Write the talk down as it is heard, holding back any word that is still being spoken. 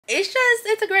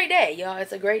it's a great day, y'all.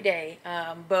 It's a great day.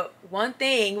 But one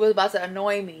thing was about to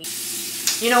annoy me.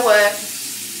 You know what?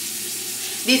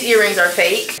 These earrings are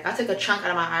fake. I took a chunk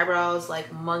out of my eyebrows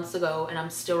like months ago and I'm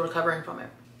still recovering from it.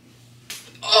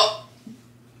 Oh.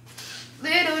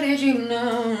 Little did you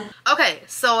know. Okay,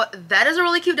 so that is a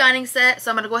really cute dining set.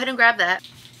 So I'm gonna go ahead and grab that.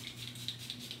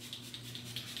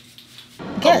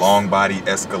 A long body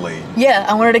Escalade. Yeah,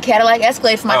 I wanted a Cadillac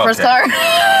Escalade for my first car.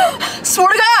 Swear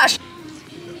to gosh.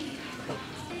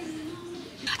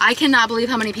 I cannot believe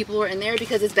how many people were in there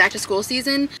because it's back to school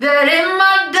season. That in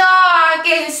my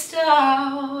darkest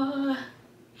hour,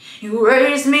 you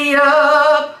raised me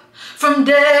up from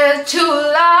death to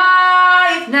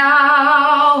life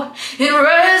now. In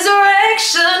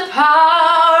resurrection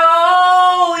power,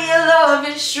 oh, your love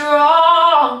is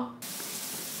strong.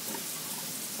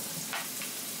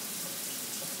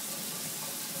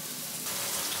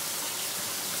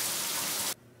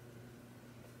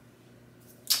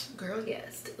 Girl,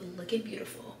 yes, looking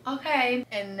beautiful. Okay,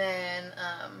 and then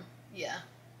yeah,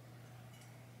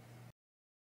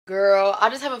 girl, I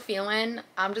just have a feeling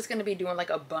I'm just gonna be doing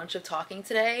like a bunch of talking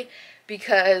today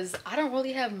because I don't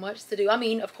really have much to do. I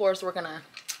mean, of course we're gonna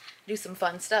do some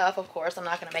fun stuff. Of course, I'm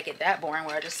not gonna make it that boring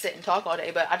where I just sit and talk all day,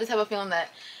 but I just have a feeling that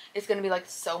it's gonna be like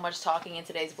so much talking in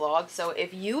today's vlog. So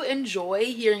if you enjoy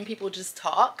hearing people just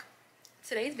talk,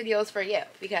 today's video is for you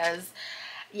because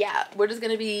yeah, we're just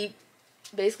gonna be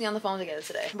basically on the phone together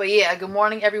today. But yeah, good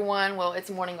morning everyone. Well, it's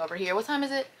morning over here. What time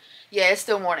is it? Yeah, it's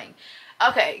still morning.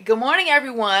 Okay, good morning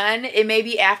everyone. It may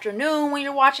be afternoon when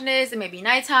you're watching this, it may be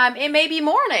nighttime, it may be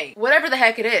morning, whatever the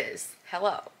heck it is.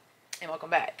 Hello and welcome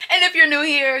back. And if you're new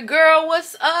here, girl,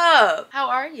 what's up? How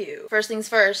are you? First things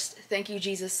first, thank you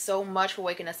Jesus so much for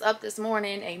waking us up this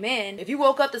morning. Amen. If you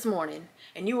woke up this morning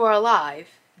and you are alive,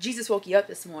 Jesus woke you up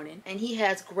this morning and he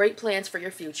has great plans for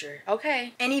your future,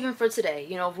 okay? And even for today,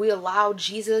 you know, if we allow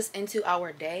Jesus into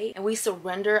our day and we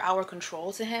surrender our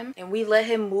control to him and we let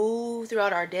him move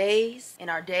throughout our days and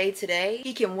our day today,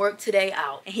 he can work today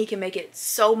out and he can make it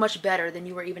so much better than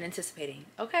you were even anticipating,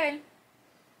 okay?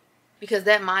 Because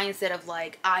that mindset of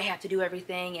like, I have to do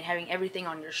everything and having everything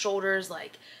on your shoulders,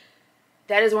 like,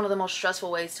 that is one of the most stressful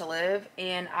ways to live,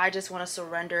 and I just want to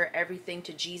surrender everything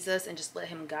to Jesus and just let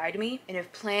him guide me. And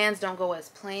if plans don't go as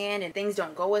planned and things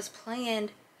don't go as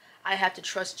planned, I have to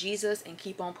trust Jesus and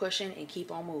keep on pushing and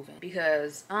keep on moving.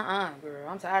 Because girl,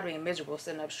 I'm tired of being miserable,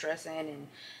 sitting up stressing and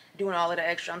doing all of the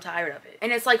extra. I'm tired of it.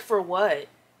 And it's like, for what?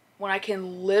 When I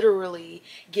can literally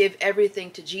give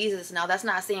everything to Jesus. Now, that's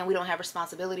not saying we don't have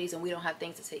responsibilities and we don't have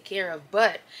things to take care of,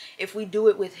 but if we do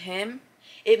it with him,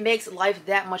 it makes life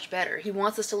that much better. He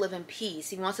wants us to live in peace.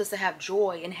 He wants us to have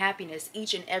joy and happiness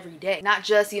each and every day. Not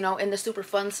just, you know, in the super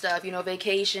fun stuff, you know,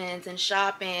 vacations and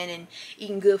shopping and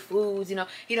eating good foods, you know.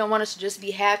 He don't want us to just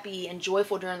be happy and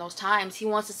joyful during those times. He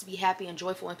wants us to be happy and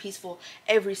joyful and peaceful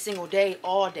every single day,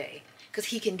 all day. Because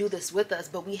he can do this with us,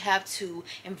 but we have to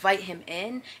invite him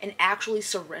in and actually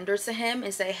surrender to him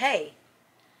and say, hey,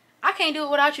 I can't do it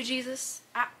without you, Jesus.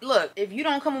 Look, if you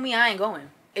don't come with me, I ain't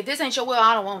going. If this ain't your will,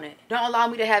 I don't want it. Don't allow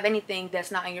me to have anything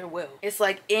that's not in your will. It's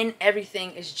like in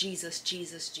everything is Jesus,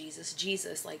 Jesus, Jesus,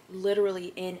 Jesus. Like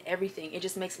literally in everything. It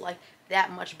just makes life that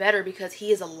much better because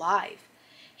he is alive.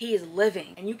 He is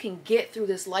living. And you can get through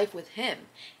this life with him.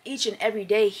 Each and every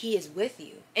day he is with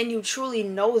you. And you truly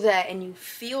know that and you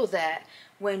feel that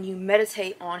when you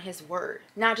meditate on his word.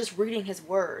 Not just reading his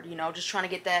word, you know, just trying to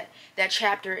get that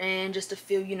chapter in just to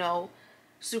feel, you know,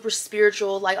 super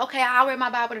spiritual. Like, okay, I'll read my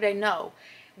Bible today. No.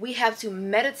 We have to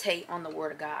meditate on the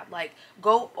word of God. Like,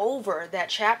 go over that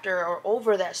chapter or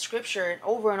over that scripture and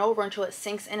over until it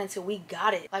sinks in, until we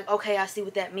got it. Like, okay, I see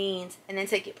what that means. And then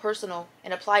take it personal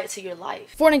and apply it to your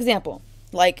life. For an example,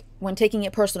 like when taking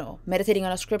it personal, meditating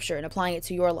on a scripture and applying it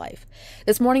to your life.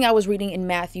 This morning I was reading in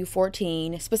Matthew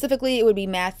 14. Specifically, it would be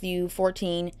Matthew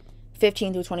 14,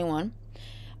 15 through 21.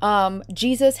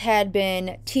 Jesus had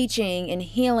been teaching and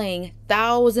healing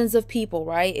thousands of people,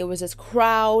 right? It was this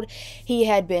crowd. He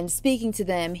had been speaking to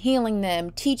them, healing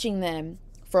them, teaching them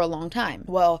for a long time.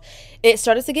 Well, it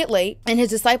started to get late and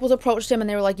his disciples approached him and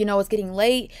they were like, you know, it's getting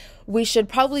late. We should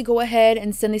probably go ahead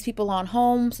and send these people on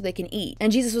home so they can eat.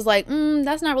 And Jesus was like,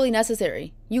 that's not really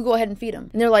necessary. You go ahead and feed them.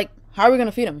 And they're like, how are we going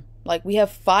to feed them? Like, we have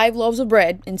 5 loaves of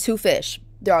bread and 2 fish.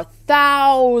 There are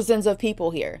thousands of people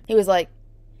here. He was like,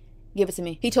 give it to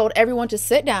me. He told everyone to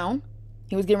sit down.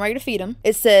 He was getting ready to feed them.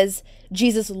 It says,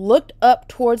 Jesus looked up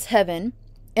towards heaven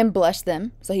and blessed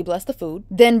them. So he blessed the food.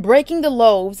 Then breaking the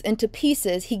loaves into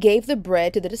pieces, he gave the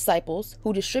bread to the disciples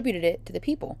who distributed it to the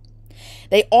people.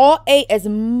 They all ate as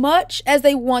much as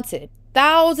they wanted.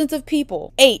 Thousands of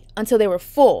people ate until they were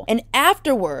full. And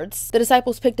afterwards, the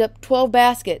disciples picked up 12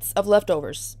 baskets of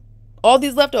leftovers. All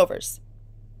these leftovers.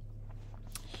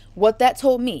 What that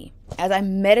told me, as I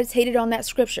meditated on that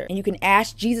scripture, and you can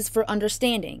ask Jesus for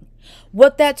understanding,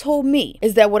 what that told me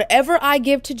is that whatever I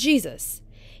give to Jesus,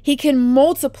 he can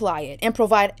multiply it and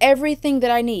provide everything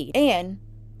that I need. And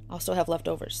I'll still have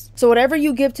leftovers. So whatever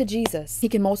you give to Jesus, he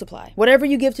can multiply. Whatever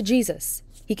you give to Jesus,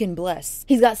 he can bless.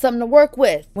 He's got something to work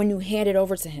with when you hand it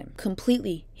over to him.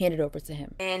 Completely hand it over to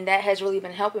him. And that has really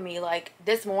been helping me. Like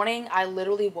this morning, I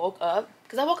literally woke up,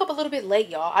 because I woke up a little bit late,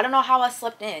 y'all. I don't know how I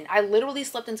slept in. I literally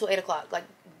slept until 8 o'clock. Like,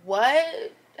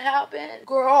 what happened?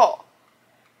 Girl.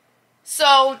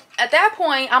 So at that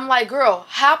point, I'm like, girl,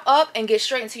 hop up and get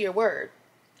straight into your word.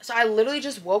 So I literally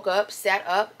just woke up, sat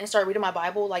up, and started reading my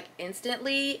Bible like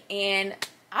instantly. And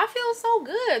I feel so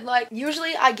good. Like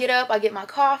usually I get up, I get my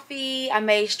coffee, I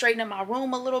may straighten up my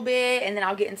room a little bit, and then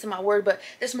I'll get into my word. But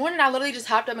this morning I literally just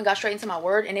hopped up and got straight into my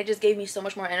word, and it just gave me so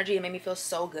much more energy. It made me feel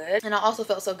so good. And I also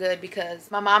felt so good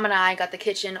because my mom and I got the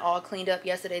kitchen all cleaned up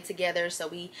yesterday together. So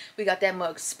we got that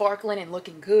mug sparkling and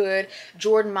looking good.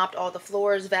 Jordan mopped all the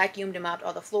floors, vacuumed and mopped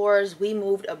all the floors. We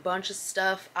moved a bunch of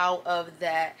stuff out of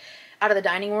the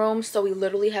dining room, so we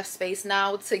literally have space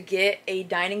now to get a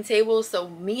dining table. So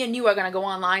me and you are gonna go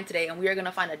online today and we are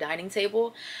gonna find a dining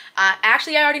table.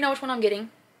 Actually, I already know which one I'm getting,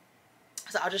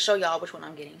 so I'll just show y'all which one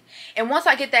I'm getting. And once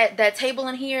I get that table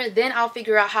in here, then I'll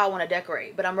figure out how I want to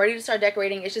decorate. But I'm ready to start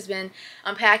decorating. It's just been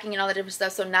unpacking and all the different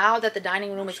stuff. So now that the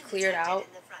dining room is cleared out,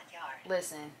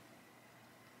 listen,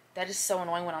 that is so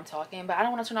annoying when I'm talking, but I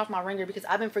don't want to turn off my ringer because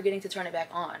I've been forgetting to turn it back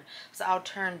on, so I'll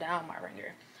turn down my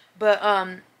ringer. But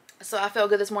so I felt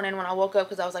good this morning when I woke up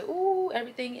because I was like, ooh,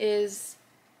 everything is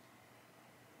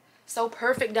so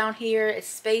perfect down here. It's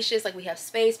spacious. Like we have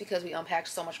space because we unpacked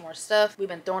so much more stuff. We've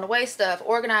been throwing away stuff,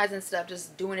 organizing stuff,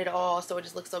 just doing it all. So it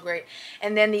just looks so great.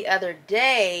 And then the other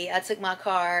day I took my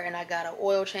car and I got an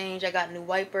oil change. I got new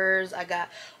wipers. I got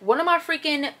one of my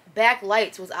freaking back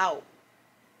lights was out.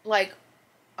 Like,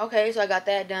 okay, so I got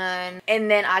that done. And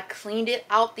then I cleaned it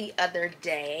out the other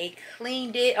day.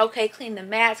 Cleaned it. Okay, cleaned the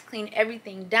mats, cleaned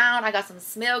everything down. I got some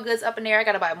smell goods up in there. I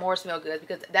got to buy more smell goods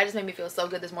because that just made me feel so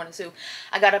good this morning too.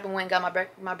 I got up and went and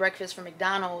got my breakfast from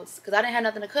McDonald's because I didn't have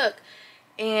nothing to cook.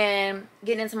 And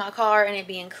getting into my car and it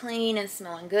being clean and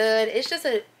smelling good. It's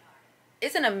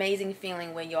an amazing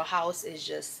feeling when your house is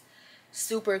just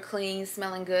super clean,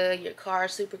 smelling good. Your car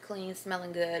super clean,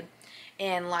 smelling good.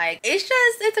 And like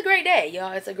it's a great day,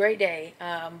 y'all. It's a great day.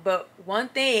 But one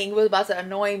thing was about to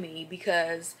annoy me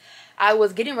because I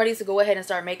was getting ready to go ahead and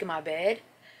start making my bed,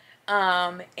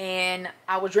 and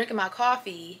I was drinking my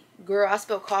coffee. Girl, I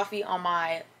spilled coffee on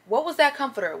my, what was that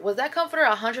comforter? Was that comforter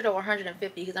 100 or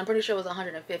 150? Because I'm pretty sure it was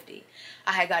 150.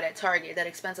 I had got at Target, that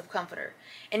expensive comforter,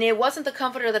 and it wasn't the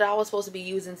comforter that I was supposed to be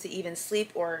using to even sleep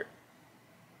or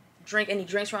drink any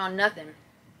drinks around, nothing.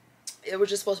 It was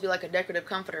just supposed to be like a decorative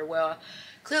comforter. Well,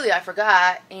 clearly I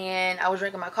forgot, and I was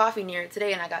drinking my coffee near it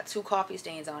today, and I got 2 coffee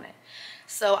stains on it.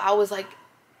 So I was like,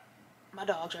 my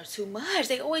dogs are too much.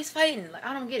 They always fighting. Like,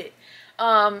 I don't get it.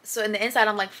 So in the inside,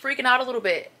 I'm like freaking out a little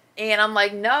bit, and I'm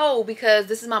like, no, because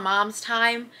this is my mom's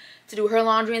time to do her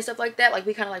laundry and stuff like that. Like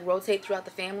we kind of like rotate throughout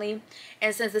the family,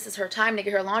 and since this is her time to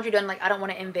get her laundry done, like I don't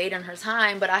want to invade on her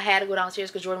time. But I had to go downstairs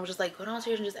because Jordan was just like, go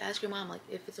downstairs and just ask your mom like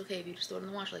if it's okay if you just throw it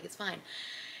in the washer, like it's fine.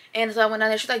 And so I went down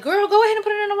there. She's like, girl, go ahead and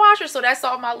put it in the washer. So that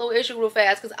solved my little issue real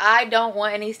fast because I don't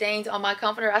want any stains on my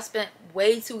comforter. I spent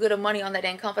way too good of money on that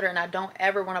dang comforter, and I don't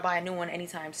ever want to buy a new one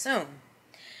anytime soon.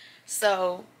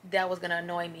 So that was going to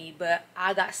annoy me. But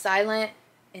I got silent,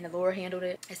 and the Lord handled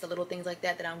it. It's the little things like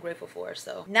that that I'm grateful for.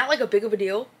 So not like a big of a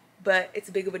deal, but it's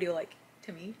a big of a deal like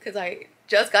to me because I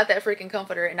just got that freaking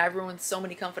comforter, and I ruined so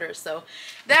many comforters. So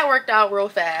that worked out real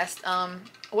fast.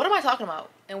 What am I talking about?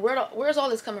 And where's all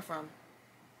this coming from?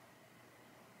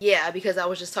 Yeah, because I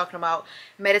was just talking about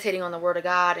meditating on the Word of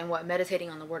God and what meditating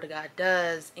on the Word of God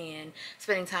does, and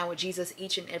spending time with Jesus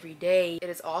each and every day. It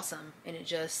is awesome, and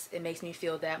it makes me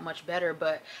feel that much better.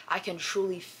 But I can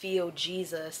truly feel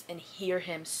Jesus and hear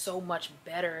him so much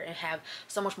better and have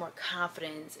so much more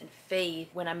confidence and faith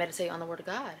when I meditate on the Word of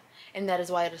God. And that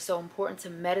is why it is so important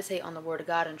to meditate on the Word of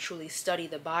God and truly study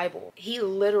the Bible. He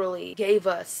literally gave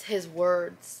us his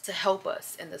words to help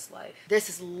us in this life. This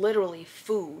is literally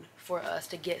food for us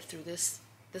to get through this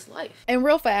life. And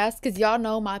real fast, because y'all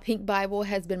know my pink Bible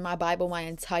has been my Bible my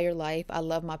entire life. I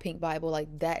love my pink Bible.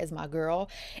 Like, that is my girl.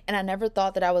 And I never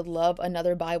thought that I would love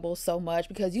another Bible so much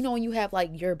because, you know, when you have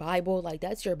like your Bible, like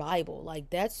that's your Bible. Like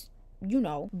that's you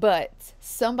know. But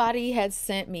somebody had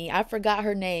sent me, I forgot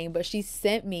her name, but she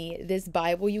sent me this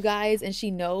Bible, you guys, and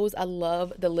she knows I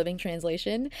love the Living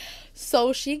Translation.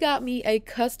 So she got me a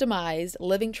customized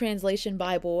Living Translation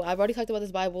Bible. I've already talked about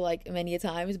this Bible like many a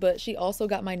times, but she also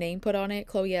got my name put on it,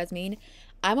 Chloe Yasmin.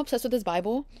 I'm obsessed with this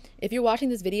Bible. If you're watching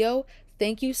this video,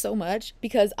 thank you so much,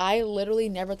 because I literally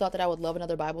never thought that I would love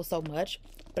another Bible so much.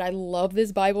 But I love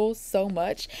this Bible so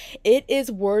much. It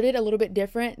is worded a little bit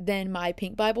different than my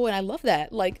pink Bible, and I love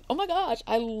that. Like, oh my gosh,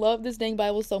 I love this dang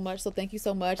Bible so much. So thank you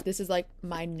so much. This is like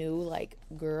my new like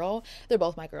girl. They're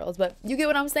both my girls, but you get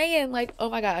what I'm saying. Like, oh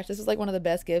my gosh, this is like one of the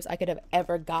best gifts I could have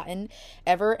ever gotten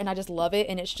ever, and I just love it.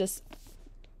 And it's just,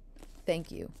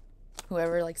 thank you,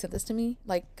 whoever like sent this to me.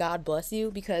 Like, God bless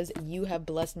you, because you have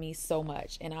blessed me so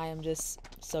much, and I am just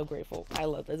so grateful. I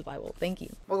love this Bible. Thank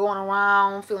you. We're going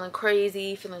around feeling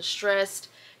crazy, feeling stressed.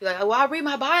 You're like, well, I read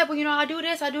my Bible, you know, I do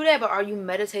this, I do that. But are you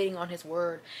meditating on his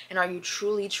word? And are you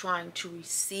truly trying to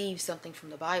receive something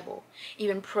from the Bible?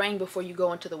 Even praying before you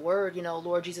go into the word, you know,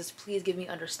 Lord Jesus, please give me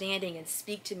understanding and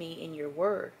speak to me in your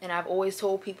word. And I've always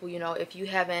told people, you know, if you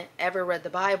haven't ever read the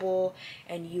Bible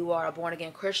and you are a born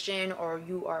again Christian, or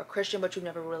you are a Christian but you've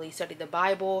never really studied the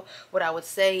Bible, what I would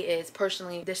say is,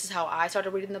 personally, this is how I started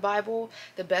reading the Bible.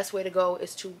 The best way to go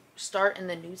is to start in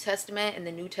the New Testament, and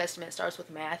the New Testament starts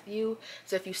with Matthew.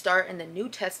 So if you start in the New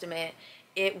Testament,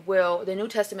 the New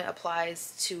Testament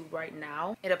applies to right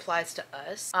now. It applies to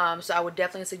us. So I would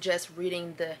definitely suggest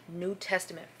reading the New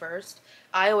Testament first.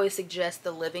 I always suggest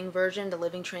the Living version, the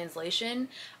Living Translation.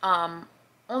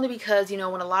 Only because, you know,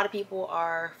 when a lot of people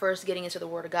are first getting into the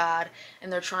Word of God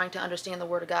and they're trying to understand the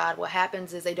Word of God, what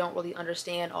happens is they don't really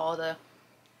understand all the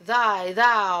thy,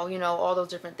 thou, you know, all those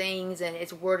different things, and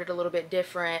it's worded a little bit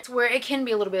different. It's where it can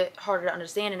be a little bit harder to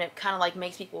understand, and it kind of like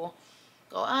makes people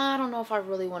go, I don't know if I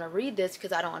really want to read this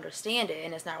because I don't understand it,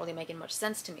 and it's not really making much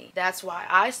sense to me. That's why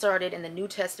I started in the New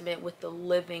Testament with the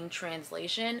Living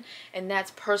Translation, and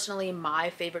that's personally my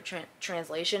favorite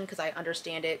translation because I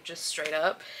understand it just straight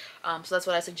up. So that's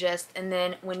what I suggest. And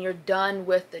then when you're done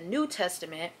with the New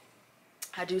Testament,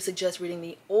 I do suggest reading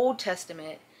the Old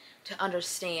Testament to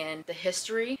understand the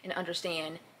history and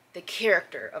understand the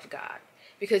character of God.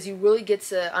 Because you really get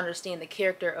to understand the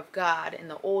character of God in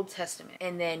the Old Testament.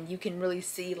 And then you can really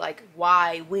see like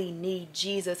why we need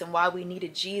Jesus and why we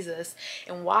needed Jesus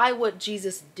and why what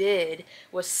Jesus did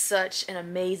was such an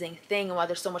amazing thing, and why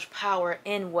there's so much power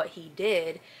in what he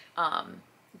did,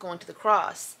 going to the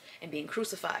cross and being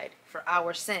crucified for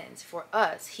our sins, for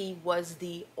us. He was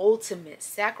the ultimate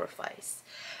sacrifice.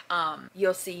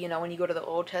 You'll see, you know, when you go to the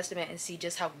Old Testament and see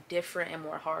just how different and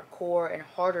more hardcore and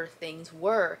harder things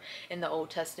were in the Old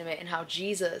Testament, and how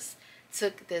Jesus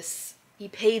took this, he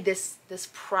paid this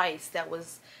price that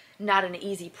was not an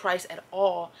easy price at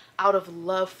all, out of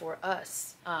love for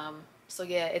us. So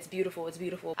yeah, it's beautiful. It's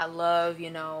beautiful. I love, you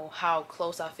know, how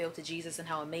close I feel to Jesus and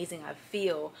how amazing I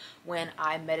feel when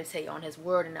I meditate on his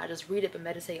word, and not just read it, but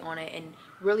meditate on it and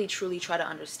really truly try to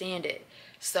understand it.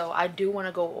 So I do want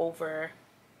to go over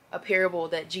a parable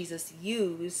that Jesus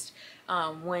used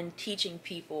when teaching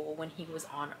people when he was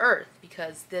on earth,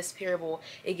 because this parable,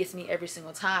 it gets me every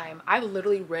single time. I've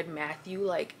literally read Matthew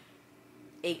like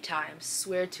 8 times,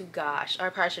 swear to gosh. I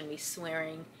probably shouldn't be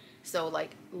swearing. So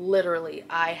like literally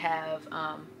I have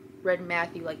read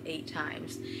Matthew like 8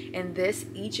 times, and this,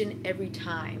 each and every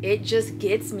time, it just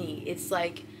gets me. It's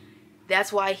like,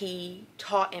 that's why he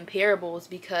taught in parables,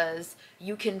 because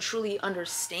you can truly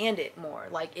understand it more.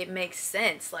 Like, it makes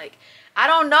sense. Like, I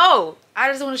don't know. I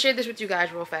just want to share this with you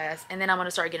guys real fast, and then I'm going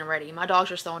to start getting ready. My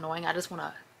dogs are so annoying. I just want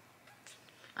to...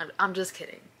 I'm just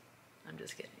kidding. I'm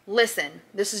just kidding. Listen,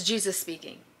 this is Jesus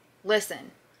speaking.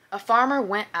 Listen, a farmer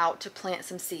went out to plant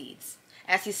some seeds.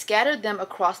 As he scattered them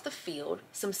across the field,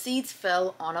 some seeds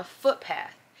fell on a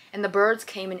footpath, and the birds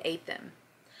came and ate them.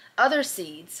 Other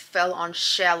seeds fell on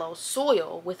shallow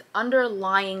soil with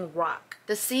underlying rock.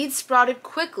 The seeds sprouted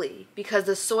quickly because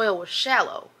the soil was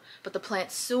shallow, but the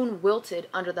plants soon wilted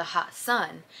under the hot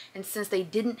sun, and since they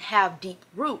didn't have deep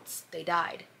roots, they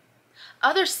died.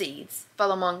 Other seeds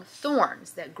fell among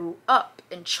thorns that grew up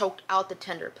and choked out the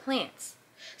tender plants.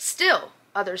 Still,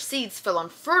 other seeds fell on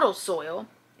fertile soil,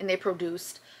 and they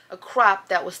produced a crop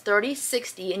that was 30,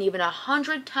 60, and even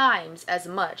 100 times as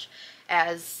much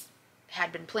as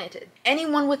had been planted.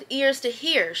 Anyone with ears to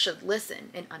hear should listen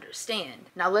and understand.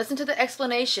 Now listen to the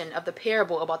explanation of the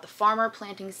parable about the farmer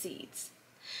planting seeds.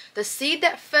 The seed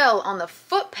that fell on the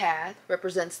footpath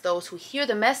represents those who hear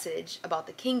the message about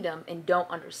the kingdom and don't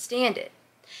understand it.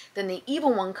 Then the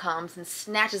evil one comes and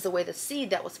snatches away the seed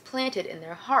that was planted in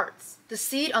their hearts. The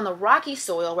seed on the rocky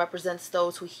soil represents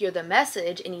those who hear the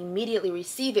message and immediately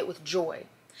receive it with joy.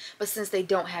 But since they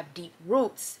don't have deep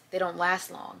roots, they don't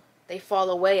last long. They fall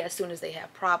away as soon as they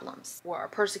have problems or are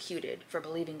persecuted for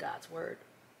believing God's word.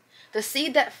 The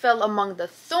seed that fell among the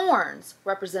thorns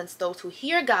represents those who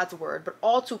hear God's word, but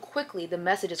all too quickly the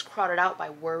message is crowded out by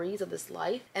worries of this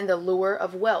life and the lure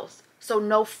of wealth, so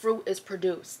no fruit is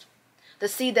produced. The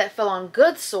seed that fell on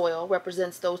good soil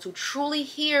represents those who truly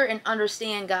hear and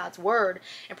understand God's word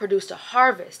and produced a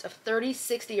harvest of 30,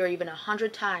 60, or even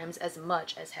 100 times as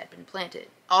much as had been planted.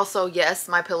 Also, yes,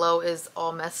 my pillow is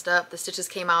all messed up. The stitches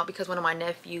came out because one of my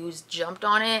nephews jumped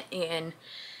on it and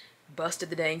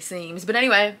busted the dang seams. But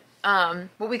anyway,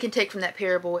 what we can take from that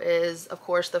parable is, of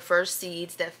course, the first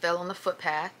seeds that fell on the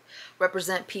footpath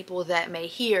represent people that may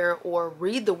hear or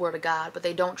read the word of God, but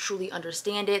they don't truly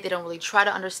understand it. They don't really try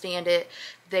to understand it.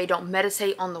 They don't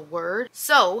meditate on the word.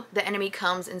 So the enemy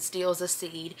comes and steals the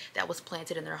seed that was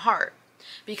planted in their heart.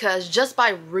 Because just by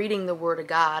reading the word of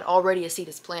God, already a seed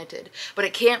is planted, but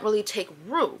it can't really take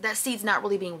root. That seed's not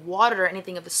really being watered or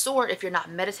anything of the sort if you're not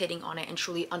meditating on it and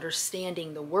truly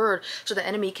understanding the word, so the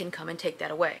enemy can come and take that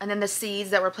away. And then the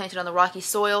seeds that were planted on the rocky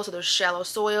soil, so there's shallow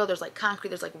soil, there's like concrete,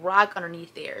 there's like rock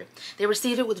underneath there. They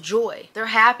receive it with joy. They're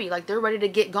happy, like they're ready to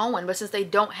get going, but since they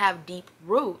don't have deep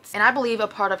roots, and I believe a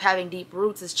part of having deep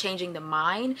roots is changing the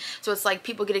mind. So it's like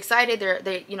people get excited,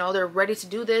 they're ready to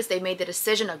do this. They made the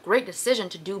decision, a great decision,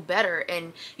 to do better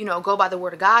and go by the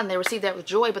word of God, and they receive that with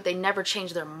joy, but they never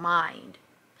change their mind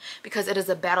because it is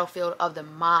a battlefield of the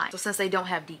mind. So since they don't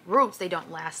have deep roots, they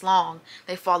don't last long.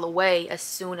 They fall away as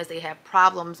soon as they have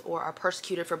problems or are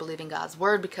persecuted for believing God's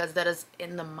word, because that is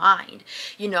in the mind.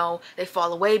 They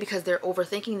fall away because they're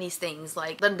overthinking these things,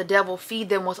 like letting the devil feed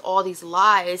them with all these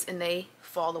lies, and they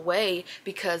fall away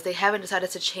because they haven't decided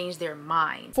to change their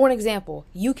mind. For an example,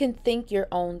 you can think your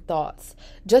own thoughts.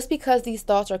 Just because these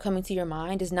thoughts are coming to your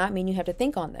mind does not mean you have to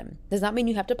think on them. Does not mean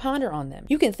you have to ponder on them.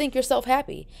 You can think yourself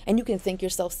happy and you can think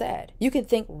yourself sad. You can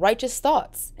think righteous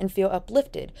thoughts and feel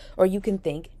uplifted, or you can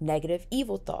think negative,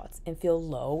 evil thoughts and feel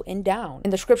low and down.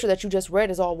 And the scripture that you just read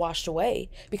is all washed away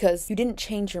because you didn't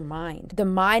change your mind. The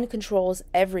mind controls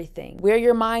everything. Where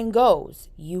your mind goes,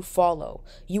 you follow.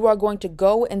 You are going to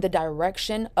go in the direction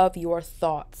of your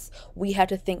thoughts. We have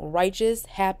to think righteous,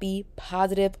 happy,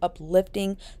 positive,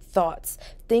 uplifting thoughts,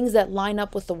 things that line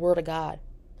up with the word of God.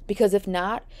 Because if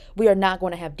not, we are not going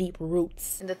to have deep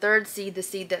roots. And the third seed, the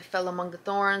seed that fell among the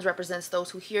thorns, represents those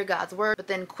who hear God's word, but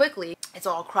then quickly it's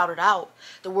all crowded out.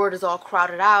 The word is all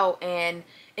crowded out, and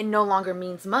it no longer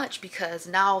means much because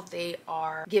now they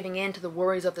are giving in to the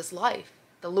worries of this life,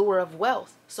 the lure of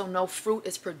wealth. So no fruit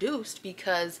is produced,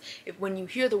 because when you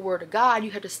hear the word of God,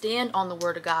 you have to stand on the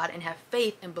word of God and have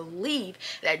faith and believe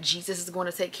that Jesus is going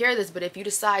to take care of this. But if you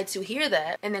decide to hear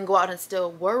that and then go out and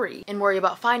still worry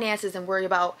about finances and worry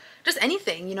about just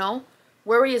anything,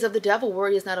 worry is of the devil,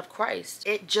 worry is not of Christ.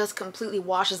 It just completely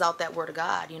washes out that word of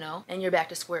God, and you're back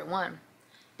to square one.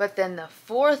 But then the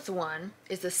fourth one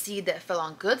is the seed that fell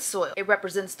on good soil. It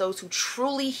represents those who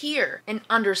truly hear and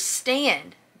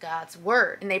understand God's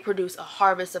word, and they produce a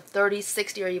harvest of 30,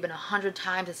 60, or even 100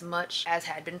 times as much as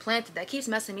had been planted. That keeps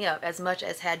messing me up. As much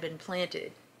as had been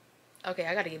planted. Okay,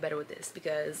 I gotta get better with this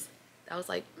because I was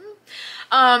like,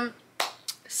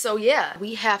 So yeah,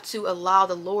 we have to allow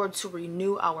the Lord to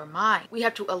renew our mind. We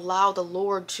have to allow the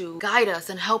Lord to guide us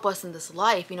and help us in this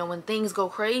life. When things go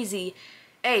crazy,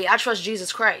 hey, I trust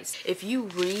Jesus Christ. If you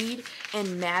read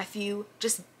in Matthew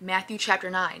chapter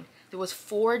 9, there was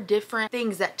 4 different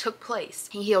things that took place.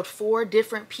 He healed 4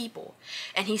 different people.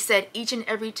 And he said each and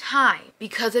every time,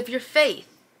 because of your faith,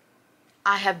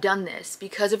 I have done this.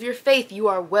 Because of your faith, you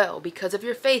are well. Because of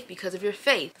your faith, because of your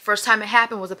faith. The first time it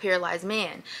happened was a paralyzed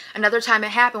man. Another time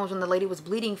it happened was when the lady was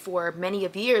bleeding for many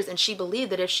of years, and she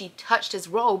believed that if she touched his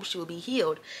robe, she would be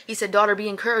healed. He said, daughter, be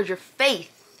encouraged. Your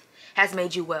faith has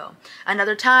made you well.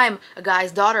 Another time, a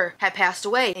guy's daughter had passed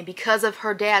away, and because of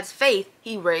her dad's faith,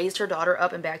 he raised her daughter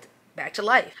up and back to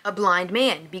life. A blind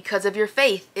man, because of your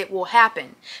faith, it will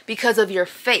happen. Because of your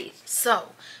faith.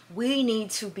 So, we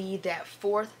need to be that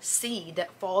fourth seed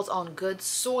that falls on good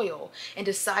soil and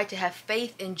decide to have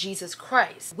faith in Jesus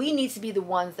Christ. We need to be the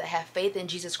ones that have faith in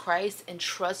Jesus Christ and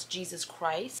trust Jesus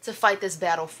Christ to fight this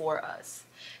battle for us,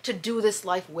 to do this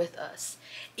life with us,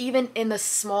 even in the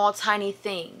small, tiny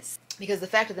things. Because the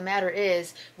fact of the matter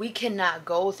is, we cannot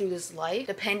go through this life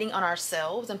depending on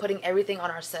ourselves and putting everything on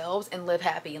ourselves and live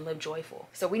happy and live joyful.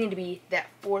 So we need to be that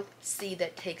fourth seed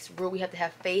that takes root. We have to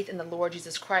have faith in the Lord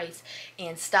Jesus Christ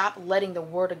and stop letting the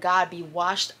word of God be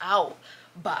washed out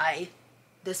by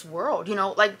this world.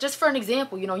 Like just for an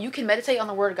example, you can meditate on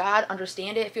the word of God,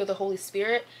 understand it, feel the Holy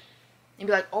Spirit, and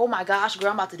be like, oh my gosh,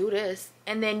 girl, I'm about to do this.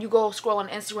 And then you go scroll on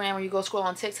Instagram or you go scroll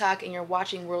on TikTok and you're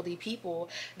watching worldly people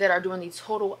that are doing the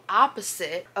total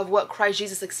opposite of what Christ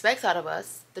Jesus expects out of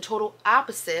us, the total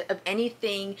opposite of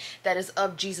anything that is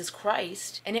of Jesus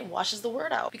Christ, and it washes the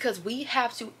word out. Because we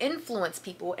have to influence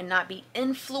people and not be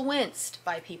influenced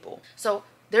by people. So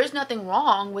there's nothing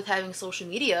wrong with having social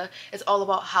media. It's all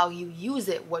about how you use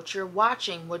it, what you're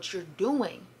watching, what you're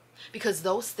doing. Because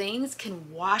those things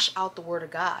can wash out the word of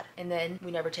God, and then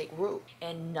we never take root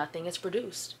and nothing is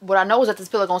produced. What I know is that this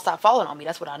pillow gonna stop falling on me.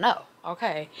 That's what I know.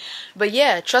 Okay. But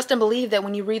yeah, trust and believe that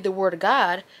when you read the word of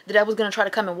God, the devil's gonna try to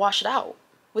come and wash it out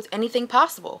with anything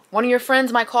possible. One of your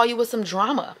friends might call you with some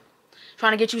drama,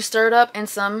 trying to get you stirred up in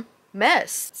some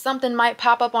mess. Something might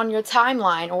pop up on your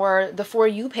timeline or the For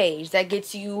You page that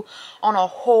gets you on a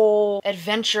whole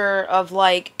adventure of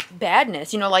like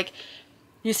badness. You know, like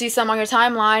you see some on your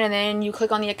timeline and then you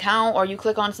click on the account or you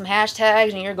click on some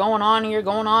hashtags and you're going on and you're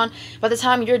going on. By the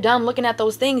time you're done looking at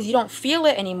those things, you don't feel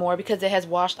it anymore because it has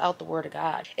washed out the word of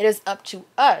God. It is up to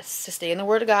us to stay in the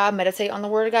word of God, meditate on the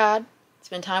word of God,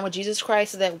 spend time with Jesus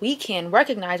Christ so that we can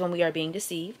recognize when we are being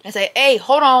deceived and say, hey,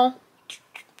 hold on.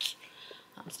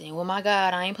 I'm staying with my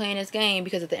God. I ain't playing this game,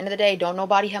 because at the end of the day, don't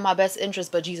nobody have my best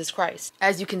interest but Jesus Christ.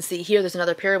 As you can see here, there's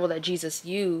another parable that Jesus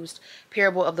used,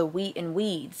 parable of the wheat and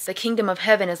weeds. The kingdom of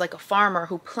heaven is like a farmer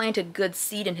who planted good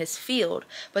seed in his field,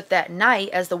 but that night,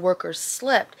 as the workers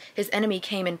slept, his enemy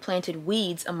came and planted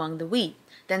weeds among the wheat,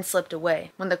 then slipped away.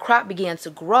 When the crop began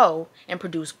to grow and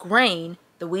produce grain,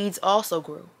 the weeds also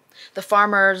grew. The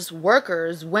farmer's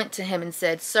workers went to him and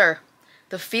said, "Sir,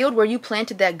 the field where you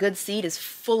planted that good seed is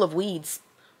full of weeds.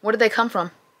 Where did they come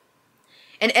from?"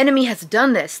 "An enemy has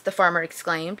done this," the farmer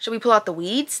exclaimed. "Shall we pull out the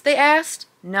weeds?" they asked.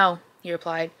 "No," he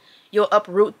replied. "You'll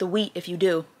uproot the wheat if you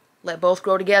do. Let both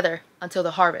grow together until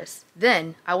the harvest.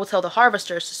 Then I will tell the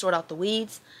harvesters to sort out the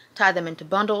weeds, tie them into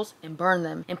bundles, and burn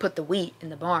them, and put the wheat in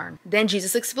the barn." Then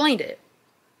Jesus explained it.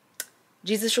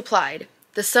 Jesus replied,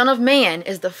 "The Son of Man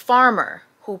is the farmer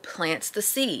who plants the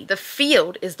seed. The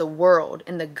field is the world,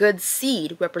 and the good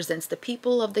seed represents the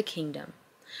people of the kingdom.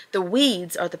 The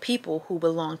weeds are the people who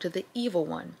belong to the evil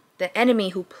one. The enemy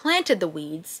who planted the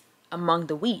weeds among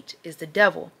the wheat is the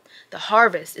devil. The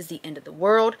harvest is the end of the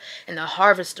world, and the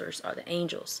harvesters are the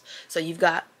angels." So you've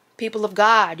got people of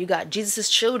God, you got Jesus'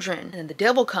 children, and then the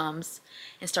devil comes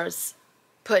and starts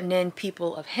putting in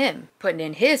people of him, putting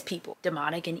in his people,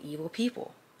 demonic and evil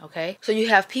people. Okay, so you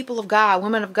have people of God,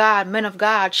 women of God, men of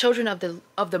God, children of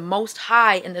the Most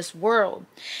High in this world,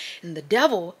 and the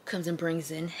devil comes and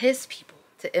brings in his people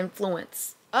to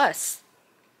influence us,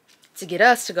 to get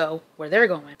us to go where they're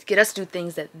going, to get us to do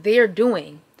things that they're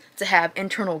doing, to have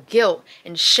internal guilt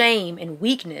and shame and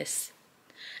weakness.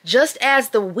 Just as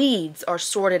the weeds are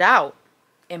sorted out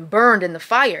and burned in the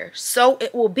fire, so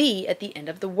it will be at the end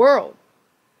of the world.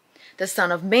 The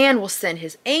Son of Man will send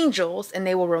his angels, and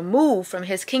they will remove from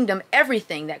his kingdom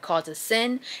everything that causes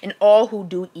sin and all who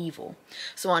do evil.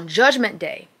 So on Judgment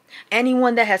Day,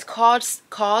 anyone that has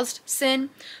caused sin,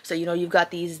 so you know you've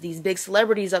got these big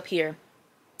celebrities up here,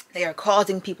 they are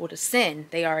causing people to sin.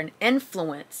 They are an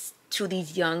influence to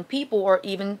these young people, or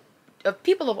even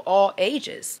people of all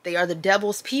ages. They are the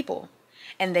devil's people,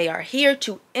 and they are here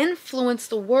to influence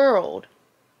the world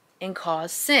and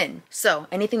cause sin. So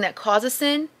anything that causes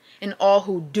sin and all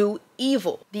who do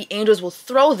evil, the angels will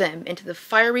throw them into the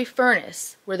fiery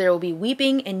furnace, where there will be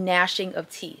weeping and gnashing of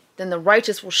teeth. Then the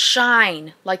righteous will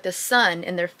shine like the sun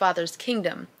in their Father's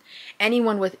kingdom.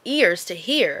 Anyone with ears to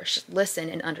hear should listen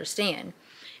and understand.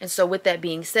 And so with that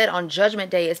being said, on Judgment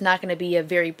Day, it's not going to be a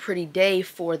very pretty day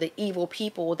for the evil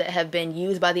people that have been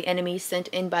used by the enemy, sent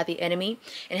in by the enemy,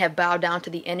 and have bowed down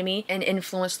to the enemy and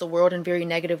influenced the world in very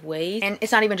negative ways. And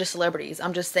it's not even just celebrities.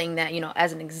 I'm just saying that, you know,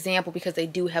 as an example, because they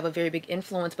do have a very big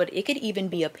influence. But it could even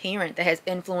be a parent that has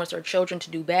influenced their children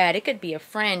to do bad. It could be a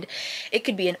friend. It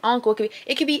could be an uncle.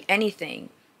 It could be anything.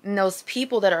 And those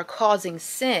people that are causing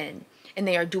sin and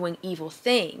they are doing evil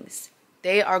things,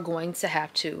 they are going to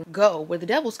have to go where the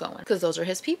devil's going, because those are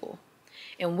his people.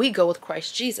 And we go with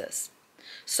Christ Jesus.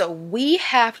 So we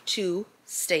have to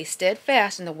stay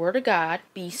steadfast in the word of God,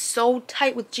 be so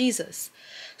tight with Jesus,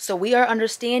 so we are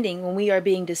understanding when we are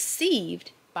being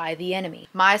deceived by the enemy.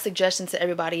 My suggestion to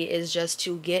everybody is just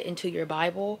to get into your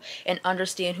Bible and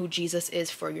understand who Jesus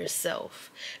is for yourself.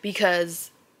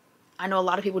 Because I know a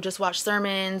lot of people just watch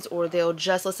sermons or they'll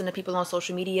just listen to people on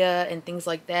social media and things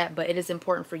like that, but it is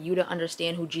important for you to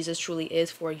understand who Jesus truly is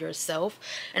for yourself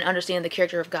and understand the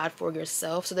character of God for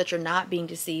yourself so that you're not being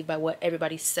deceived by what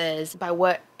everybody says, by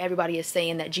what everybody is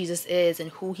saying that Jesus is and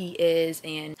who he is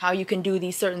and how you can do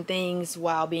these certain things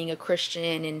while being a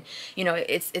Christian. And you know,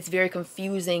 it's very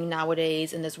confusing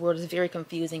nowadays, and this world is very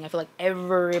confusing. I feel like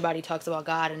everybody talks about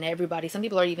God, and some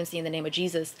people are even seeing the name of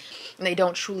Jesus and they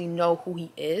don't truly know who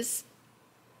he is.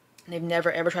 And they've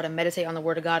never ever tried to meditate on the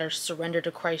word of God or surrender to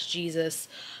Christ Jesus.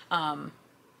 And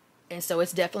so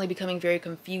it's definitely becoming very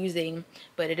confusing,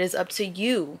 but it is up to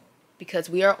you, because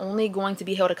we are only going to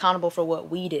be held accountable for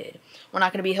what we did. We're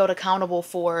not going to be held accountable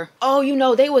for, oh, you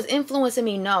know, they was influencing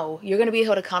me. No, you're going to be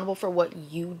held accountable for what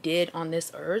you did on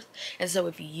this earth. And so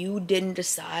if you didn't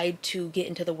decide to get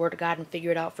into the word of God and figure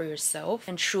it out for yourself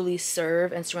and truly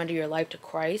serve and surrender your life to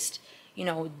Christ, you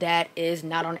know, that is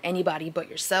not on anybody but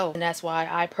yourself. And that's why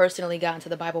I personally got into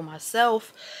the Bible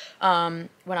myself when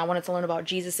I wanted to learn about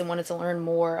Jesus and wanted to learn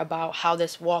more about how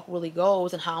this walk really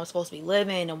goes and how I'm supposed to be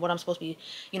living and what I'm supposed to be,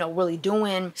 you know, really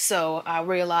doing. So I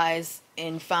realized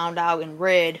and found out and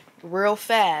read real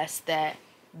fast that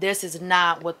this is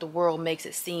not what the world makes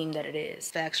it seem that it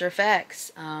is. Facts are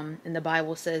facts. And the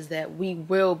Bible says that we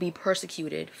will be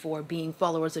persecuted for being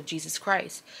followers of Jesus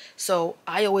Christ. So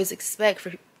I always expect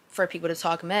for people to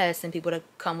talk mess and people to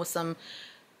come with some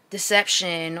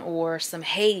deception or some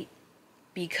hate,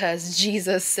 because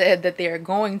Jesus said that they're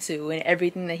going to, and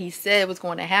everything that he said was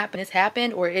going to happen has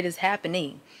happened or it is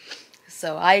happening.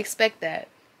 So I expect that,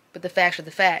 but the facts are the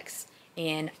facts,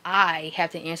 and I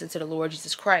have to answer to the Lord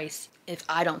Jesus Christ if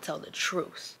I don't tell the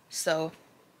truth. So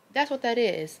that's what that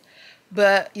is.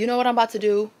 But you know what I'm about to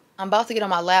do? I'm about to get on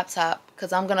my laptop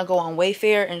because I'm gonna go on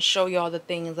Wayfair and show y'all the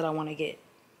things that I want to get.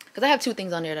 Because I have two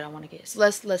things on there that I want to get. So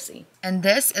let's see. And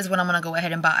this is what I'm going to go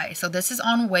ahead and buy. So this is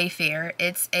on Wayfair.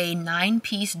 It's a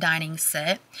 9-piece dining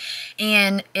set.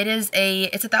 And it's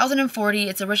 $1,040.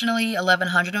 It's originally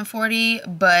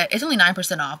 $1,140, but it's only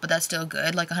 9% off, but that's still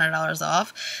good, like $100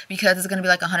 off, because it's going to be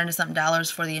like $100 and something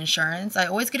for the insurance. I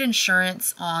always get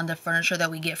insurance on the furniture that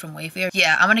we get from Wayfair.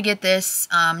 Yeah, I'm going to get this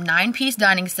 9-piece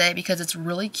dining set because it's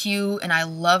really cute and I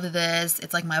love this.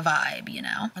 It's like my vibe, you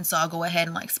know? And so I'll go ahead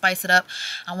and like spice it up.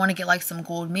 I want to get like some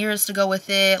gold mirrors to go with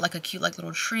it, like a cute like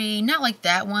little tree, not like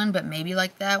that one, but maybe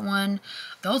like that one.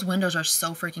 Those windows are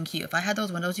so freaking cute. If I had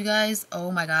those windows, you guys,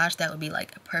 oh my gosh, that would be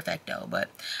like perfecto. But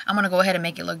I'm gonna go ahead and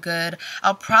make it look good.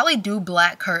 I'll probably do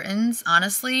black curtains,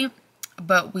 honestly,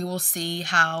 but we will see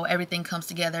how everything comes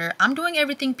together. I'm doing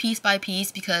everything piece by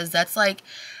piece because that's like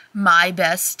my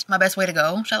best way to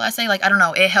go, shall I say. Like, I don't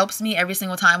know, it helps me every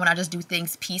single time when I just do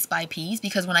things piece by piece,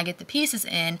 because when I get the pieces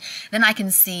in, then I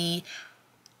can see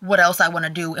what else I want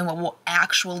to do and what will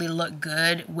actually look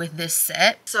good with this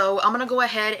set. So I'm gonna go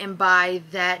ahead and buy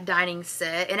that dining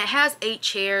set, and it has 8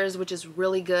 chairs, which is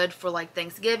really good for like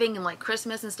Thanksgiving and like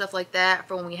Christmas and stuff like that,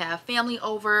 for when we have family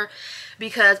over.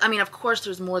 Because I mean, of course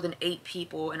there's more than 8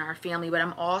 people in our family, but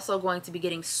I'm also going to be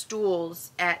getting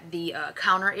stools at the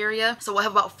counter area. So we'll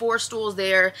have about 4 stools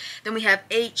there. Then we have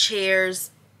 8 chairs.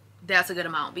 That's a good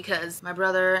amount, because my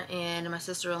brother and my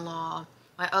sister-in-law,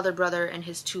 my other brother and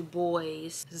his 2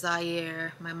 boys,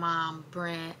 Zaire, my mom,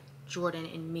 Brent, Jordan,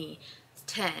 and me. It's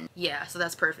 10. Yeah, so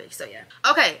that's perfect. So yeah.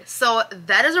 Okay, so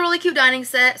that is a really cute dining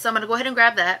set. So I'm going to go ahead and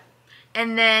grab that.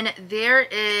 And then there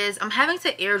is, I'm having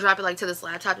to airdrop it like to this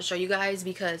laptop to show you guys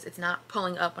because it's not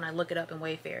pulling up when I look it up in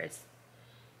Wayfair. It's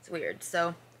weird.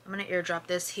 So I'm going to airdrop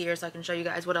this here so I can show you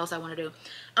guys what else I want to do.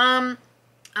 I'm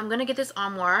going to get this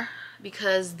armoire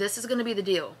because this is going to be the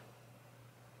deal.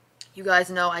 You guys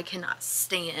know I cannot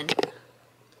stand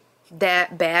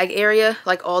that bag area,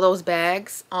 like all those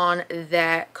bags on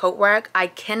that coat rack. I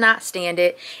cannot stand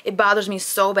it. It bothers me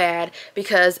so bad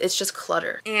because it's just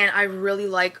clutter. And I really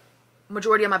like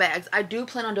majority of my bags. I do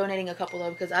plan on donating a couple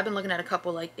though, because I've been looking at a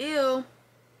couple like, ew.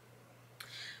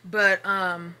 But,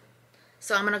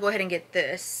 so I'm going to go ahead and get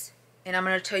this. And I'm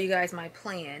going to tell you guys my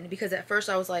plan. Because at first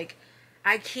I was like,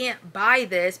 I can't buy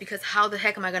this because how the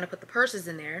heck am I going to put the purses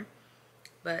in there?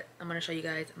 But I'm going to show you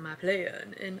guys my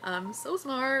plan. And I'm so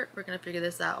smart. We're going to figure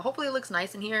this out. Hopefully it looks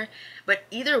nice in here. But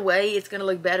either way, it's going to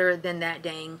look better than that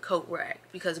dang coat rack.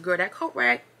 Because, girl, that coat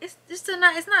rack, it's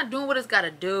not doing what it's got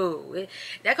to do.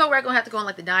 That coat rack going to have to go in,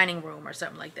 like, the dining room or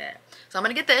something like that. So I'm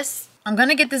going to get this. I'm going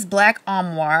to get this black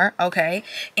armoire, okay?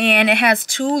 And it has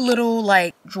 2 little,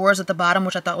 like, drawers at the bottom,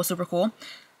 which I thought was super cool.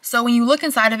 So when you look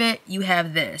inside of it, you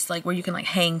have this, like, where you can, like,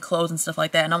 hang clothes and stuff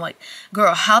like that. And I'm like,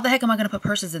 girl, how the heck am I going to put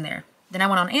purses in there? Then I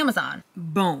went on Amazon.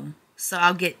 Boom. So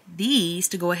I'll get these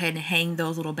to go ahead and hang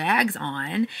those little bags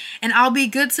on, and I'll be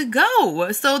good to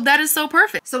go. So that is so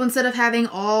perfect. So instead of having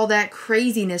all that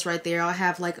craziness right there, I'll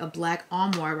have like a black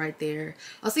armoire right there.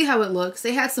 I'll see how it looks.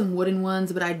 They had some wooden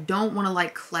ones, but I don't want to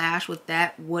like clash with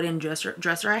that wooden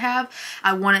dresser I have.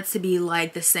 I want it to be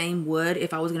like the same wood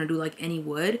if I was going to do like any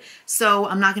wood. So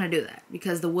I'm not going to do that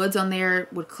because the woods on there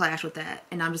would clash with that.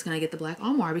 And I'm just going to get the black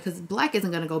armoire because black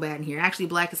isn't going to go bad in here. Actually,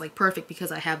 black is like perfect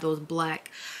because I have those black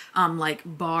like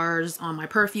bars on my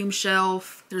perfume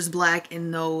shelf. There's black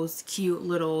in those cute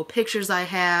little pictures I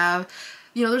have.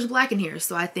 You know, there's black in here.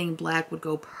 So I think black would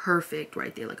go perfect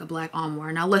right there, like a black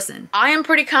armoire. Now listen, I am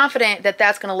pretty confident that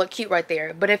that's going to look cute right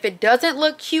there. But if it doesn't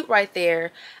look cute right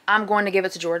there, I'm going to give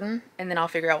it to Jordan and then I'll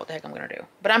figure out what the heck I'm going to do.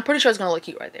 But I'm pretty sure it's going to look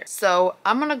cute right there. So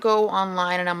I'm going to go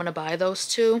online and I'm going to buy those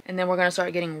two. And then we're going to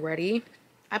start getting ready.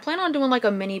 I plan on doing like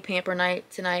a mini pamper night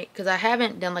tonight because I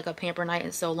haven't done like a pamper night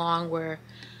in so long where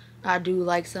I do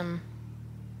like some,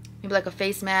 maybe like a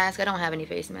face mask. I don't have any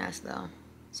face masks though.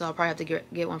 So I'll probably have to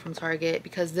get one from Target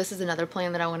because this is another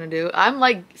plan that I want to do. I'm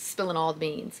like spilling all the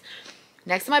beans.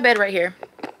 Next to my bed right here,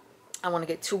 I want to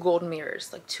get 2 golden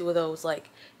mirrors. Like 2 of those like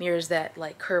mirrors that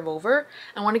like curve over.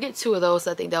 I want to get 2 of those.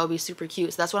 I think that would be super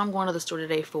cute. So that's what I'm going to the store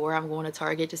today for. I'm going to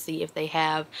Target to see if they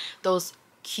have those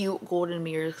cute golden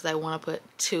mirrors because I want to put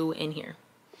 2 in here.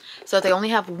 So if they only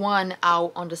have 1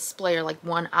 out on display or like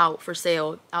 1 out for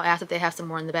sale, I'll ask if they have some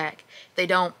more in the back. If they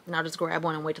don't, then I'll just grab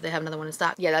one and wait till they have another one in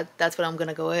stock. Yeah, that's what I'm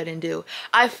gonna go ahead and do.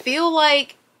 I feel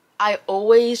like I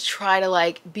always try to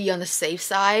like be on the safe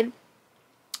side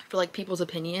for like people's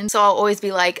opinions. So I'll always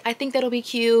be like, I think that'll be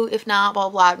cute. If not, blah,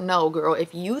 blah. No, girl,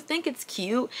 if you think it's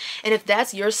cute and if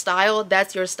that's your style,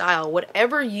 that's your style.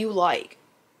 Whatever you like.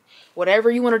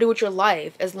 Whatever you want to do with your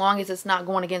life, as long as it's not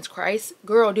going against Christ,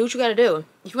 girl, do what you got to do.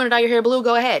 If you want to dye your hair blue,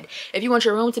 go ahead. If you want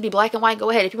your room to be black and white, go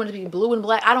ahead. If you want it to be blue and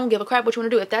black, I don't give a crap what you want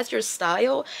to do. If that's your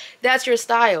style, that's your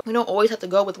style. We don't always have to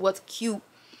go with what's cute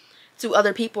to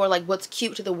other people or like what's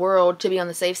cute to the world to be on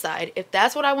the safe side. If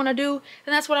that's what I want to do,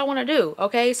 then that's what I want to do,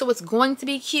 okay? So it's going to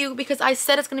be cute because I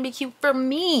said it's going to be cute for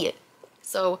me.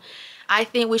 So I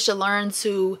think we should learn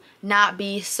to not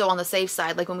be so on the safe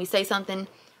side. Like when we say something,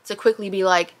 to quickly be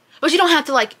like, but you don't have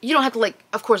to like,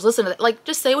 of course, listen to that. Like,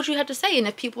 just say what you have to say. And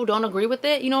if people don't agree with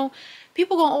it, you know,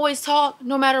 people gonna always talk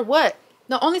no matter what.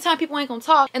 The only time people ain't gonna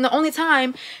talk and the only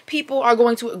time people are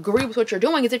going to agree with what you're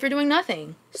doing is if you're doing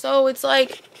nothing. So it's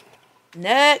like,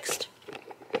 next.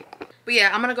 But yeah,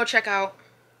 I'm gonna go check out,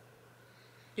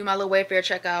 do my little Wayfair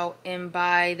checkout and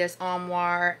buy this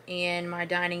armoire and my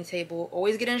dining table.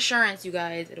 Always get insurance, you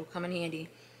guys. It'll come in handy.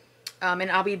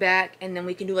 And I'll be back and then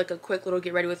we can do like a quick little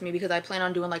get ready with me because I plan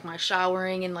on doing like my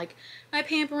showering and like my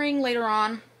pampering later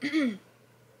on.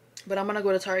 But I'm gonna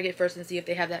go to Target first and see if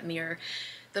they have the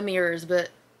mirrors, but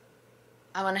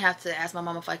I'm gonna have to ask my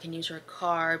mom if I can use her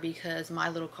car because my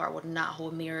little car would not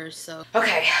hold mirrors. So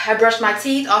okay, I brushed my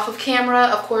teeth off of camera.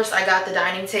 Of course, I got the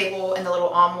dining table and the little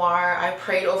armoire. I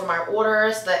prayed over my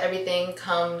order so that everything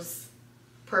comes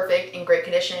perfect in great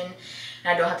condition.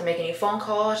 And I don't have to make any phone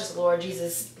calls. Just Lord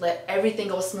Jesus, let everything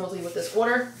go smoothly with this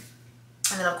order.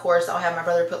 And then of course I'll have my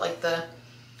brother put like the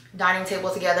dining table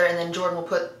together and then Jordan will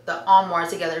put the armoire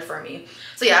together for me.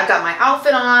 So yeah, I've got my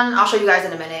outfit on. I'll show you guys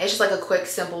in a minute. It's just like a quick,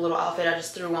 simple little outfit I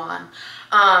just threw on.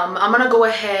 I'm gonna go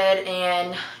ahead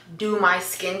and do my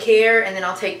skincare and then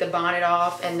I'll take the bonnet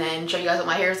off and then show you guys what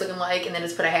my hair is looking like and then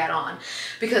just put a hat on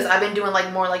because I've been doing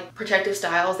like more like protective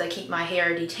styles that keep my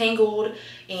hair detangled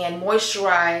and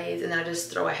moisturized and then I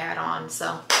just throw a hat on.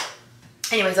 So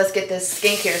anyways, let's get this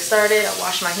skincare started. I'll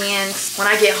wash my hands. When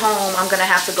I get home, I'm gonna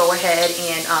have to go ahead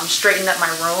and straighten up my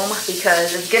room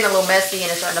because it's getting a little messy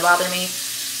and it's starting to bother me.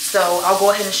 So I'll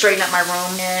go ahead and straighten up my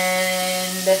room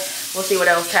and we'll see what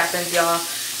else happens, y'all.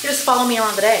 You just follow me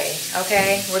around the day,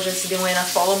 okay? We're just doing a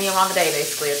follow me around the day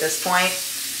basically at this point.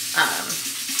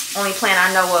 Only plan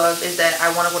I know of is that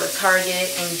I want to go to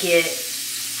Target and get,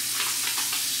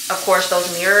 of course, those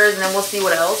mirrors, and then we'll see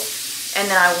what else. And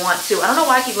then I want to, I don't know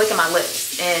why I keep licking my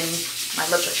lips and my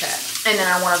lips are chapped. And then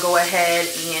I want to go ahead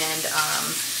and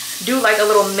do like a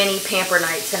little mini pamper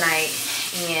night tonight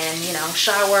and, you know,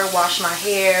 shower, wash my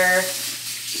hair.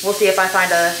 We'll see if I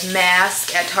find a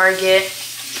mask at Target.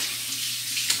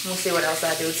 We'll see what else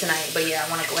I do tonight. But yeah, I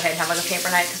want to go ahead and have like a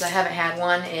pamper night because I haven't had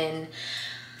one in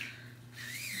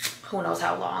who knows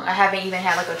how long. I haven't even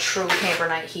had like a true pamper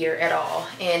night here at all.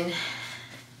 And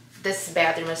this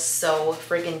bathroom is so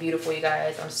freaking beautiful, you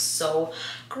guys. I'm so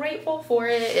grateful for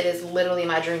it. It is literally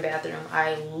my dream bathroom.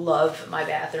 I love my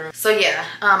bathroom. So yeah,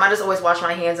 I just always wash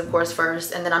my hands, of course,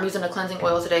 first. And then I'm using a cleansing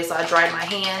oil today, so I dried my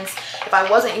hands. If I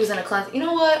wasn't using a cleansing, you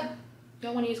know what?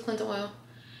 Y'all want to use cleansing oil?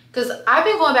 Because I've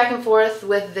been going back and forth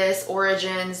with this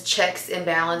Origins Checks and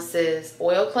Balances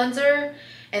oil cleanser,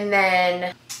 and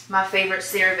then my favorite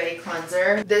CeraVe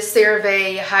cleanser, this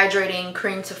CeraVe Hydrating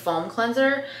Cream to Foam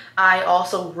Cleanser. I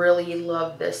also really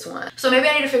love this one. So maybe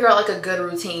I need to figure out like a good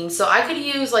routine. So I could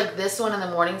use like this one in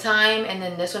the morning time and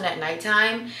then this one at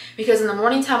nighttime, because in the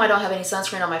morning time I don't have any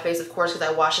sunscreen on my face, of course, because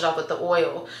I wash it off with the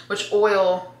oil, which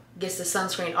oil gets the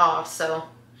sunscreen off. So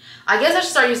I guess I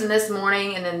should start using this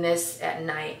morning and then this at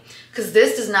night, because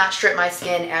this does not strip my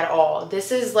skin at all.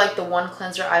 This is like the one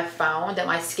cleanser I've found that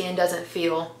my skin doesn't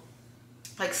feel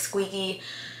like squeaky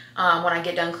when I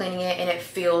get done cleaning it, and it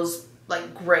feels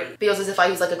like great. It feels as if I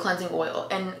use like a cleansing oil,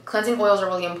 and cleansing oils are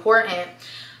really important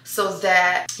so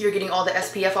that you're getting all the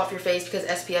SPF off your face, because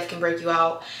SPF can break you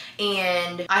out.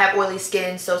 And I have oily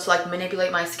skin, so to like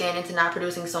manipulate my skin into not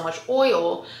producing so much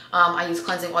oil, I use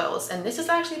cleansing oils, and this has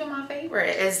actually been my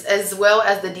favorite, as well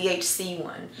as the DHC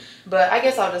one. But I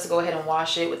guess I'll just go ahead and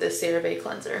wash it with this CeraVe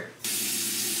cleanser.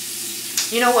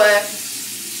 You know what?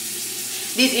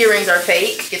 These earrings are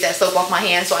fake. Get that soap off my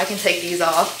hands so I can take these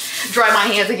off. Dry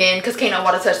my hands again, because can't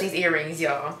nobody touch these earrings,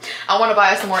 y'all. I want to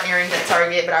buy some more earrings at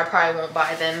Target, but I probably won't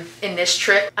buy them in this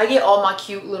trip. I get all my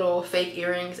cute little fake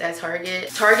earrings at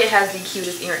Target. Target has the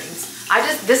cutest earrings.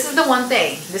 This is the one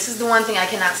thing. This is the one thing I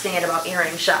cannot stand about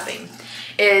earring shopping.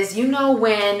 Is, you know,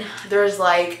 when there's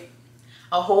like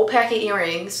a whole pack of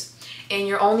earrings and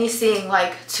you're only seeing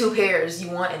like 2 pairs you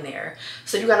want in there.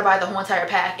 So you gotta buy the whole entire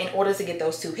pack in order to get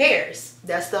those 2 pairs.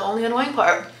 That's the only annoying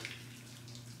part.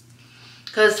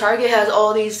 Because Target has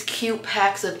all these cute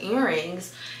packs of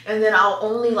earrings, and then I'll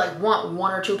only like want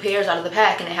 1 or 2 pairs out of the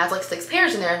pack, and it has like 6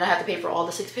 pairs in there, and I have to pay for all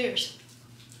the 6 pairs.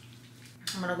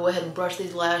 I'm gonna go ahead and brush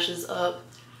these lashes up.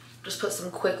 Just put some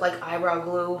quick like eyebrow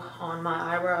glue on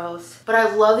my eyebrows. But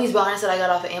I love these bonnets that I got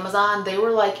off of Amazon. They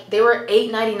were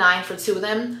 $8.99 for 2 of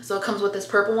them. So it comes with this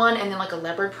purple one and then like a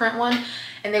leopard print one.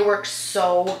 And they work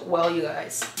so well, you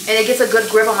guys. And it gets a good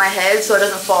grip on my head so it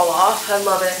doesn't fall off. I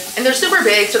love it. And they're super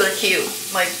big, so they're cute.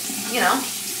 Like, you know,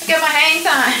 get my hang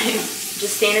time.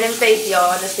 Just standing in faith,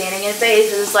 y'all. Just standing in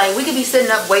faith. It's like we could be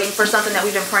sitting up waiting for something that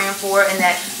we've been praying for and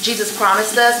that Jesus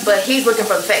promised us, but he's looking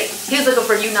for the faith. He's looking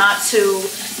for you not to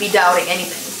be doubting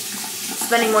anything.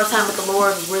 Spending more time with the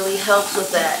Lord really helps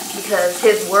with that, because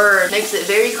his word makes it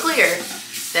very clear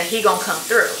that he gonna come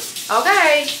through.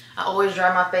 Okay. I always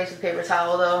dry my face with paper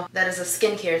towel though. That is a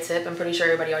skincare tip. I'm pretty sure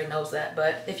everybody already knows that.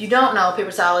 But if you don't know,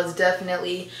 paper towel is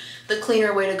definitely the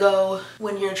cleaner way to go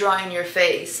when you're drying your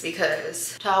face,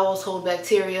 because towels hold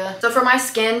bacteria. So for my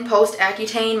skin post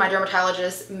Accutane, my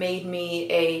dermatologist made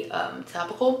me a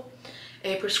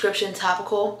prescription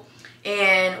topical.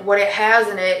 And what it has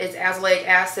in it is azelaic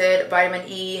acid, vitamin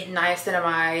E,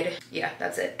 niacinamide. Yeah,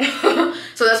 that's it.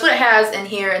 So that's what it has in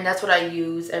here, and that's what I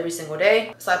use every single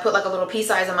day. So I put like a little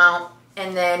pea-size amount,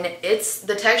 and then it's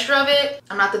the texture of it,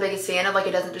 I'm not the biggest fan of. Like,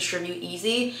 it doesn't distribute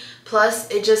easy. Plus,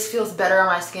 it just feels better on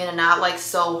my skin and not like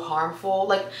so harmful.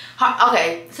 Like,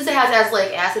 okay, since it has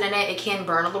azelaic acid in it, it can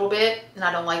burn a little bit, and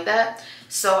I don't like that.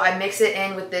 So I mix it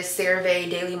in with this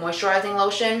CeraVe Daily Moisturizing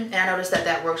Lotion, and I noticed that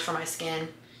that works for my skin.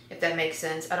 If that makes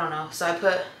sense, I don't know. So I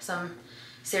put some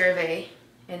CeraVe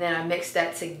and then I mix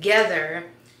that together,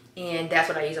 and that's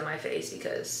what I use on my face,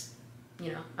 because,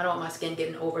 you know, I don't want my skin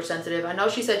getting oversensitive. I know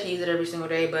she said to use it every single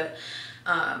day, but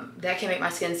that can make my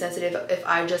skin sensitive if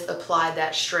I just apply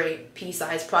that straight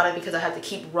pea-sized product, because I have to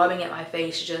keep rubbing at my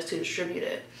face just to distribute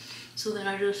it. So then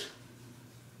I just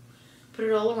put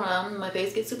it all around, and my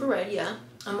face gets super red, yeah.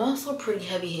 I'm also pretty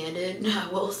heavy-handed. I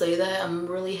will say that. I'm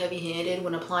really heavy-handed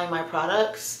when applying my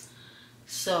products.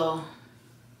 So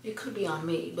it could be on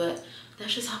me, but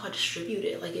that's just how I distribute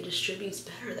it. Like, it distributes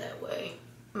better that way.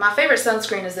 My favorite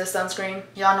sunscreen is this sunscreen.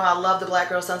 Y'all know I love the Black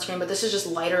Girl sunscreen, but this is just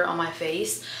lighter on my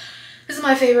face. This is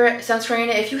my favorite sunscreen.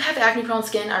 If you have acne-prone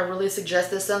skin, I really suggest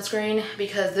this sunscreen,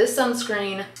 because this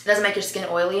sunscreen doesn't make your skin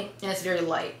oily, and it's very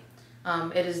light.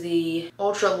 It is the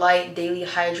Ultra Light Daily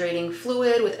Hydrating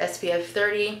Fluid with SPF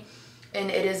 30, and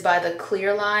it is by the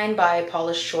Clear line by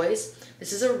Paula's Choice.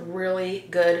 This is a really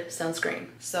good sunscreen.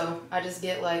 So I just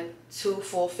get like 2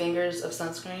 full fingers of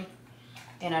sunscreen,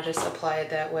 and I just apply it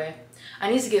that way.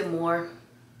 I need to get more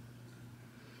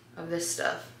of this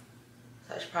stuff.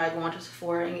 So I should probably go on to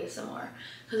Sephora and get some more,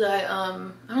 because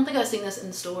I don't think I've seen this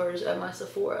in stores at my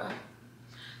Sephora.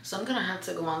 So I'm gonna have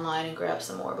to go online and grab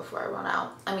some more before I run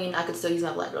out. I mean, I could still use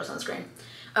my Black Girl sunscreen.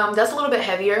 That's a little bit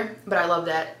heavier, but I love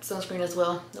that sunscreen as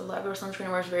well. The Black Girl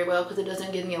sunscreen works very well because it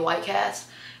doesn't give me a white cast,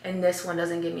 and this one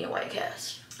doesn't give me a white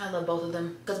cast. I love both of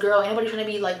them. Because girl, anybody trying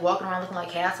to be like walking around looking like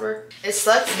Casper? It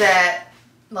sucks that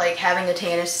like having a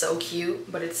tan is so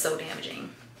cute, but it's so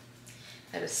damaging.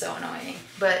 That is so annoying.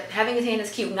 But having a tan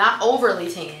is cute. Not overly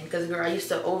tan, because girl, I used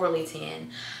to overly tan.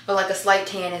 But like a slight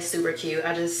tan is super cute.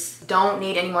 I just don't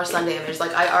need any more sun damage.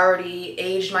 Like I already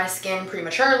aged my skin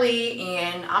prematurely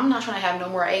and I'm not trying to have no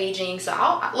more aging. So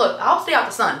I'll stay out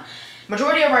the sun.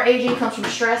 Majority of our aging comes from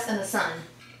stress and the sun.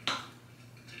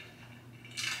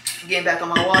 Getting back on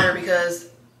my water because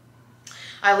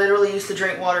I literally used to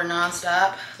drink water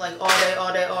nonstop. Like all day,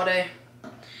 all day, all day.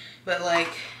 But like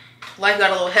life got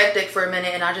a little hectic for a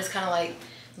minute and I just kind of like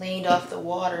leaned off the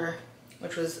water,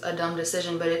 which was a dumb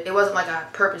decision, but it wasn't like I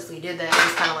purposely did that. It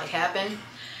just kind of like happened.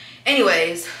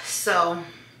 Anyways, so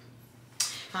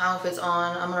my outfit's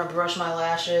on. I'm gonna brush my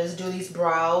lashes, do these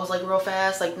brows like real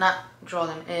fast, like not draw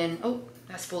them in. Oh,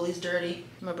 that spoolie's dirty.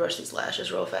 I'm gonna brush these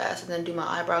lashes real fast and then do my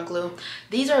eyebrow glue.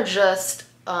 These are just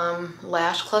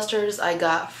lash clusters I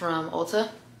got from Ulta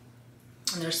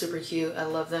and they're super cute. I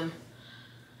love them.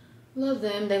 Love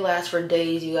them. They last for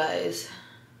days, you guys.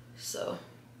 So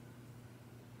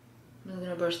I'm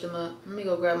gonna brush them up. Let me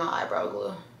go grab my eyebrow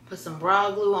glue. Put some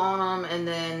brow glue on them and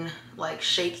then like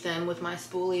shake them with my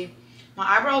spoolie. My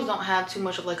eyebrows don't have too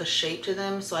much of like a shape to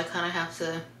them, so I kind of have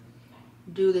to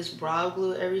do this brow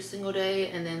glue every single day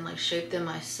and then like shape them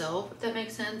myself, if that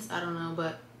makes sense. I don't know,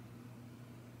 but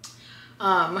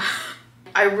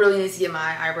I really need to get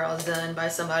my eyebrows done by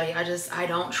somebody. I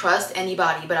don't trust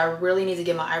anybody, but I really need to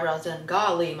get my eyebrows done.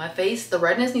 Golly, my face, the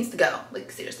redness needs to go.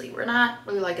 Like seriously, we're not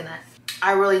really liking that.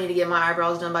 I really need to get my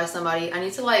eyebrows done by somebody. I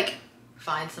need to like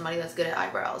find somebody that's good at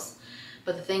eyebrows.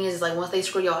 But the thing is like once they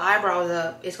screw your eyebrows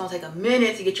up, it's gonna take a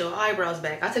minute to get your eyebrows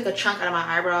back. I took a chunk out of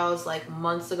my eyebrows like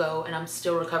months ago and I'm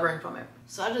still recovering from it.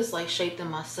 So I just like shaped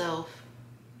them myself.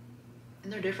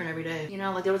 And they're different every day. You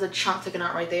know, like there was a chunk taken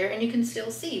out right there and you can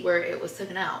still see where it was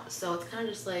taken out. So it's kind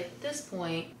of just like, at this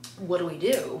point, what do we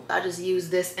do? I just use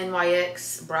this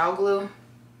NYX brow glue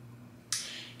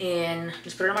and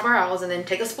just put it on my brows and then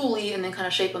take a spoolie and then kind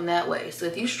of shape them that way. So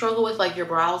if you struggle with like your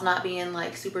brows not being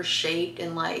like super shaped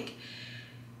and like,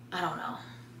 I don't know,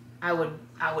 I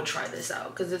would try this out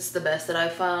because it's the best that I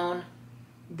found.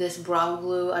 This brow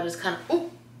glue, I just kind of, oh,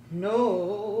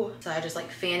 no. So I just like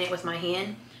fan it with my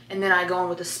hand. And then I go in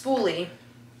with a spoolie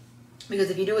because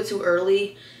if you do it too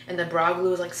early and the brow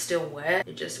glue is like still wet,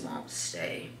 it just won't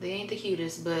stay. They ain't the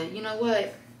cutest, but you know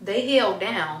what? They held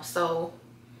down, so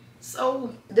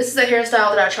this is a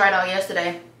hairstyle that I tried out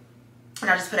yesterday. And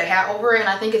I just put a hat over it and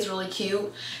I think it's really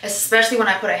cute, especially when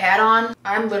I put a hat on.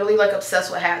 I'm literally like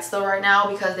obsessed with hats though right now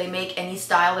because they make any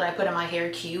style that I put in my hair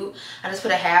cute. I just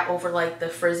put a hat over like the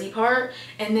frizzy part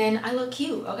and then I look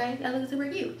cute, okay? I look super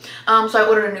cute. So I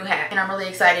ordered a new hat and I'm really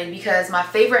excited because my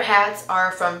favorite hats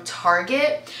are from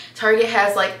Target. Target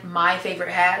has like my favorite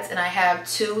hats and I have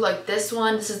two, like this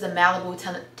one. This is the Malibu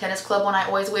Tennis Club one I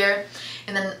always wear.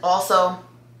 And then also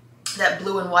that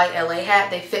blue and white LA hat.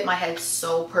 They fit my head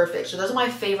so perfect. So those are my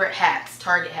favorite hats,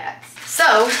 Target hats.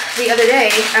 So the other day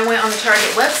I went on the Target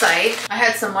website. I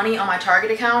had some money on my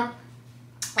Target account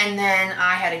and then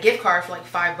I had a gift card for like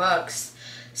 $5.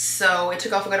 So it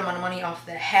took off a good amount of money off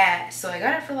the hat. So I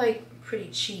got it for like pretty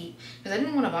cheap because I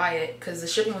didn't want to buy it because the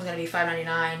shipping was going to be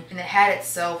 $5.99 and the hat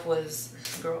itself was,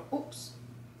 girl, oops,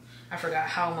 I forgot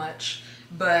how much.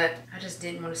 But I just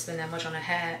didn't want to spend that much on a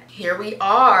hat. Here we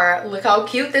are. Look how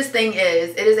cute this thing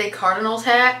is. It is a Cardinals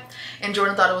hat. And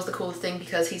Jordan thought it was the coolest thing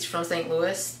because he's from St.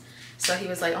 Louis. So he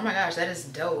was like, oh my gosh, that is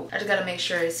dope. I just got to make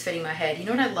sure it's fitting my head. You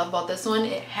know what I love about this one?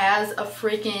 It has a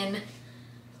freaking,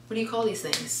 what do you call these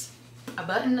things? A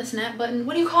button? A snap button?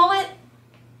 What do you call it?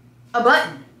 A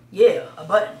button. Yeah, a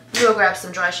button. Let me go grab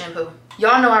some dry shampoo.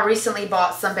 Y'all know I recently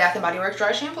bought some Bath & Body Works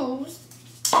dry shampoos.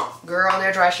 Girl,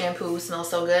 their dry shampoo smells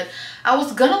so good. I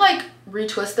was gonna like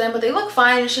retwist them, but they look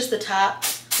fine. It's just the top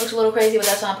looks a little crazy, but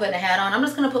that's why I'm putting a hat on. I'm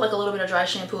just gonna put like a little bit of dry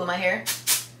shampoo in my hair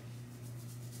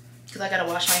because I gotta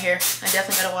wash my hair. I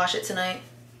definitely gotta wash it tonight.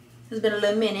 It's been a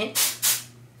little minute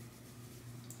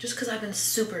just because I've been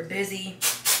super busy.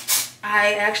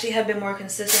 I actually have been more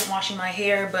consistent washing my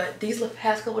hair, but these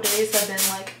past couple days have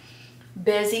been like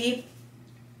busy.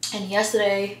 And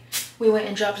yesterday we went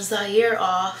and dropped Zaire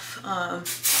off.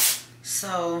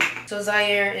 So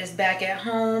Zaire is back at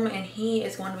home and he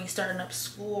is going to be starting up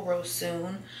school real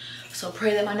soon. So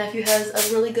pray that my nephew has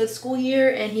a really good school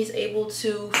year and he's able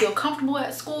to feel comfortable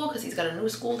at school because he's got a new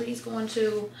school that he's going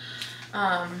to.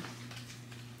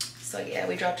 So yeah,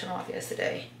 we dropped him off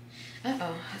yesterday.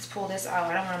 Uh-oh, let's pull this out.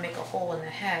 I don't want to make a hole in the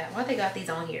hat. Why they got these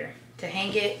on here? To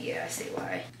hang it? Yeah, I see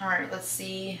why. All right, let's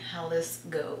see how this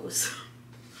goes.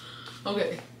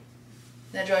 Okay.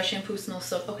 That dry shampoo smells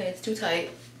so, okay, it's too tight,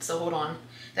 so hold on.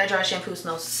 That dry shampoo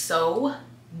smells so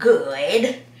good.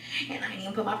 And I ain't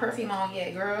even put my perfume on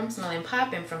yet, girl. I'm smelling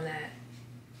popping from that.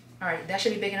 All right, that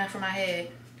should be big enough for my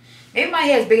head. Maybe my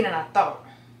head's bigger than I thought.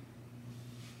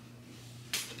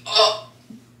 Oh.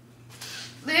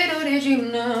 Little did you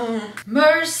know,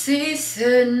 mercy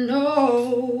said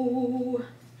no.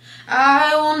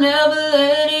 I will never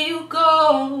let you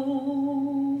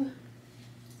go.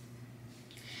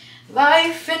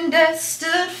 Life and death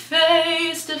stood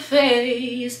face to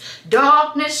face.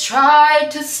 Darkness tried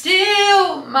to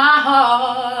steal my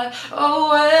heart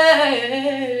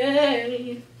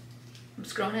away. I'm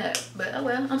screwing up, but oh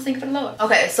well, I'm singing for the Lord.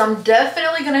 Okay, so I'm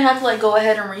definitely gonna have to like go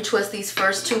ahead and retwist these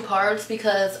first two parts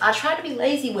because I tried to be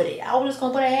lazy with it. I was just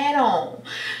gonna put a hat on,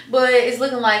 but it's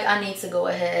looking like I need to go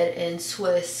ahead and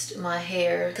twist my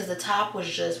hair because the top was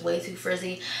just way too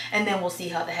frizzy, and then we'll see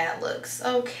how the hat looks.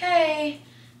 Okay,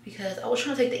 because I was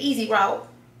trying to take the easy route,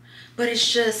 but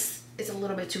it's a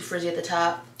little bit too frizzy at the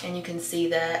top, and you can see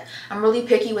that. I'm really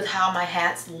picky with how my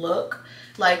hats look.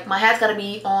 Like, my hat's got to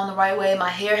be on the right way. My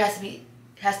hair has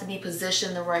to be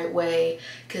positioned the right way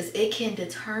because it can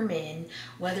determine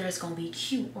whether it's going to be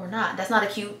cute or not. That's not a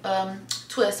cute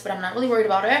twist, but I'm not really worried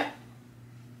about it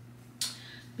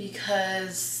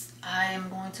because I'm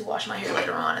going to wash my hair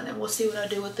later on, and then we'll see what I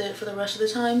do with it for the rest of the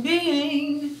time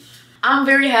being. I'm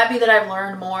very happy that I've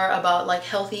learned more about like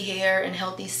healthy hair and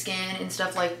healthy skin and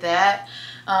stuff like that,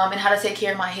 and how to take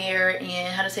care of my hair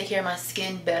and how to take care of my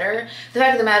skin better. The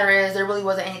fact of the matter is there really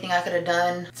wasn't anything I could have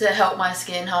done to help my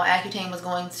skin, how Accutane was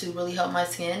going to really help my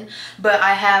skin, but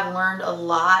I have learned a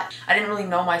lot. I didn't really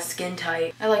know my skin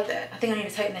type. I like that. I think I need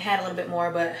to tighten the hat a little bit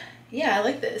more, but yeah, I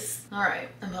like this. All right,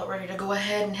 I'm about ready to go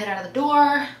ahead and head out of the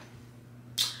door.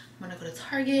 I'm gonna go to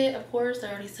Target, of course, I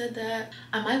already said that.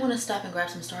 I might wanna stop and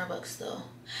grab some Starbucks though.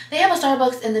 They have a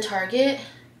Starbucks in the Target,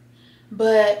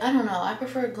 but I don't know, I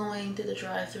prefer going through the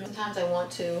drive-thru. Sometimes I want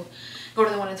to go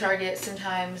to the one in Target,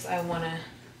 sometimes I wanna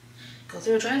go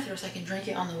through a drive-thru so I can drink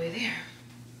it on the way there.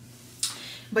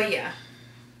 But yeah.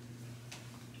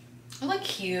 I look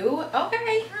cute,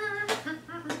 okay.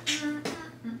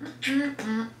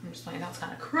 I'm just playing, that was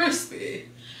kinda crispy.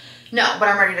 No, but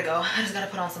I'm ready to go. I just gotta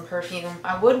put on some perfume.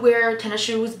 I would wear tennis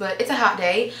shoes, but it's a hot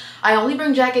day. I only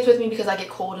bring jackets with me because I get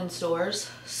cold in stores,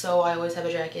 so I always have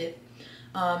a jacket.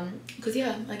 Because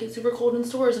yeah, I get super cold in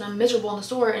stores and I'm miserable in the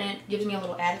store, and it gives me a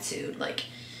little attitude. Like,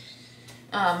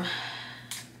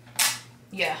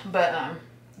 yeah, but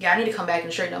yeah, I need to come back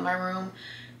and straighten up my room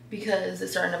because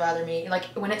it's starting to bother me. Like,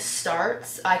 when it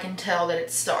starts, I can tell that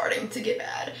it's starting to get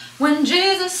bad. When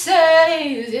Jesus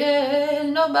says yes,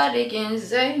 nobody can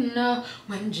say no.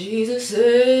 When Jesus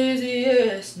says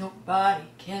yes, nobody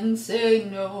can say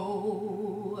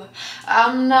no.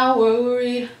 I'm not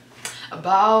worried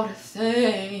about a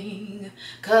thing,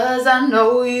 'cause I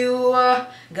know you are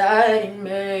guiding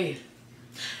me.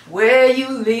 Where you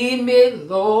lead me,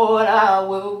 Lord, I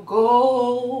will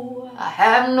go. I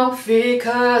have no fear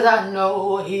 'cause I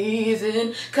know He's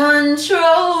in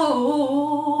control.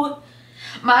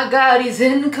 My God, He's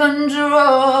in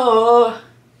control.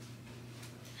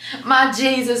 My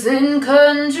Jesus in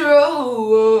control.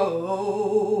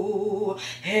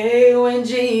 Hey, when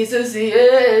Jesus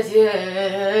says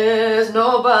yes,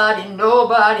 nobody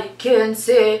can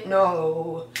say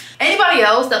no. Anybody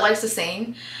else that likes to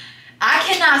sing? I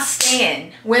cannot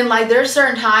stand when, like, there's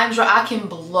certain times where I can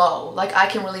blow, like I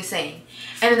can really sing,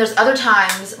 and then there's other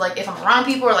times, like if I'm around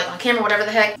people or like on camera, whatever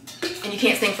the heck, and you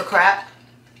can't sing for crap.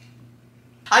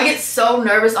 I get so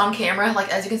nervous on camera, like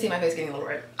as you can see my face getting a little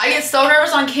red. I get so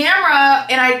nervous on camera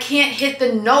and I can't hit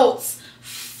the notes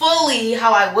fully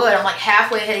how I would. I'm like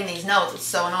halfway hitting these notes. It's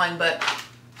so annoying, but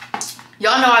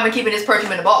y'all know I've been keeping this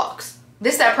perfume in the box.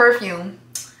 This that perfume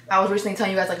I was recently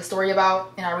telling you guys like a story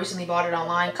about, and I recently bought it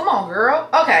online. Come on, girl.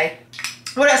 Okay.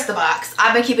 Well, that's the box.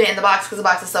 I've been keeping it in the box because the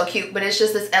box is so cute, but it's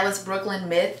just this Ellis Brooklyn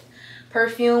Myth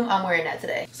perfume. I'm wearing that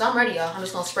today. So I'm ready, y'all. I'm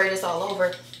just gonna spray this all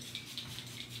over.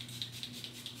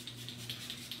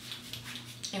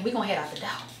 And we gonna head out the door.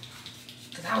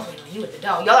 Cause I was waiting on you at the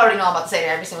door. Y'all already know I'm about to say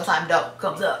that every single time dope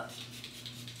comes up.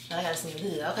 I gotta smell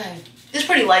good, okay. It's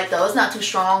pretty light though, it's not too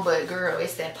strong, but girl,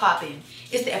 it's that popping.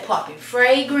 It's that popping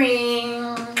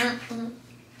fragrance.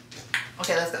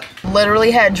 Okay, let's go.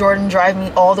 Literally had Jordan drive me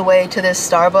all the way to this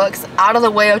Starbucks out of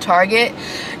the way of Target.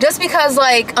 Just because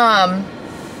like,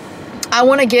 I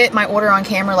want to get my order on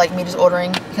camera, like me just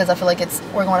ordering, because I feel like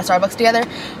we're going to Starbucks together.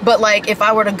 But like if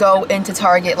I were to go into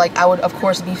Target, like I would of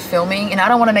course be filming, and I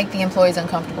don't want to make the employees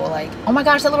uncomfortable. Like, oh my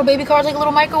gosh, that little baby car's like a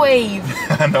little microwave.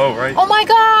 I know, right? Oh my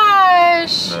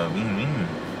gosh.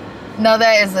 No,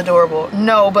 that is adorable.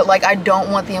 No, but like I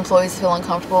don't want the employees to feel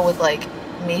uncomfortable with like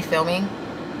me filming.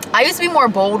 I used to be more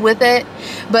bold with it,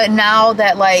 but now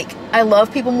that like I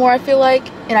love people more, I feel like,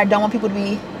 and I don't want people to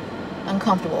be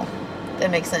uncomfortable.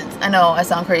 that makes sense. I know I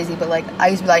sound crazy, but like I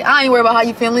used to be like, I ain't worried about how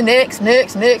you feeling. Next.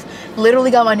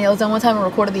 Literally got my nails done one time and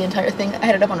recorded the entire thing. I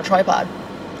had it up on a tripod.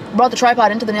 Brought the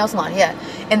tripod into the nail salon, yeah.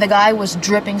 And the guy was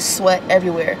dripping sweat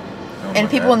everywhere. And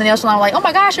people in the nail salon were like, oh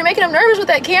my gosh, you're making him nervous with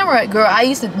that camera. Girl, I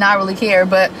used to not really care,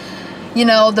 but you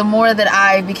know, the more that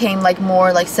I became like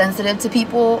more like sensitive to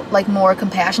people, like more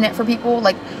compassionate for people,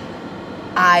 like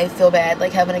I feel bad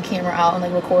like having a camera out and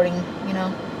like recording, you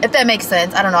know, if that makes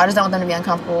sense. I don't know, I just don't want them to be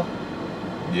uncomfortable.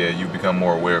 Yeah, you become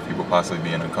more aware of people possibly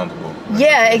being uncomfortable.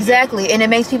 Yeah, exactly. And it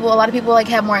makes people, a lot of people like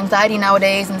have more anxiety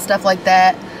nowadays and stuff like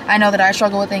that. I know that I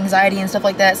struggle with anxiety and stuff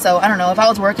like that, so I don't know, if I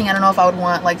was working, I don't know if I would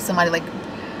want like somebody like,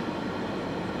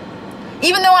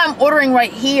 even though I'm ordering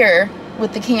right here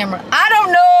with the camera, I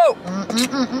don't know.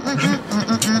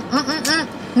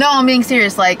 No, I'm being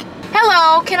serious. Like,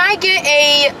 hello, can I get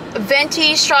a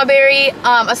venti strawberry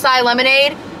acai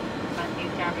lemonade? Venti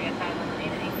strawberry acai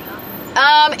lemonade. Anything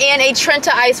else? And a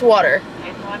Trenta ice water.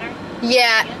 Ice water?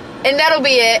 Yeah, and that'll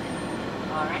be it.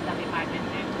 All right, that'll be 5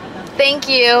 minutes. Thank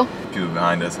you. People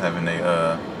behind us having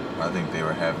a, I think they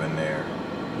were having their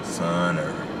son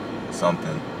or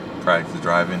something practice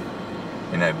driving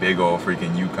in that big old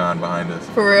freaking Yukon behind us.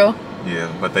 For real?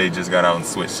 Yeah, but they just got out and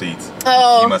switched seats.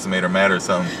 Oh. He must have made her mad or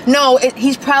something. No,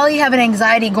 he's probably having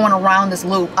anxiety going around this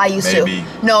loop. I used Maybe.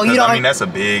 to. No, you don't. I mean, that's a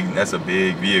big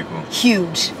vehicle.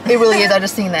 Huge. It really is. I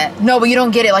just seen that. No, but you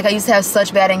don't get it. Like, I used to have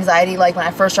such bad anxiety, like, when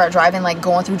I first started driving, like,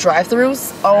 going through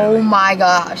drive-thrus. Oh, Really? my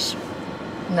gosh.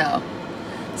 No.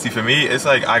 See, for me, it's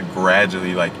like I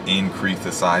gradually, like, increased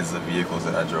the sizes of vehicles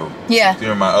that I drove. Yeah.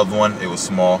 During my other one, it was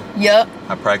small. Yep.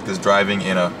 I practiced driving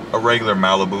in a regular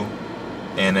Malibu.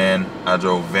 And then I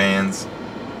drove vans.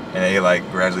 And they, like,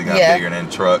 gradually got bigger, and then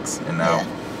trucks. And now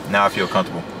I feel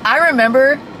comfortable. I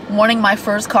remember wanting my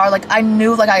first car. Like, I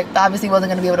knew, like, I obviously wasn't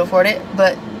going to be able to afford it.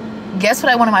 But guess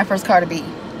what I wanted my first car to be?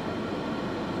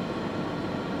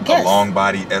 Guess. A long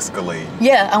body Escalade.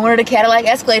 Yeah, I wanted a Cadillac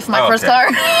Escalade for my first car.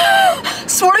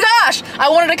 Swear to gosh, I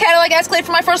wanted a Cadillac Escalade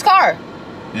for my first car.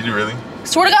 Did you really?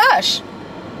 Swear to gosh.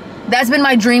 That's been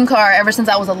my dream car ever since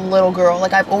I was a little girl.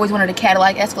 Like, I've always wanted a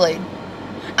Cadillac Escalade.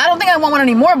 I don't think I want one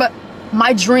anymore, but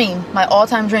my dream, my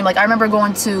all-time dream. Like, I remember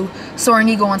going to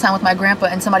Soronigo one time with my grandpa,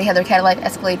 and somebody had their Cadillac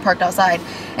Escalade parked outside.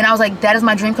 And I was like, that is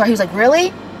my dream car. He was like,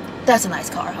 really? That's a nice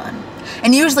car, hon.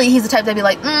 And usually he's the type that'd be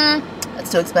like, that's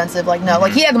too expensive. Like, no.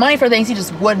 Like, he had the money for things, he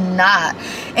just would not.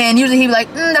 And usually he'd be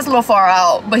like, that's a little far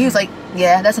out. But he was like,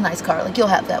 yeah, that's a nice car. Like, you'll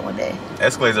have that one day.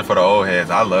 Escalades are for the old heads.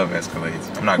 I love Escalades.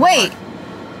 I'm not gonna Wait, lie.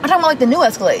 I'm talking about like the new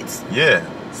Escalades. Yeah,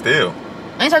 still.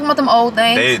 I ain't talking about them old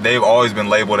things. They've always been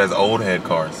labeled as old head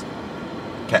cars.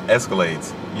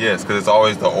 Escalades. Yes, because it's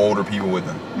always the older people with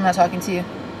them. I'm not talking to you.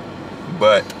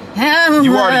 But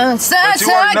you already know.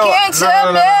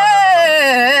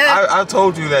 I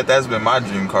told you that's been my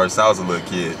dream car since I was a little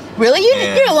kid. Really?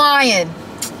 You're lying.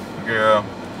 Girl,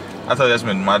 I thought that's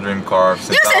been my dream car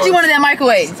since You said you wanted that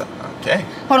microwave. Okay.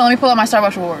 Hold on, let me pull out my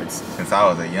Starbucks rewards. Since I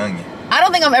was a youngin'. I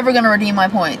don't think I'm ever going to redeem my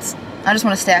points. I just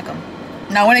want to stack them.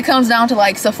 Now, when it comes down to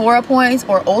like Sephora points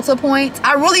or Ulta points,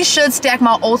 I really should stack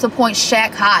my Ulta points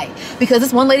shack high. Because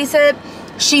this one lady said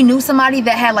she knew somebody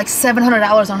that had like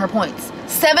 $700 on her points.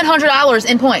 $700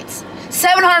 in points.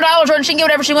 $700, and she can get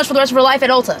whatever she wants for the rest of her life at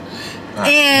Ulta.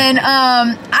 And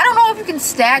I don't know if you can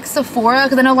stack Sephora,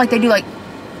 because I know like they do like...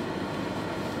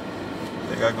 What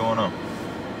they got going on?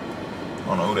 I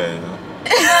don't know who that is.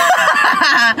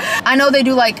 I know they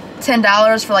do like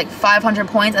 $10 for like 500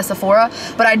 points at Sephora,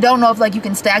 but I don't know if like you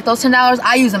can stack those $10.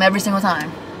 I use them every single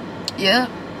time. Yeah,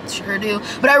 sure do.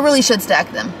 But I really should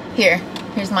stack them.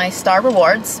 Here's my Star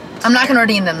Rewards. I'm not gonna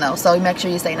redeem them though, so make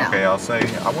sure you say no. Okay, I'll say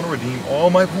I want to redeem all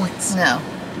my points. No,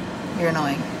 you're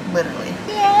annoying, literally.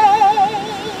 Yay!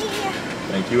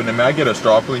 Thank you. And then may I get a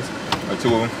straw, please? Or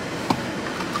 2 of them?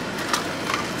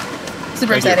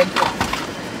 Super excited.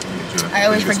 I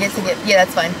always forget to get, yeah,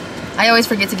 that's fine. I always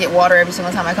forget to get water every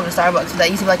single time I come to Starbucks. But that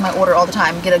used to be like my order all the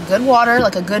time. Get a good water,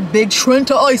 like a good big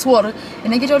Trenta ice water,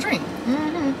 and then get your drink.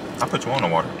 I'll put you on the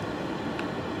water.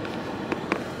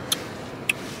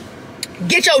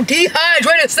 Get your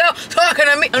dehydrated self talking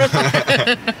to me.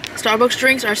 Starbucks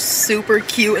drinks are super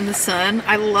cute in the sun.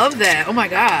 I love that. Oh my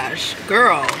gosh.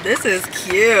 Girl, this is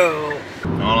cute.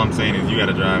 All I'm saying is you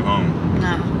gotta drive home.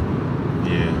 No.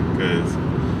 Yeah, because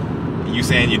you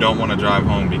saying you don't want to drive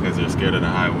home because you're scared of the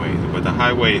highway. But the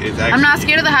highway is actually... I'm not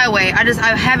scared of the highway. I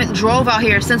haven't drove out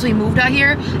here since we moved out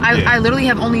here. I literally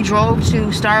have only drove to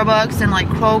Starbucks and like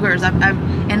Kroger's.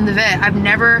 And the vet. I've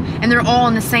never, and they're all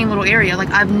in the same little area. Like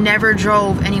I've never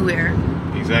drove anywhere.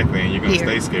 Exactly, and you're gonna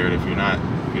stay scared if you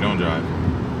don't drive.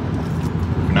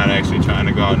 If you're not actually trying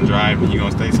to go out and drive, you're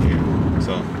gonna stay scared.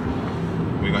 So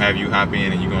We're gonna have you hop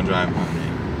in and you're gonna drive home,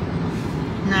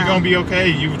 man. No. You're gonna be okay.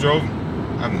 You've drove,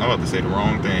 I'm about to say the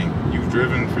wrong thing. You've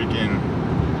driven freaking,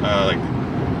 like,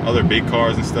 other big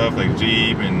cars and stuff, like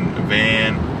Jeep and a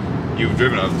van. You've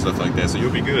driven other stuff like that, so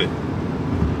you'll be good.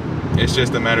 It's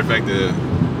just a matter of fact that,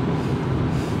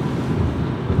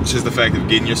 it's just the fact of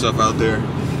getting yourself out there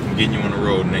and getting you on the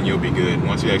road, and then you'll be good.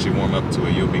 Once you actually warm up to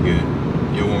it, you'll be good.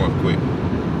 You'll warm up quick.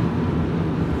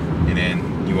 And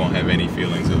then you won't have any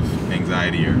feelings of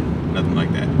anxiety or nothing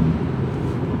like that.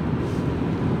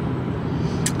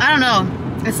 I don't know.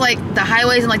 It's like the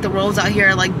highways and like the roads out here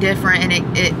are like different, and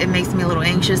it makes me a little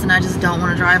anxious, and I just don't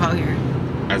want to drive out here.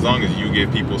 As long as you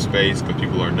give people space, because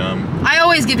people are dumb. I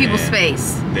always give people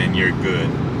space. Then you're good.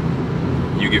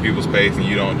 You give people space and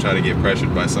you don't try to get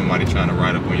pressured by somebody trying to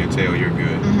ride up on your tail, you're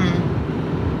good.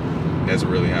 That's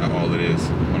really how all it is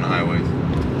on the highways.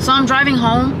 So I'm driving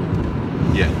home?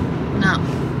 Yeah. No.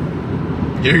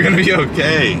 You're gonna be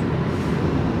okay.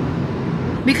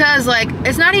 Because like,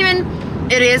 it's not even,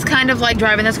 it is kind of like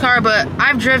driving this car, but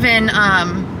I've driven,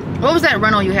 what was that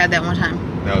rental you had that one time?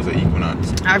 That was an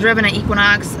Equinox. I've driven an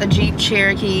Equinox, a Jeep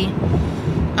Cherokee.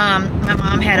 My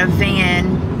mom had a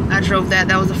van. I drove that.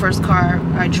 That was the first car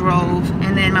I drove.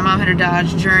 And then my mom had a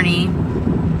Dodge Journey.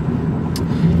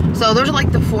 So those are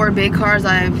like the 4 big cars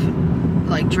I've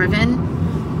like driven.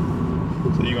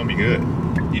 So you're gonna be good.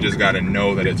 You just gotta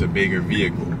know that it's a bigger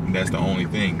vehicle. That's the only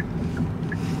thing.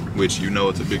 Which you know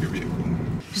it's a bigger vehicle.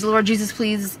 Just Lord Jesus,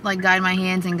 please like guide my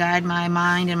hands and guide my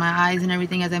mind and my eyes and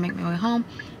everything as I make my way home.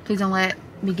 Please don't let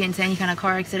me get into any kind of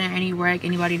car accident, any wreck,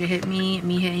 anybody to hit me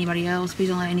hit anybody else. Please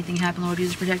don't let anything happen, Lord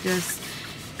Jesus. Protect us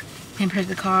and protect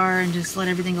the car, and just let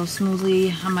everything go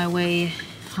smoothly on my way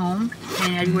home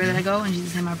and everywhere that I go. In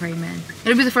Jesus' name I pray, amen.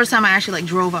 It'll be the first time I actually like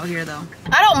drove out here though.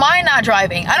 I don't mind not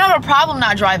driving. I don't have a problem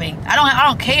not driving. I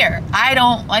don't care. I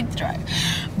don't like to drive.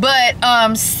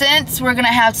 But since we're gonna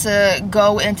have to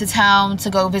go into town to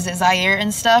go visit Zaire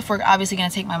and stuff, we're obviously gonna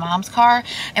take my mom's car,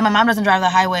 and my mom doesn't drive the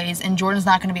highways, and Jordan's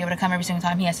not gonna be able to come every single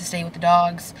time. He has to stay with the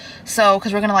dogs. So,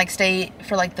 cause we're gonna like stay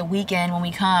for like the weekend when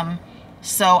we come.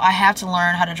 So I have to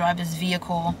learn how to drive this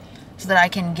vehicle so that I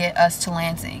can get us to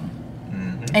Lansing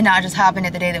and not just hop in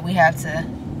it the day that we have to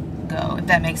go, if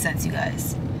that makes sense, you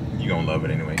guys. You're gonna love it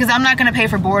anyway. Cause I'm not gonna pay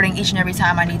for boarding each and every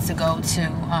time I need to go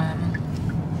to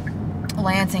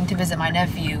Lansing to visit my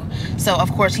nephew. So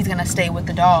of course he's gonna stay with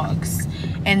the dogs,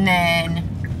 and then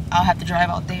I'll have to drive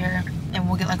out there, and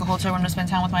we'll get like a hotel room to spend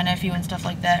time with my nephew and stuff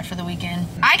like that for the weekend.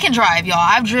 I can drive, y'all.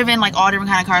 I've driven like all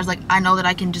different kind of cars. Like I know that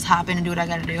I can just hop in and do what I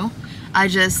gotta do.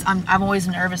 I'm always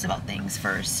nervous about things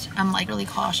first. I'm like really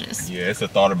cautious. Yeah, it's a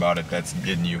thought about it that's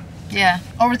getting you. Yeah,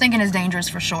 overthinking is dangerous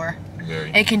for sure. Very.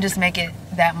 It can just make it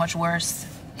that much worse.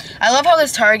 I love how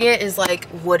this Target is like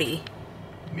woody.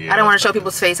 Yeah, I don't want to show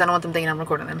people's face. I don't want them thinking I'm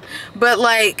recording them. But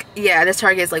like, yeah, this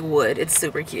Target is like wood. It's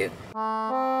super cute.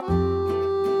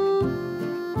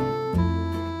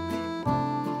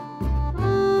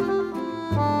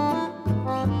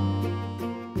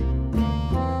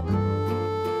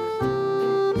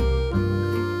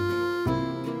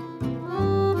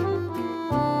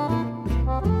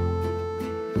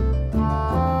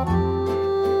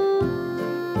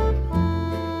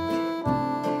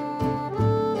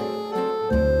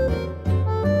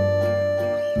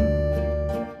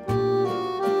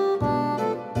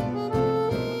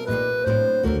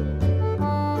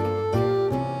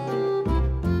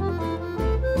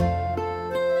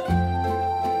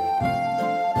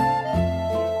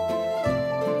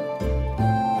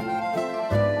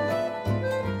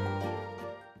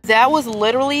 That was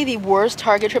literally the worst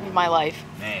Target trip of my life.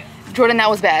 Man. Jordan, that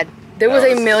was bad. There was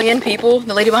a million people.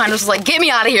 The lady behind us was like, get me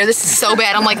out of here. This is so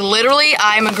bad. I'm like, literally,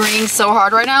 I'm agreeing so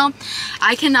hard right now.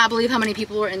 I cannot believe how many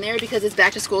people were in there because it's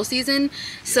back to school season.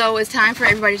 So it's time for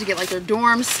everybody to get like their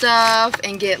dorm stuff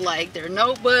and get like their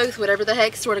notebooks, whatever the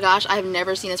heck. Swear to gosh, I have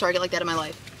never seen a Target like that in my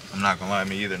life. I'm not gonna lie,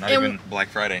 me either. Not even Black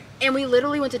Friday. And we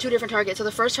literally went to 2 different Targets. So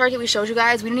the first Target we showed you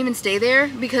guys, we didn't even stay there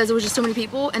because there was just so many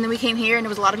people. And then we came here and there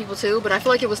was a lot of people too, but I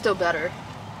feel like it was still better.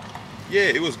 Yeah,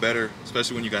 it was better,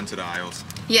 especially when you got into the aisles.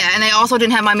 Yeah, and they also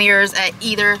didn't have my mirrors at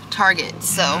either Target,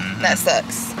 so that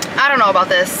sucks. I don't know about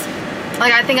this.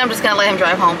 Like, I think I'm just gonna let him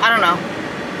drive home. I don't know.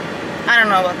 I don't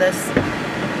know about this.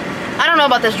 I don't know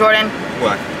about this, Jordan.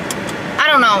 What?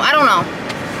 I don't know. I don't know.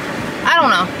 I don't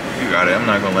know. You got it. I'm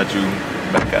not gonna let you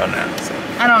back out now. So.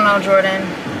 I don't know, Jordan.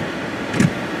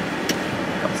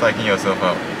 I'm psyching yourself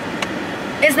out.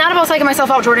 It's not about psyching myself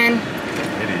out, Jordan.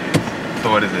 It is. So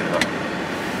what is it about?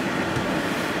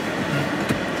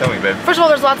 Tell me, babe. First of all,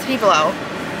 there's lots of people out.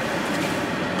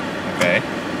 Okay.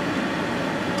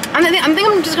 I think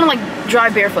I'm just gonna like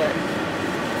drive barefoot.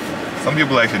 Some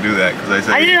people actually do that because they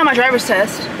say I did it on my driver's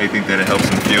test. they think that it helps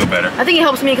them feel better. I think it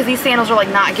helps me because these sandals are like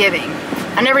not giving.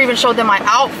 I never even showed them my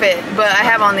outfit, but I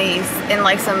have on these in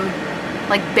like some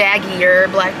like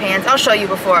baggier black pants. I'll show you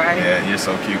before I... Yeah, you're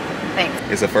so cute. Thanks.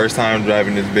 It's the first time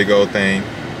driving this big old thing.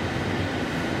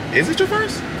 Is it your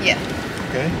first? Yeah.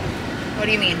 Okay. What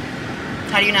do you mean?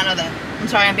 How do you not know that? I'm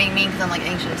sorry, I'm being mean because I'm like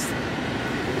anxious.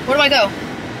 Where do I go?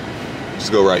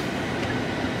 Just go right.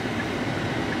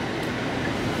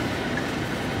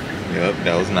 Yep,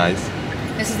 that was nice.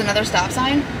 This is another stop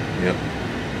sign? Yep.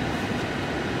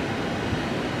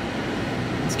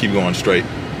 Let's keep going straight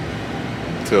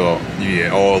till you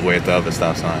get all the way at the other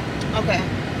stop sign. Okay.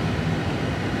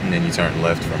 And then you turn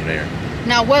left from there.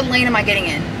 Now, what lane am I getting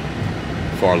in?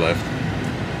 Far left.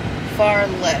 Far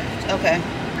left. Okay.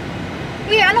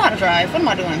 Yeah, I know how to drive. What am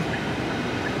I doing?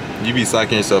 You be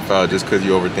psyching yourself out just because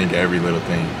you overthink every little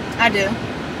thing. I do.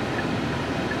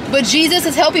 But Jesus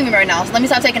is helping me right now, so let me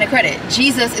stop taking the credit.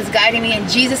 Jesus is guiding me, and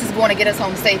Jesus is going to get us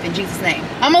home safe in Jesus' name.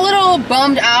 I'm a little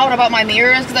bummed out about my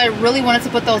mirrors because I really wanted to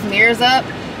put those mirrors up,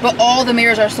 but all the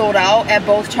mirrors are sold out at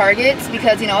both Targets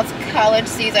because, you know, it's college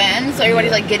season, so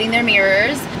everybody's like getting their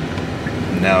mirrors.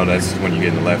 Now that's when you get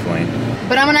in the left lane.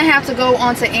 But I'm gonna have to go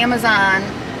onto Amazon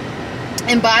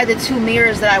and buy the 2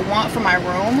 mirrors that I want for my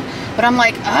room. But I'm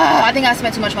like, I think I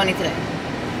spent too much money today.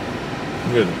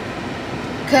 Good.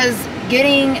 Because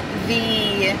getting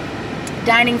the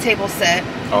dining table set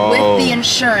with the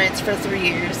insurance for 3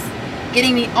 years,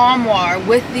 getting the armoire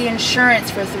with the insurance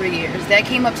for 3 years, that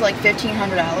came up to like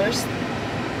 $1,500.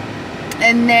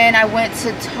 And then I went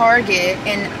to Target,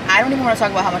 and I don't even want to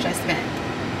talk about how much I spent.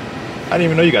 I didn't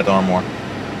even know you got the armoire.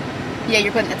 Yeah,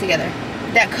 you're putting it together.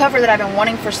 That cover that I've been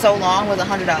wanting for so long was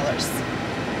 $100.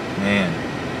 Man.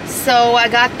 So I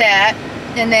got that,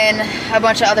 and then a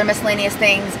bunch of other miscellaneous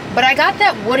things. But I got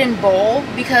that wooden bowl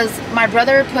because my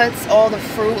brother puts all the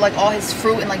fruit, like all his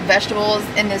fruit and like vegetables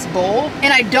in this bowl,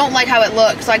 and I don't like how it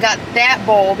looks. So I got that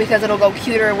bowl because it'll go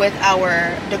cuter with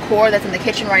our decor that's in the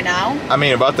kitchen right now. I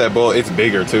mean, about that bowl, it's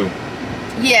bigger too.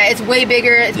 Yeah, it's way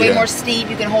bigger. It's way more steep.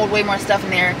 You can hold way more stuff in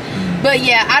there. But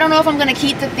yeah, I don't know if I'm going to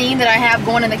keep the theme that I have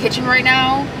going in the kitchen right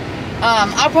now.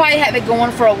 I'll probably have it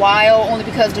going for a while only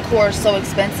because decor is so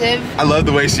expensive. I love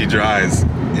the way she drives.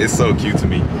 It's so cute to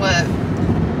me. What?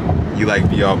 You like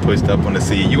be all pushed up on the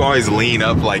seat. You always lean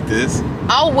up like this.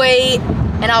 I'll wait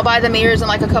and I'll buy the mirrors in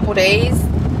like a couple days.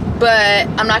 But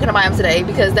I'm not going to buy them today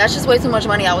because that's just way too much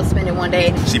money I would spend in one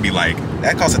day. She'd be like,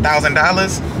 that costs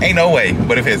 $1,000? Ain't no way.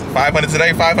 But if it's 500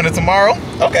 today, 500 tomorrow,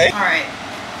 okay. All right.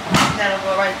 That'll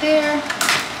go right there.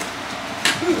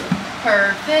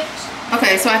 Perfect.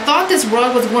 Okay, so I thought this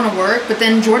rug was going to work, but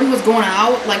then Jordan was going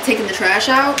out, like taking the trash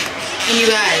out. And you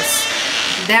guys,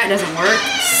 that doesn't work.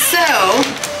 So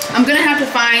I'm gonna have to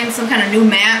find some kind of new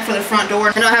mat for the front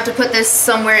door. And I'll have to put this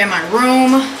somewhere in my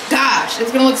room. Gosh,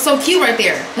 it's gonna look so cute right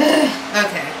there.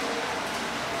 Okay.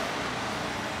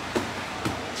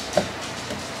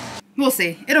 We'll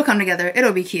see. It'll come together.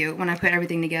 It'll be cute when I put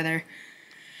everything together.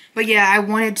 But yeah, I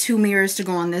wanted 2 mirrors to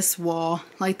go on this wall,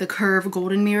 like the curved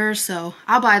golden mirrors, so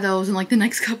I'll buy those in like the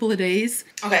next couple of days.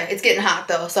 Okay, it's getting hot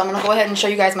though, so I'm gonna go ahead and show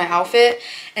you guys my outfit,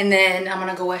 and then I'm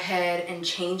gonna go ahead and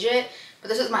change it. But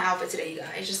this is my outfit today, you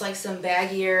guys. Just like some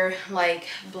baggier, like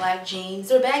black jeans.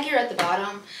 They're baggier at the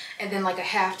bottom, and then like a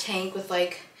half tank with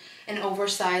like an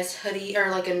oversized hoodie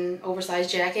or like an oversized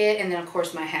jacket, and then of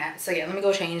course my hat. So yeah, let me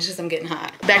go change because I'm getting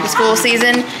hot. Back to school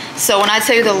season, so when I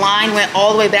tell you the line went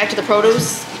all the way back to the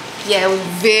produce, yeah, it was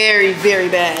very, very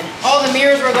bad. All the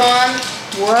mirrors were gone.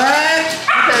 What?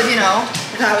 Because, you know,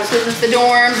 I was looking at the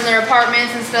dorms and their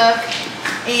apartments and stuff.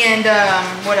 And,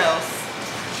 what else?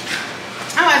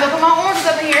 I might as well put my oranges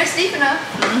up in here. It's steep enough.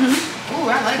 Ooh,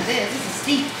 I like this. This is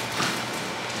steep.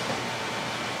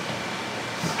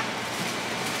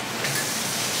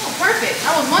 Oh, perfect.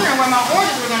 I was wondering where my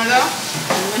oranges were going to go.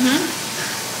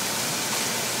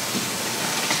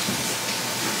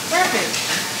 Perfect.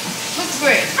 Looks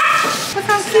great. Look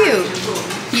how cute.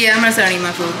 Yeah, I'm gonna start eating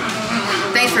my food.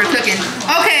 Thanks for cooking.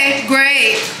 Okay,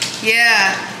 great.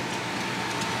 Yeah.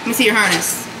 Let me see your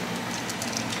harness.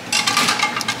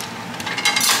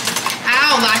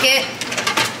 Ow, lock it.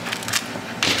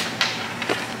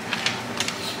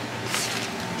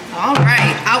 All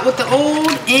right, out with the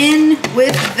old, in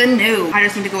with the new. I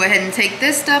just need to go ahead and take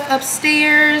this stuff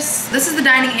upstairs. This is the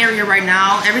dining area right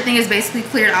now. Everything is basically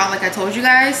cleared out like I told you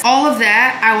guys. All of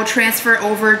that I will transfer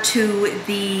over to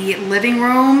the living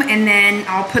room, and then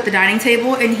I'll put the dining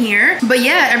table in here. But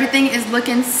yeah, everything is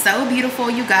looking so beautiful,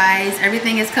 you guys.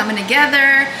 Everything is coming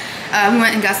together. We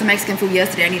went and got some Mexican food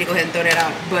yesterday. I need to go ahead and throw that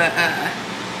out. But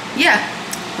yeah,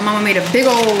 my mama made a big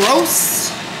old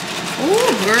roast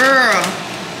Ooh, girl.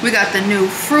 We got the new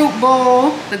fruit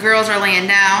bowl. The girls are laying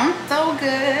down. So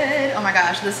good. Oh my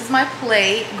gosh, this is my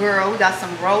plate. Girl, we got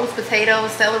some roast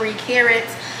potatoes, celery,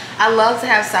 carrots. I love to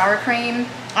have sour cream.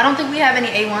 I don't think we have any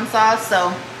A1 sauce,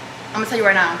 so I'm gonna tell you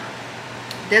right now.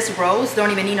 This roast don't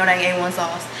even need no dang A1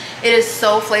 sauce. It is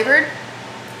so flavored.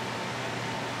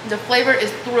 The flavor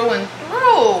is through and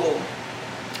through.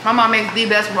 My mom makes the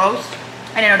best roast.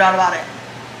 Ain't no doubt about it.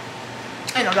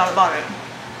 Ain't no doubt about it.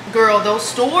 Girl, those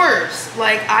stores,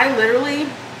 like I literally,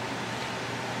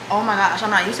 oh my gosh,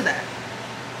 I'm not used to that.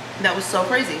 That was so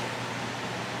crazy.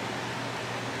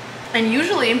 And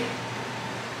usually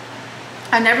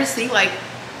I never see like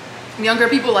younger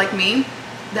people like me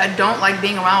that don't like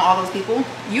being around all those people.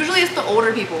 Usually it's the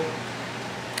older people.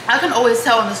 I can always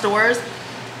tell in the stores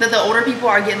that the older people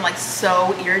are getting like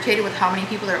so irritated with how many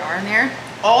people there are in there.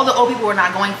 All the old people are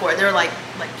not going for it. They're like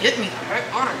get me the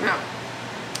heck out of here.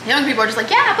 Young people are just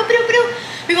like, yeah,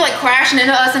 boop-a-doop-a-doop. People like crashing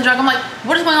into us and drunk. I'm like,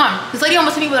 what is going on? This lady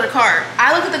almost hit me with her car.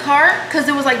 I looked at the car because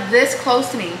it was like this close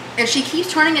to me. And she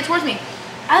keeps turning it towards me.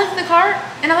 I looked at the car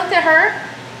and I looked at her.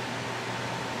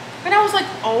 And I was like,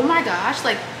 oh my gosh,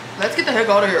 like, let's get the heck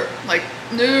out of here. Like,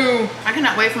 no. I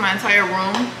cannot wait for my entire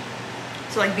room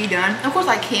to like be done. Of course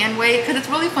I can wait because it's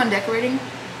really fun decorating.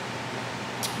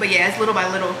 But yeah, it's little by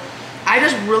little. I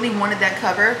just really wanted that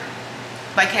cover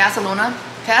by Casaluna.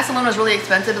 Casaluna is really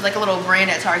expensive. It's like a little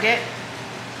brand at Target.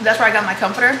 That's where I got my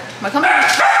comforter. My comforter.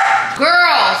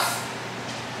 Girls!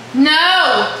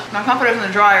 No! My comforter's in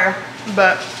the dryer,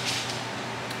 but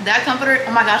that comforter,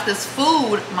 oh my gosh, this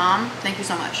food, Mom, thank you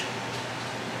so much.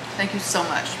 Thank you so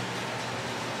much.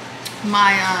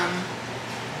 My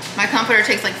comforter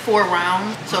takes like 4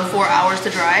 rounds, so 4 hours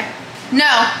to dry.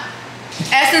 No!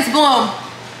 Essence Bloom.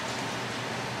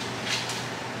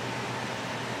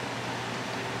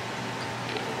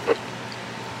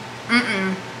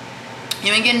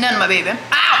 You ain't getting none, my baby. Ow,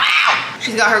 ow!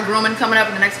 She's got her grooming coming up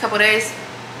in the next couple days.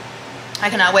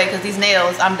 I cannot wait because these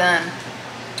nails, I'm done.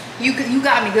 You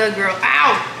got me good, girl.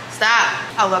 Ow!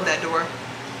 Stop. I love that door.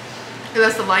 It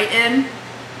lets the light in.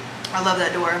 I love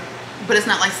that door. But it's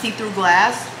not like see-through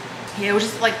glass. Yeah, it was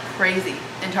just like crazy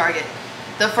in Target.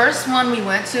 The first one we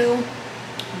went to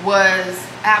was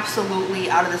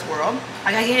absolutely out of this world.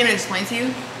 Like, I can't even explain to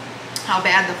you how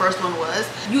bad the first one was.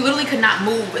 You literally could not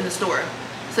move in the store.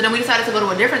 So then we decided to go to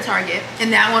a different Target,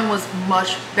 and that one was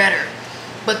much better.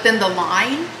 But then the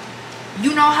line,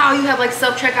 you know how you have like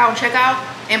self-checkout and checkout,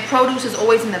 and produce is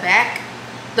always in the back?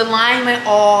 The line went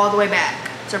all the way back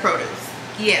to produce.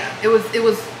 Yeah, it was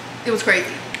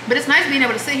crazy. But it's nice being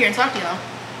able to sit here and talk to y'all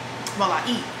while I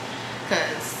eat,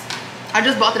 because I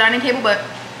just bought the dining table, but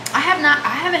I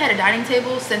haven't had a dining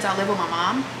table since I lived with my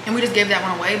mom, and we just gave that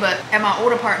one away. But at my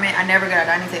old apartment, I never got a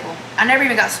dining table. I never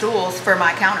even got stools for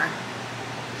my counter.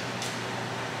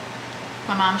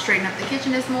 My mom straightened up the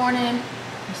kitchen this morning.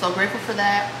 I'm so grateful for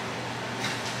that.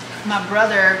 My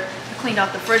brother cleaned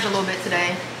out the fridge a little bit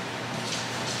today.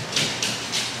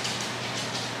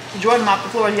 Jordan mopped the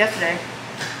floors yesterday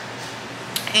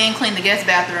and cleaned the guest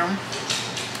bathroom.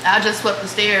 I just swept the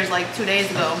stairs like 2 days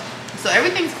ago. So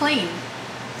everything's clean.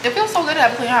 It feels so good to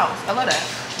have a clean house. I love that.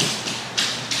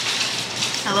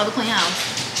 I love a clean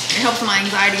house. It helps with my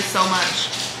anxiety so much.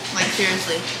 Like,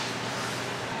 seriously.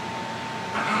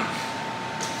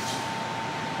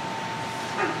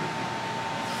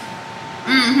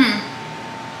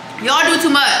 Y'all do too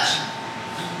much.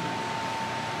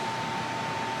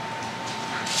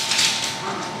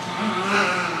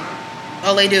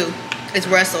 All they do is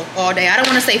wrestle all day. I don't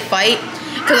want to say fight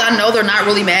because I know they're not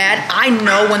really mad. I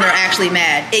know when they're actually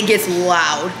mad. It gets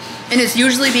loud. And it's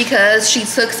usually because she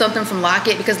took something from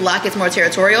Lockett, because Lockett's more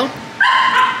territorial.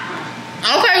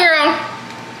 Okay, girl.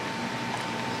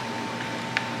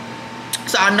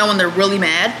 So I know when they're really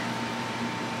mad,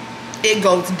 it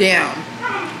goes down.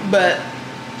 But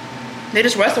they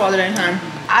just wrestle all the damn time.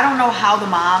 I don't know how the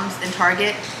moms in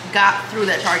Target got through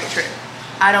that Target trip.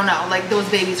 I don't know. Like, there was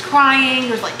babies crying.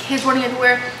 There's like kids running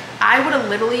everywhere. I would have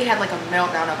literally had like a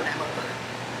meltdown up in that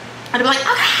motherfucker. I'd be like,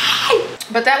 okay.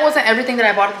 But that wasn't everything that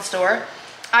I bought at the store.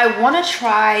 I want to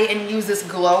try and use this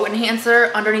glow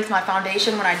enhancer underneath my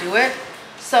foundation when I do it.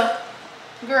 So,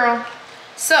 girl.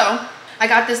 So, I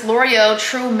got this L'Oreal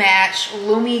True Match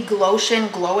Lumi Glotion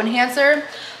Glow Enhancer.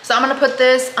 So I'm gonna put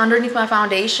this underneath my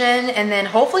foundation, and then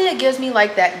hopefully it gives me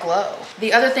like that glow.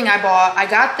 The other thing I bought, I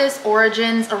got this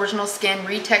Origins Original Skin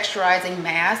Retexturizing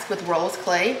Mask with rose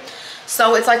clay.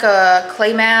 So it's like a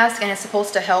clay mask, and it's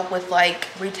supposed to help with like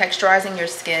retexturizing your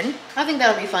skin. I think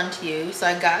that'll be fun to use. So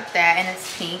I got that, and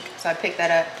it's pink, so I picked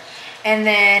that up. And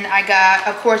then I got,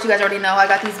 of course, you guys already know, I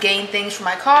got these Gain things for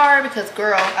my car because,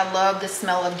 girl, I love the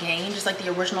smell of Gain, just like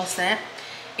the original scent.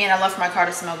 And I love for my car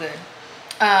to smell good.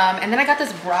 And then I got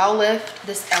this brow lift,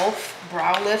 this e.l.f.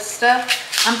 brow lift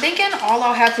stuff. I'm thinking all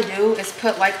I'll have to do is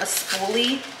put like a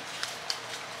spoolie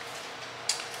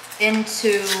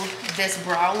into this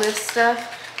brow lift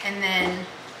stuff. And then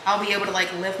I'll be able to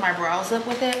like lift my brows up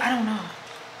with it. I don't know.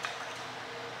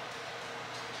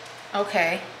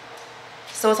 Okay.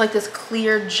 So it's like this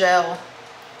clear gel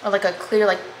or like a clear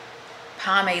like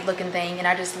pomade looking thing. And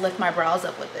I just lift my brows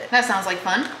up with it. That sounds like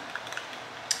fun.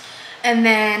 And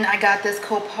then I got this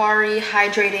Kopari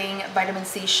Hydrating Vitamin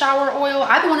C Shower Oil.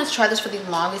 I've been wanting to try this for the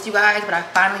longest, you guys, but I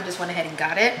finally just went ahead and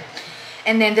got it.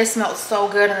 And then this smelled so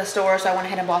good in the store, so I went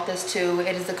ahead and bought this too.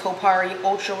 It is the Kopari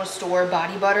Ultra Restore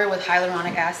Body Butter with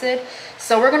hyaluronic acid.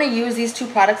 So we're gonna use these two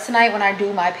products tonight when I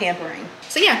do my pampering.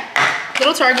 So yeah,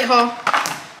 little Target haul.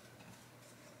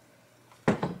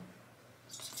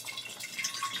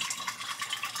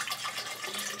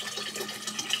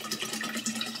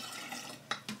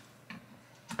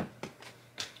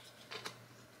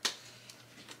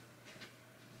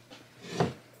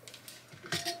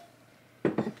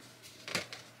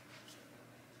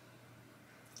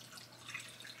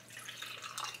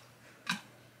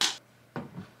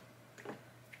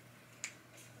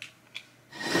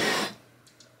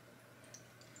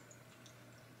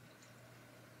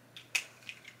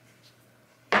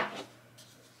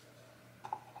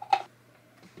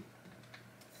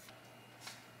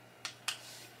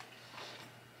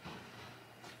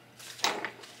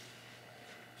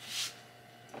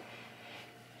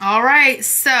 All right,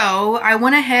 so I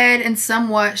went ahead and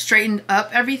somewhat straightened up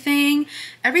everything.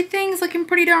 Everything's looking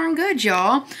pretty darn good,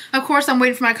 y'all. Of course, I'm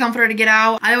waiting for my comforter to get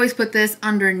out. I always put this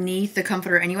underneath the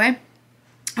comforter anyway.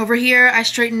 Over here, I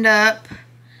straightened up,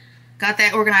 got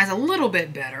that organized a little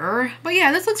bit better. But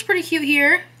yeah, this looks pretty cute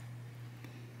here.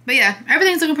 But yeah,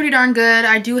 everything's looking pretty darn good.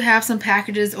 I do have some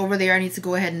packages over there I need to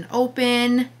go ahead and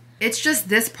open. It's just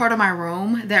this part of my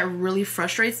room that really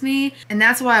frustrates me. And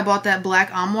that's why I bought that black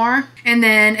armoire. And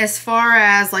then as far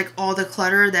as like all the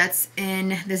clutter that's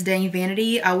in this dang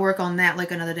vanity, I'll work on that like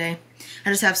another day.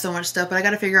 I just have so much stuff, but I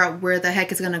gotta figure out where the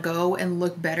heck it's gonna go and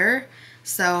look better.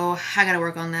 So I gotta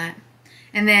work on that.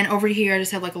 And then over here, I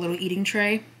just have like a little eating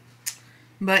tray.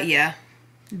 But yeah,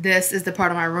 this is the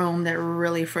part of my room that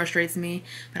really frustrates me.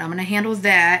 But I'm gonna handle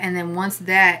that. And then once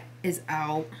that is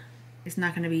out, it's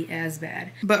not going to be as bad.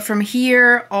 But from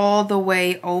here all the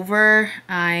way over,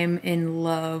 I'm in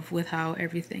love with how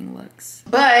everything looks.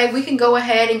 But we can go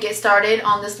ahead and get started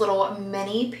on this little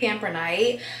mini pamper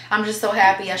night. I'm just so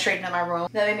happy I straightened up my room.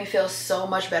 That made me feel so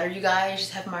much better, you guys,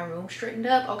 just having my room straightened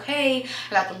up. Okay,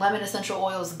 I got the lemon essential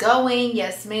oils going.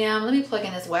 Yes, ma'am. Let me plug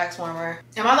in this wax warmer.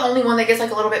 Am I the only one that gets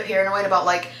like a little bit paranoid about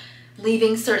like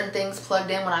leaving certain things plugged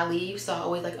in when I leave, so I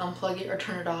always like unplug it or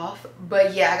turn it off?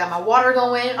 But yeah, I got my water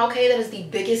going. Okay, that is the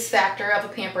biggest factor of a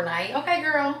pamper night. Okay,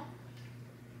 girl.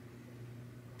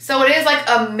 So it is like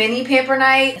a mini pamper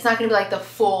night. It's not gonna be like the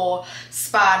full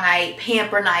spa night,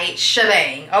 pamper night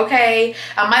shebang, okay?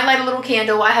 I might light a little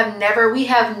candle. We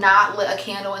have not lit a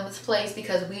candle in this place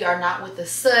because we are not with the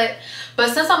soot.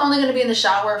 But since I'm only gonna be in the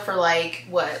shower for like,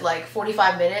 what, like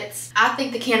 45 minutes, I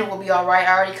think the candle will be all right.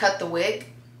 I already cut the wick.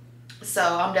 So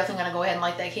I'm definitely gonna go ahead and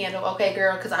light that candle, okay,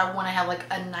 girl? Because I want to have like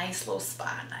a nice little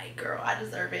spa night, girl. I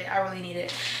deserve it. I really need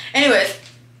it. Anyways,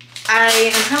 I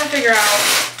am trying to figure out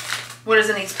what is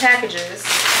in these packages.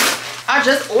 I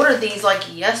just ordered these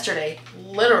like yesterday,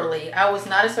 literally. I was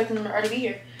not expecting them to already be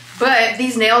here. But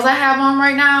these nails I have on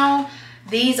right now,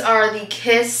 these are the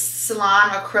Kiss Salon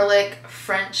Acrylic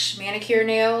French manicure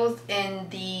nails in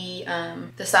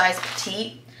the size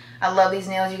petite. I love these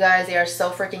nails, you guys. They are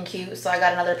so freaking cute. So I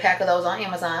got another pack of those on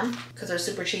Amazon because they're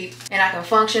super cheap. And I can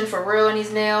function for real in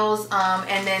these nails.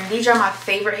 And then these are my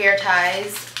favorite hair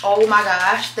ties. Oh my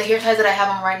gosh. The hair ties that I have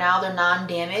on right now, they're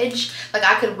non-damage. Like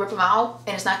I could rip them out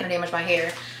and it's not going to damage my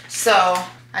hair. So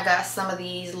I got some of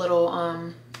these little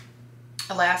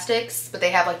elastics, but they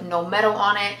have like no metal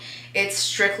on it. It's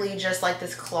strictly just like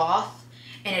this cloth.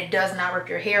 And it does not rip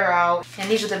your hair out. And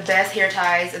these are the best hair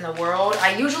ties in the world.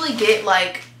 I usually get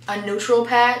like a neutral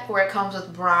pack where it comes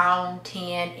with brown,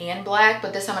 tan, and black,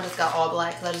 but this time I just got all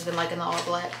black because I've just been liking the all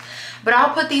black. But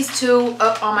I'll put these two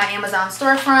up on my Amazon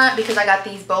storefront because I got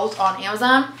these both on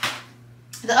Amazon.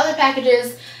 The other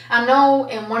packages, I know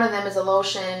in one of them is a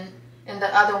lotion and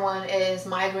the other one is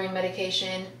migraine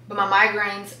medication, but my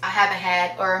migraines I haven't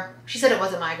had, or she said it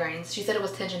wasn't migraines, she said it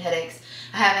was tension headaches.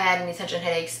 I haven't had any tension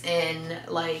headaches in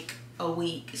like a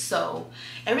week, so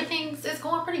everything's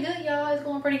going pretty good, y'all. It's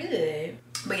going pretty good.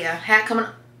 But yeah, hat coming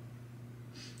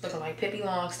Looking like Pippi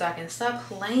Longstocking. Stop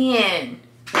playing.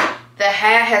 The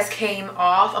hat has came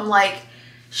off. I'm like,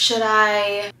 should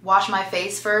I wash my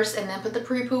face first and then put the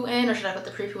pre-poo in, or should I put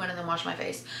the pre-poo in and then wash my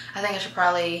face? I think I should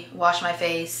probably wash my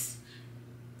face,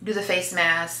 do the face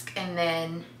mask, and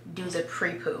then do the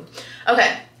pre-poo.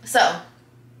 Okay, so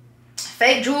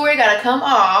fake jewelry gotta come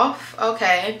off.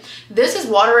 Okay, this is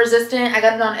water resistant. I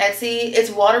got it on Etsy.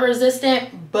 It's water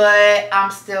resistant, but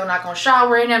I'm still not gonna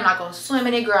shower in it. I'm not gonna swim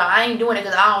in it, girl. I ain't doing it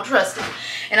because I don't trust it.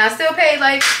 And I still paid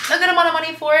like a good amount of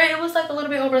money for it. It was like a little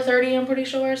bit over 30, I'm pretty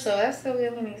sure. So that's still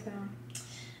good for me. So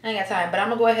I ain't got time, but I'm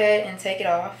gonna go ahead and take it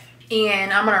off.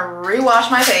 And I'm gonna rewash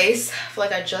my face. I feel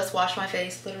like I just washed my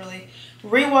face, literally.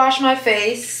 Rewash my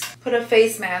face, put a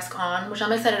face mask on, which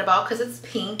I'm excited about because it's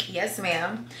pink. Yes,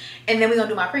 ma'am. And then we're gonna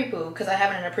do my pre-poo because I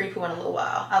haven't done a pre-poo in a little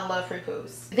while. I love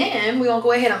pre-poos. Then we're gonna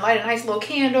go ahead and light a nice little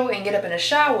candle and get up in the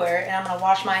shower, and I'm gonna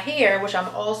wash my hair, which I'm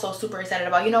also super excited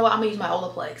about. You know what? I'm gonna use my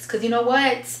Olaplex because you know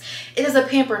what? It is a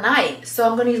pamper night, so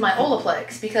I'm gonna use my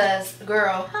Olaplex because,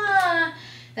 girl,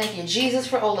 thank you, Jesus,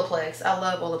 for Olaplex. I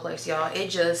love Olaplex, y'all. It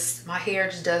just, my hair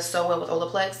just does so well with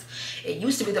Olaplex. It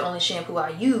used to be the only shampoo I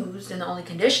used and the only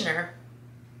conditioner.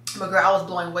 But girl, I was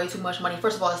blowing way too much money.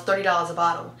 First of all, it's $30 a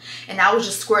bottle. And I was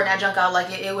just squirting that junk out like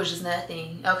it was just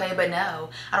nothing. Okay, but no,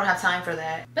 I don't have time for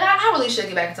that. But I really should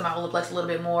get back into my Olaplex a little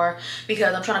bit more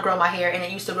because I'm trying to grow my hair, and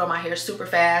it used to grow my hair super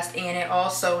fast. And it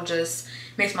also just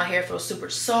makes my hair feel super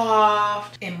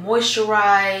soft and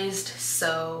moisturized.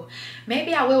 So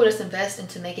maybe I will just invest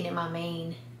into making it my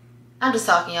main. I'm just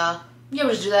talking, y'all. You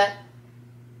ever just do that?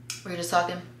 Where you're just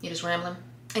talking, you're just rambling.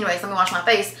 Anyways, let me wash my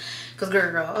face. Because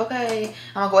girl, okay.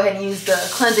 I'm gonna go ahead and use the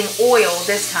cleansing oil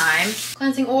this time.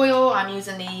 Cleansing oil, I'm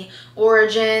using the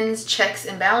Origins Checks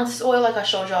and Balances oil like I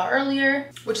showed y'all earlier,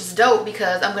 which is dope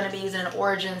because I'm gonna be using an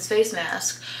Origins face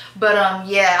mask. But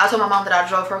yeah, I told my mom that I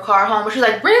drove her car home, but she's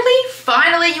like, really?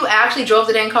 Finally, you actually drove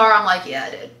the dang car? I'm like, yeah,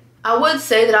 I did. I would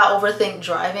say that I overthink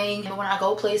driving, but when I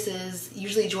go places,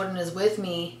 usually Jordan is with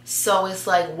me, so it's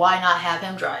like, why not have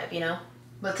him drive, you know?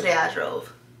 But today I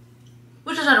drove.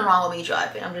 Which is nothing wrong with me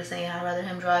driving. I'm just saying I'd rather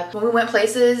him drive. When we went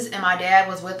places and my dad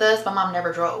was with us, my mom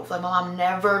never drove. Like, my mom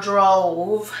never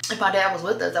drove. If my dad was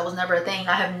with us, that was never a thing.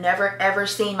 I have never ever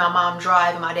seen my mom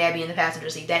drive and my dad be in the passenger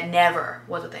seat. That never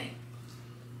was a thing.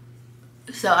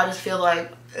 So I just feel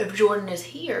like if Jordan is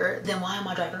here, then why am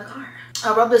I driving the car?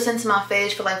 I rub this into my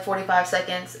face for like 45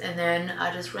 seconds and then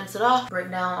I just rinse it off.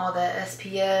 Break down all that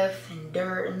SPF and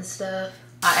dirt and stuff.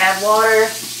 I add water,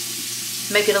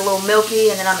 make it a little milky,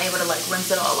 and then I'm able to like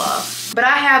rinse it all off. But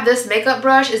I have this makeup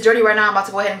brush. It's dirty right now. I'm about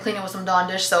to go ahead and clean it with some Dawn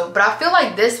dish soap. But I feel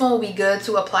like this one will be good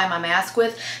to apply my mask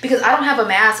with because I don't have a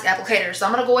mask applicator. So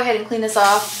I'm gonna go ahead and clean this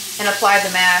off and apply the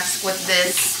mask with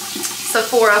this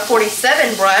Sephora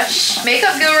 47 brush.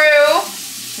 Makeup guru.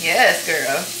 Yes,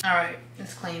 girl. All right,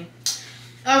 it's clean.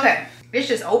 Okay, it's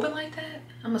just open like that.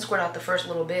 I'm gonna squirt out the first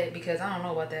little bit because I don't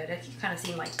know about that. That kind of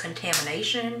seemed like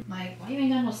contamination. Like, why you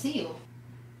ain't got no seal?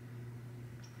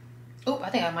 Oh,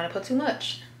 I think I might have put too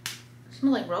much. It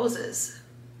smells like roses.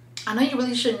 I know you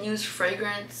really shouldn't use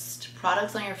fragranced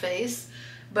products on your face,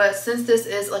 but since this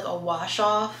is like a wash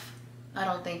off, I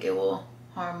don't think it will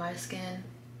harm my skin.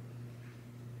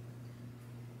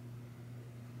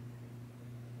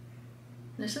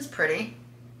 This is pretty.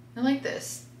 I like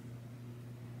this.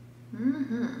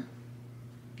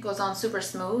 Goes on super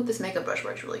smooth. This makeup brush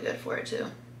works really good for it too.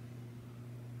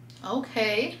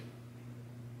 Okay.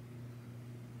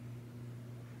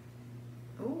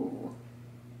 Ooh.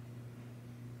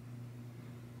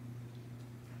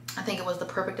 I think it was the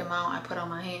perfect amount I put on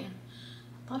my hand.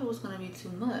 I thought it was gonna be too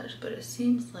much, but it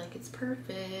seems like it's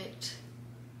perfect.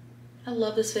 I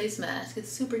love this face mask. It's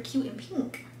super cute and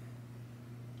pink.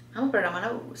 I'm gonna put it on my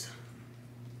nose.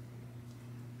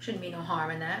 Shouldn't be no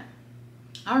harm in that.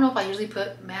 I don't know if I usually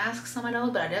put masks on my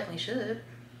nose, but I definitely should.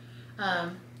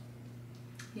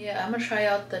 Yeah, I'm gonna try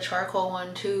out the charcoal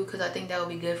one too because I think that would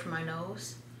be good for my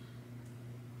nose.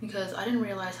 Because I didn't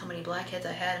realize how many blackheads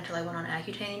I had until I went on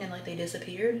Accutane and like they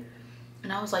disappeared.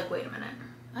 And I was like, wait a minute.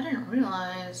 I didn't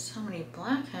realize how many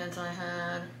blackheads I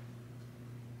had.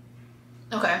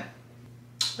 Okay,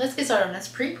 let's get started on this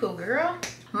pre-poo, girl.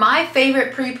 My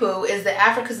favorite pre-poo is the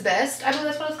Africa's Best. I believe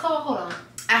that's what it's called. Hold on.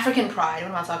 African Pride.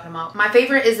 What am I talking about? My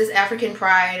favorite is this African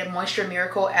Pride Moisture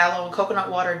Miracle Aloe and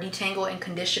Coconut Water Detangle and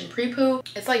Condition Pre-Poo.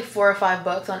 It's like $4 or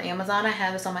 $5 on Amazon. I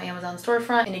have this on my Amazon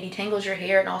storefront, and it detangles your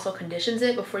hair and also conditions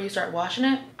it before you start washing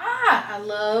it. I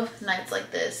love nights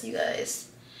like this, you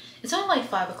guys. It's only like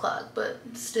 5 o'clock, but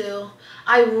still,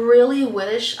 I really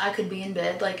wish I could be in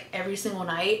bed like every single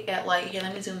night at like, here,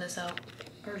 let me zoom this out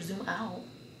or zoom out.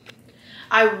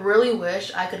 I really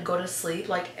wish I could go to sleep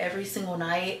like every single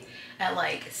night at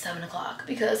like 7 o'clock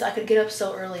because I could get up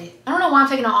so early. I don't know why I'm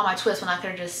taking out all my twists when I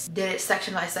could have just did it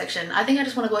section by section. I think I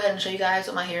just want to go ahead and show you guys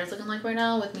what my hair is looking like right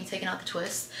now with me taking out the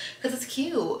twists because it's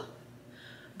cute.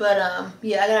 But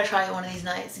yeah, I gotta try it one of these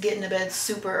nights. Get into bed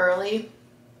super early.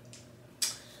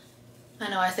 I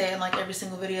know I say it in like every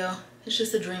single video. It's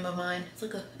just a dream of mine. It's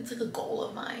like a goal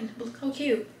of mine. But look how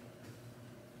cute.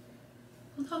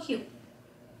 Look how cute.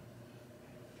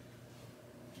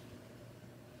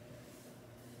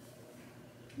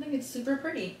 I think it's super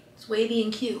pretty. It's wavy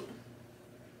and cute.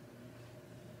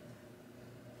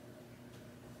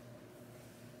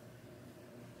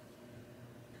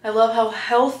 I love how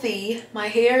healthy my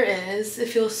hair is. It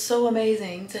feels so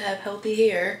amazing to have healthy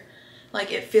hair.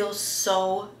 Like, it feels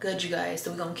so good, you guys.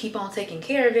 So we're gonna keep on taking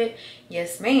care of it.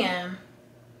 Yes, ma'am.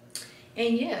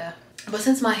 And yeah. But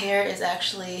since my hair is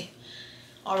actually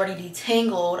already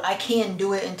detangled, I can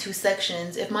do it in 2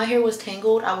 sections. If my hair was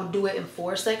tangled, I would do it in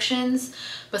 4 sections.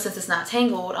 But since it's not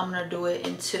tangled, I'm gonna do it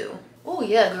in 2. Oh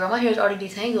yeah, girl, my hair is already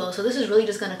detangled. So this is really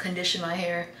just gonna condition my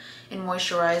hair and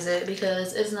moisturize it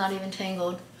because it's not even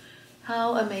tangled.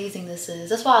 How amazing this is.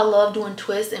 That's why I love doing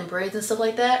twists and braids and stuff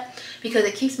like that, because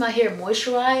it keeps my hair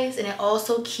moisturized and it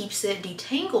also keeps it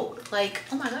detangled. Like,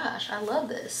 oh my gosh, I love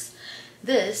this.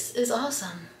 This is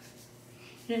awesome.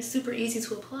 And it's super easy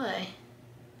to apply.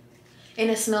 And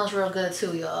it smells real good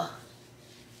too, y'all.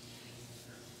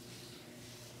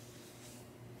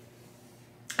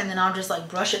 And then I'll just like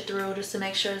brush it through just to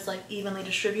make sure it's like evenly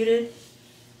distributed.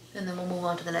 And then we'll move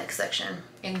on to the next section.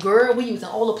 And girl, we using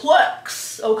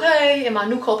Olaplex, okay? And my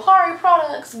new Kopari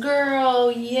products, girl,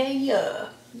 yeah.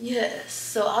 Yes,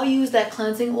 so I'll use that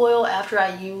cleansing oil after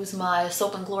I use my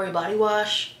Soap and Glory body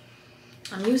wash.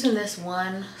 I'm using this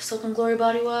one Soap and Glory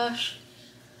body wash.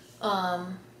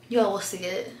 Y'all will see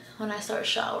it when I start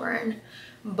showering.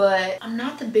 But I'm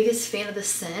not the biggest fan of the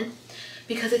scent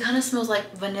because it kind of smells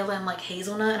like vanilla and like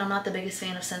hazelnut, and I'm not the biggest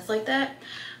fan of scents like that.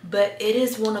 But it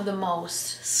is one of the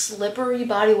most slippery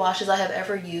body washes I have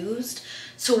ever used,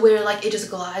 to where like it just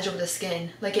glides over the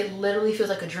skin. Like, it literally feels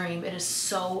like a dream. It is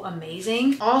so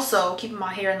amazing. Also, keeping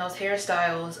my hair in those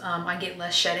hairstyles, I get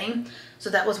less shedding. So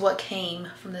that was what came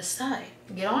from this side.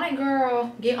 Get on it,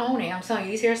 girl. Get on it. I'm telling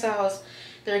you, these hairstyles,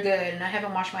 they're good. And I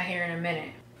haven't washed my hair in a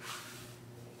minute.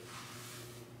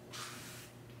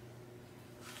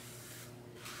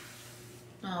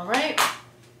 All right.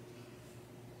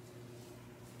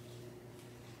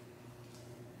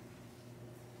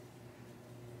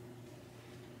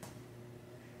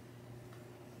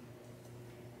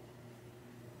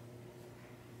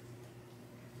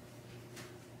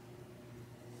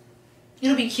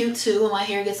 It'll be cute too when my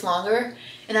hair gets longer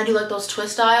and I do like those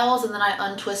twist styles and then I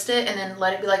untwist it and then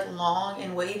let it be like long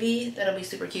and wavy. That'll be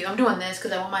super cute. I'm doing this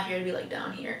because I want my hair to be like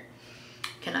down here.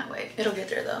 Cannot wait. It'll get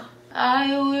there though.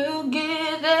 I will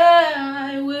get there,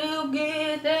 I will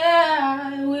get there,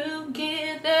 I will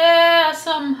get there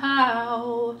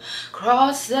somehow.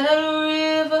 Cross that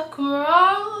river,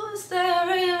 cross that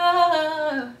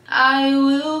river. I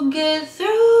will get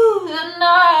through the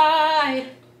night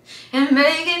and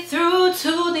make it through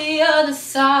to the other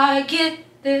side. Get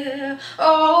there,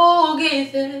 oh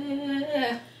get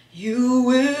there. You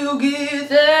will get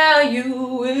there, you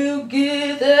will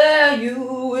get there, you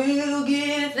will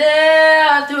get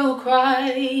there through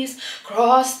Christ.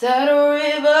 Cross that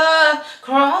river,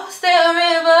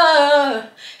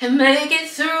 and make it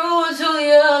through to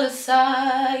the other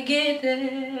side. Get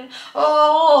there,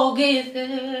 oh get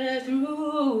there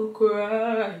through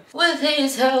Christ. With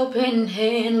his helping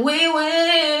hand we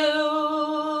will.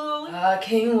 I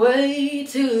can't wait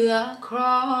till I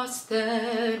cross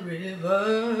that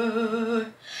river.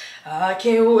 I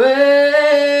can't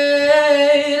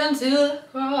wait until I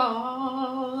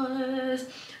cross.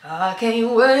 I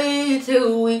can't wait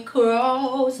till we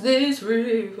cross this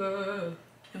river.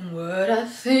 And what I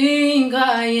think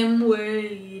I am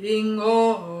waiting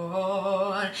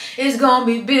on is gonna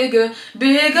be bigger,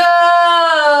 bigger,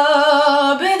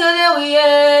 bigger than we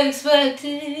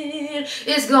expected.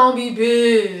 It's gonna be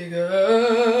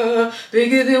bigger,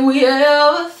 bigger than we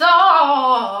ever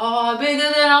thought,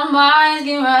 bigger than our minds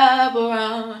can wrap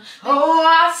around. Oh,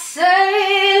 I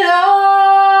say, Lord,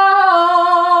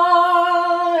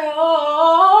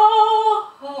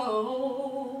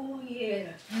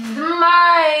 yeah. In the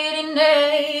mighty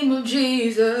name of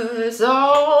Jesus,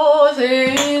 all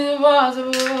things are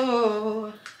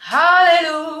possible.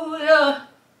 Hallelujah.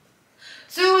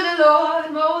 To the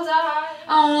Lord Most High. I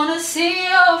wanna see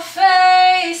your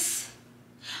face.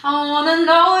 I wanna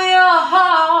know your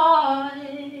heart.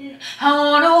 I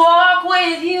wanna walk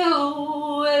with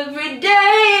you every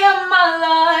day of my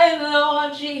life,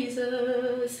 Lord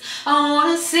Jesus. I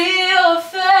wanna see your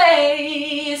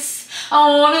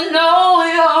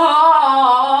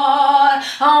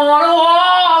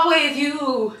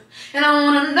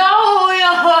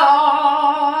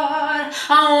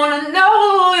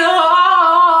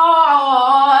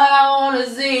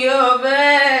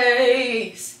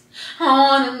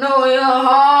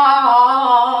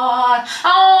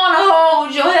I wanna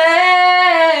hold your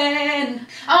hand.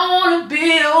 I wanna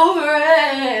be your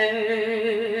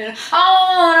friend. I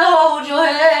wanna hold your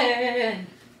hand.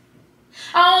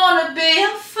 I wanna be a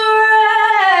friend.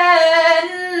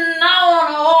 I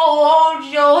wanna hold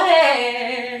your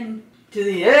hand to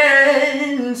the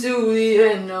end, to the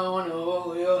end. I wanna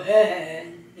hold your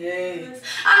hand. Yes.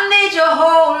 I need your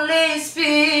Holy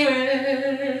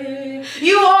Spirit.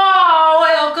 You are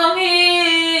welcome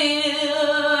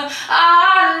here.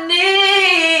 I need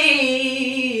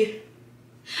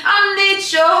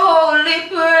your holy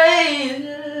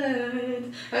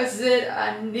presence. I said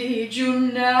I need you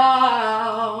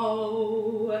now.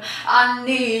 I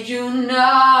need you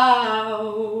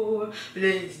now.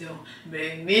 Please don't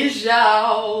make me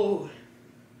shout.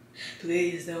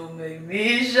 Please don't make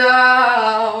me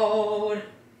shout.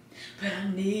 But I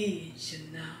need you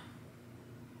now.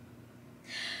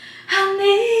 I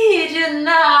need you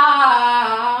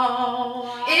now.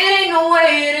 It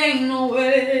ain't no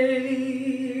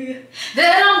way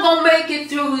that I'm gonna make it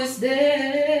through this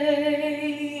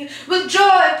day with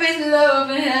joy, peace, love,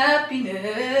 and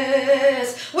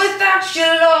happiness. Without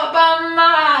your love by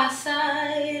my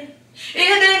side,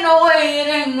 it ain't no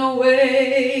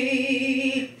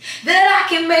way that I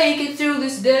can make it through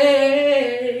this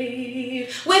day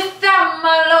without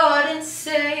my Lord and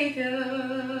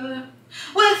Savior,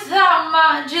 without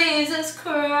my Jesus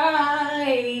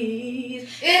Christ.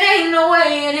 It ain't no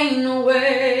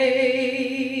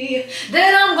way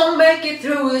that I'm gonna make it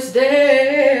through this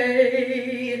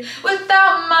day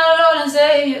without my Lord and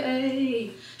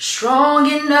Savior. Strong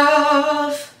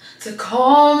enough to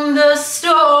calm the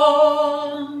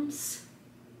storms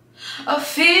of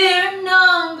fear and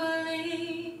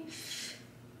unbelief,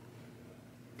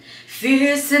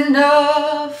 fierce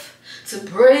enough to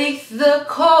break the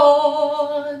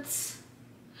cords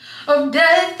of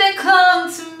death that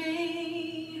clung to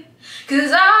me.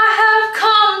 'Cause I have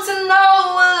come to know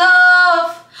a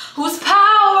love whose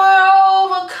power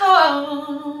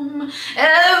overcome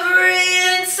every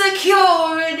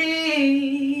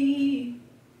insecurity.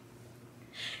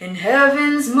 And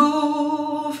heavens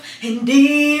move and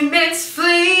demons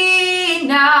flee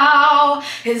now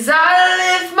as I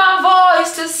lift my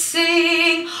voice to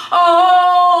sing.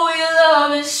 Oh, your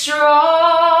love is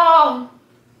strong.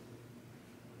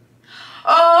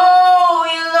 Oh,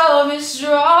 your love is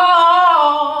strong.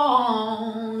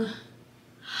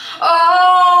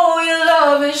 Oh, your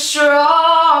love is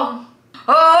strong.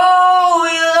 Oh,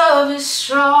 your love is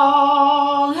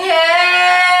strong.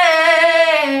 Hey,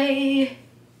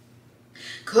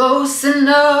 close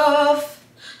enough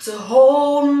to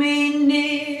hold me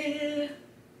near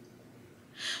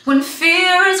when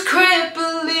fear is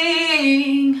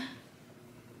crippling,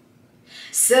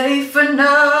 safe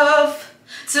enough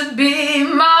to be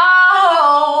my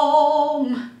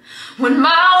home when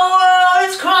my world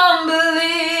is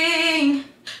crumbling.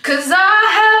 'Cause I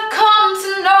have come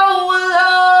to know a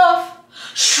love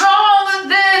stronger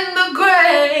than the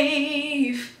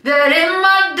grave, that in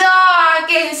my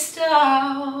darkest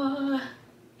hour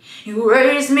you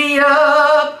raised me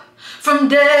up from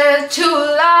death to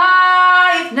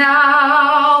life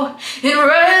now in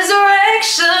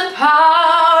resurrection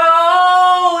power.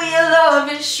 Oh, your love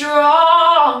is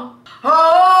strong.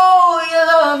 Oh, your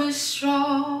love is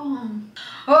strong.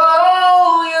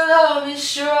 Oh, your love is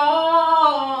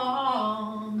strong.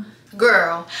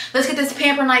 Girl, let's get this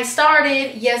pamper night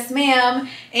started. Yes, ma'am.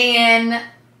 And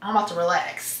I'm about to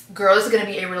relax. Girl, this is going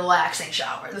to be a relaxing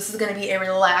shower. This is going to be a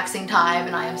relaxing time,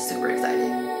 and I am super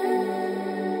excited.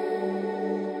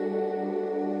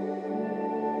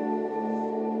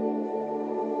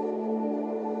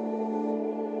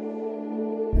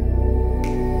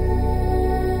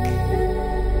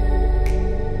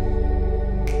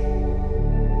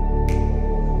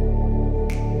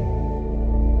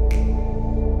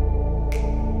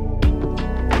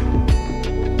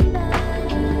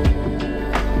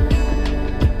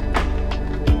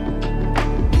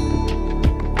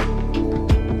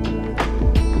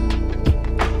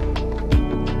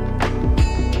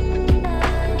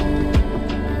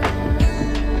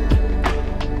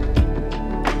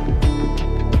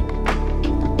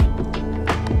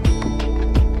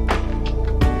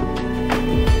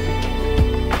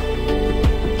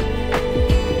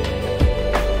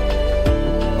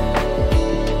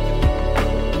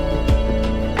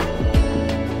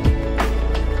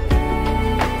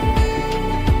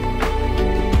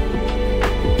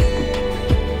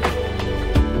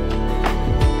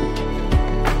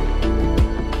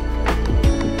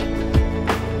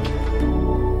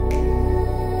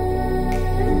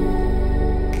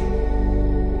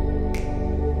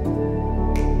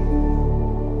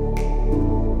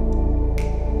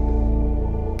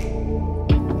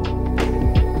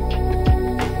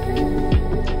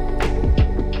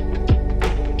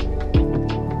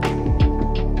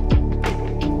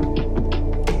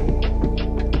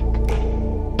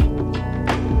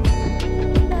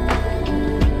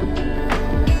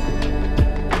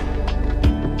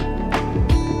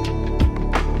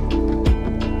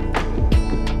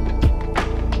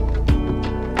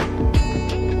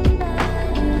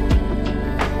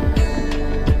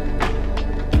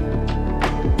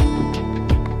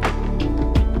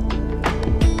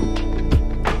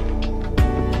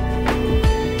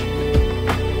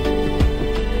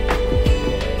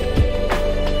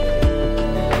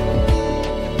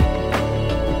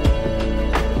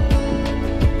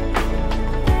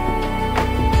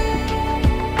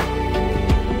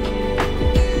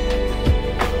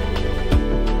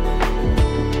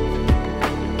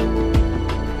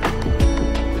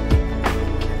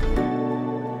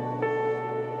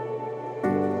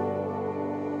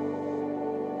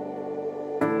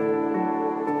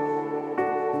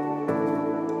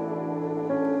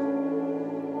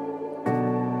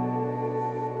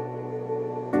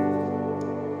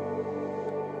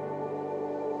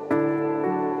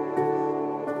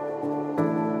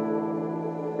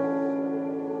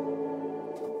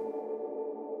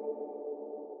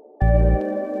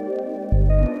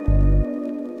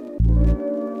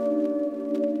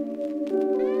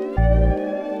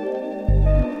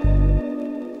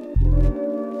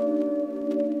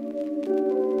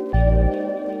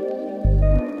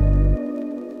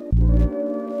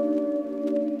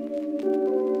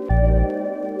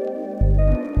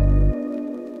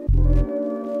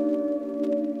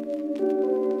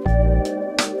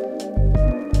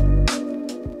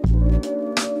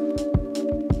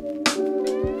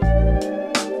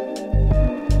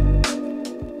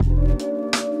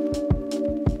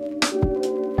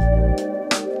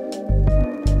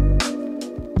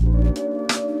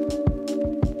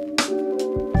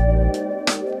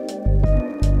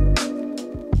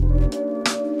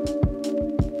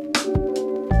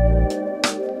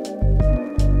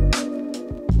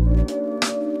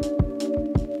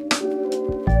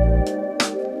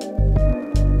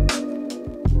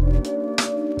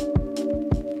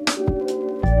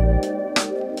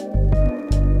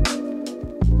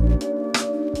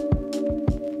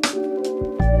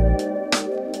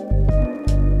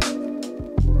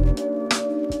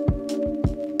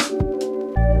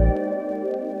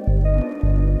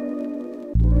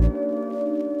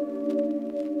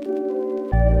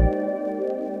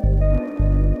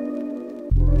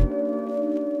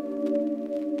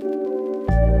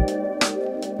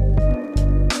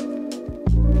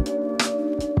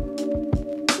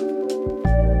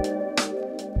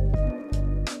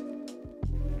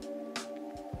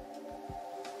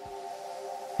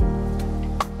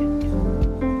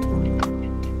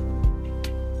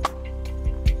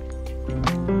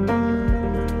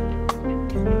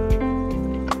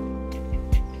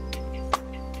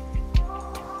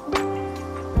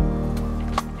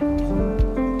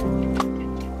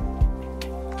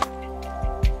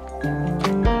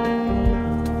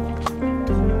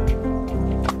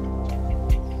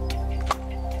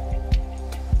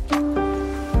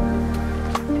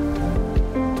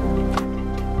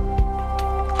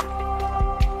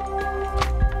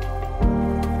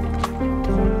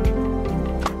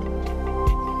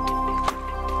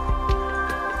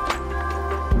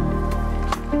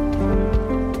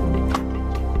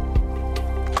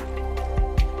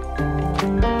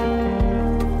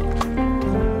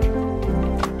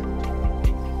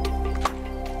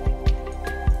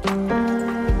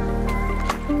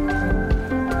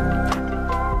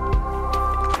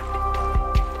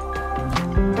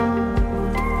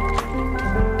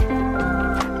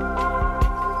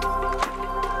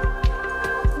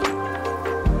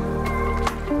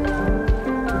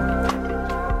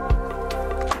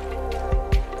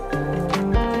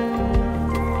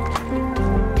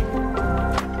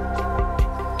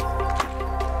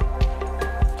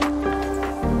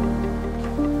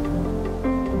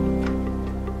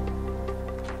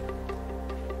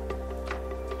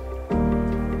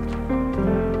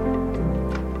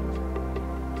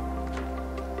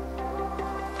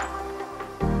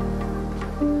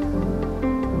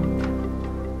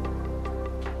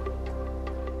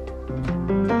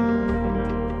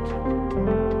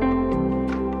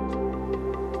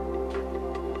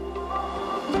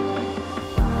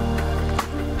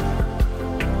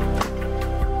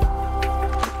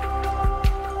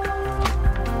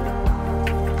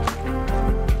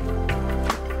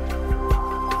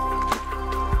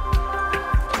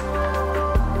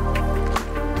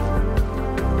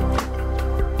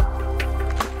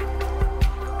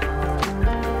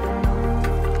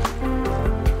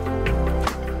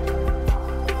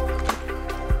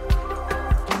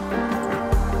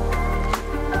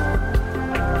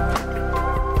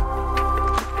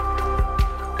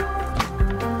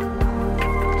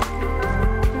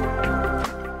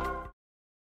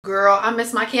 I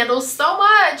miss my candles so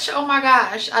much. Oh my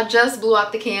gosh. I just blew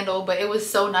out the candle, but it was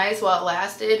so nice while it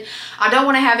lasted. I don't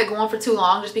want to have it going for too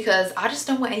long just because I just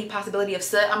don't want any possibility of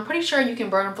soot. I'm pretty sure you can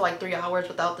burn them for like 3 hours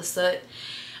without the soot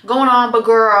going on, but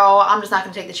girl, I'm just not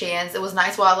gonna take the chance. It was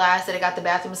nice while it lasted. It got the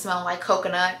bathroom smelling like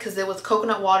coconut because it was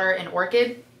coconut water and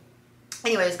orchid.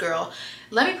 Anyways, girl,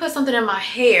 let me put something in my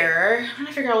hair. I'm trying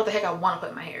to figure out what the heck I want to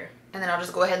put in my hair. And then I'll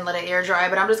just go ahead and let it air dry.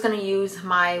 But I'm just going to use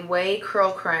my Way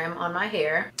Curl Creme on my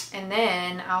hair. And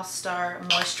then I'll start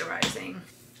moisturizing.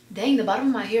 Dang, the bottom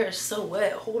of my hair is so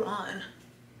wet. Hold on.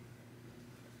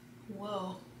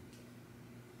 Whoa.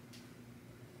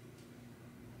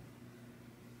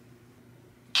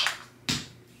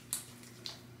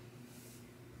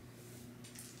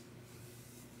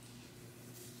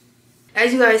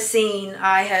 As you guys seen,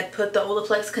 I had put the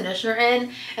Olaplex conditioner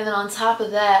in, and then on top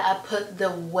of that, I put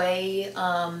the Way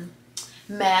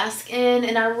mask in,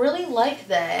 and I really like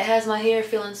that. It has my hair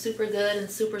feeling super good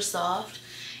and super soft.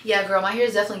 Yeah, girl, my hair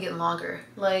is definitely getting longer.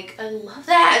 Like, I love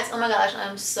that. Oh my gosh,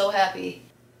 I'm so happy.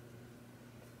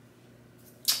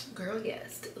 Girl,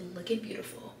 yes, looking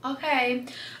beautiful. Okay.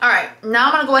 All right, now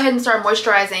I'm gonna go ahead and start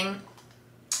moisturizing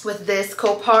with this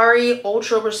Kopari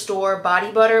Ultra Restore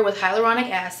Body Butter with hyaluronic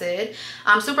acid.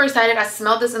 I'm super excited. I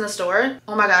smelled this in the store.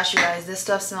 Oh my gosh, you guys, this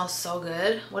stuff smells so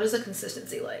good. What is the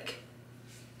consistency like?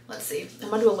 Let's see. I'm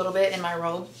gonna do a little bit in my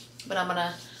robe, but I'm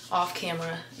gonna off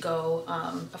camera go,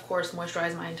 of course,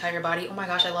 moisturize my entire body. Oh my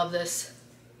gosh, I love this.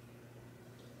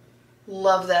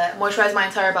 Love that. Moisturize my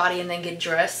entire body and then get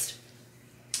dressed.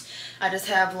 I just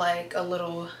have like a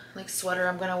little like sweater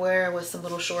I'm gonna wear with some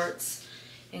little shorts.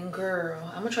 And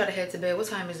girl, I'm gonna try to head to bed. What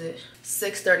time is it?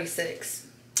 6:36.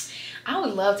 I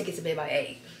would love to get to bed by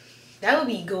 8. That would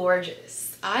be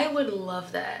gorgeous. I would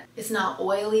love that. It's not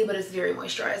oily, but it's very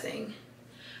moisturizing.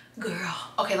 Girl.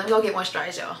 Okay, let me go get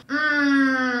moisturized, y'all.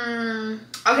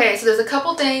 Okay, so there's a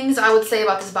couple things I would say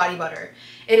about this body butter.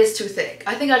 It is too thick.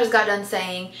 I think I just got done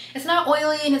saying it's not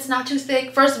oily and it's not too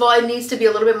thick. First of all, it needs to be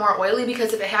a little bit more oily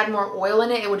because if it had more oil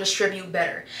in it, it would distribute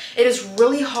better. It is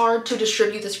really hard to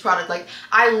distribute this product. Like,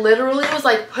 I literally was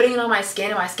like putting it on my skin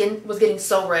and my skin was getting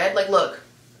so red. Like, look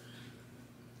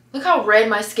how red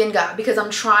my skin got because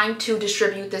I'm trying to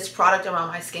distribute this product around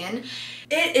my skin.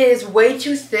 It is way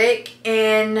too thick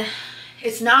and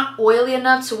it's not oily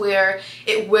enough to where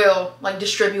it will like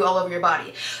distribute all over your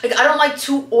body. Like, I don't like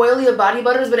too oily of body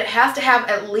butters, but it has to have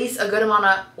at least a good amount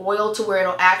of oil to where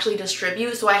it'll actually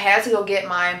distribute. So I had to go get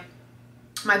my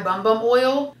Bum Bum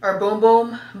oil or Boom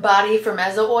Boom Body for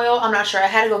Mezzo oil. I'm not sure. I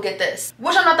had to go get this,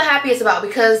 which I'm not the happiest about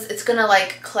because it's gonna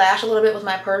like clash a little bit with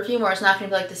my perfume, or it's not gonna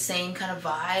be like the same kind of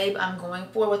vibe I'm going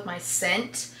for with my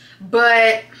scent.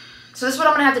 But so this is what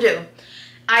I'm gonna have to do.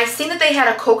 I seen that they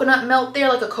had a coconut melt there,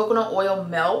 like a coconut oil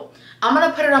melt. I'm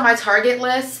gonna put it on my Target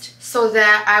list so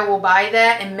that I will buy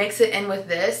that and mix it in with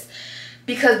this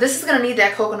because this is gonna need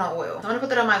that coconut oil. I'm gonna put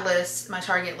that on my list, my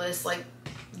Target list, like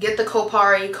get the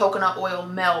Kopari coconut oil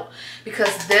melt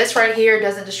because this right here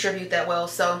doesn't distribute that well.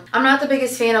 So I'm not the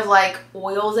biggest fan of like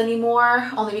oils anymore,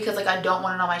 only because like I don't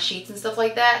want it on my sheets and stuff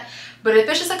like that. But if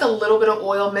it's just like a little bit of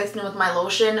oil mixed in with my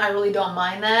lotion, I really don't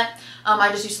mind that.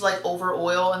 I just used to like over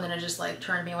oil and then it just like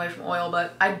turned me away from oil,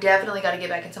 but I definitely got to get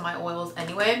back into my oils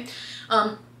anyway.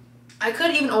 I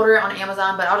could even order it on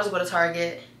Amazon, but I'll just go to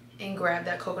Target and grab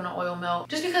that coconut oil melt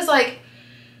just because like,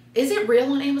 is it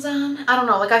real on Amazon? I don't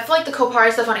know. Like, I feel like the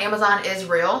Kopari stuff on Amazon is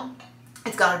real.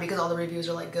 It's gotta be because all the reviews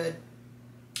are like good.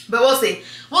 But we'll see.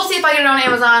 We'll see if I get it on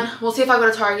Amazon. We'll see if I go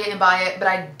to Target and buy it. But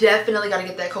I definitely got to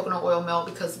get that coconut oil melt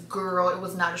because, girl, it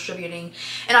was not distributing.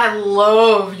 And I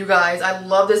love, you guys, I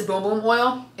love this Boom Boom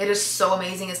oil. It is so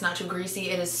amazing. It's not too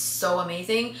greasy. It is so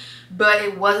amazing. But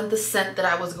it wasn't the scent that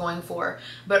I was going for.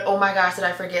 But oh my gosh, did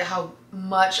I forget how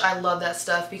much I love that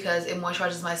stuff because it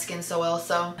moisturizes my skin so well.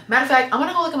 So, matter of fact, I'm going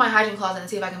to go look at my hygiene closet and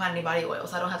see if I can find any body oil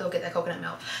so I don't have to go get that coconut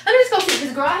melt. Let me just go see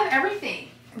because, girl, I have everything.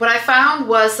 What I found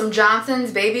was some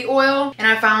Johnson's baby oil and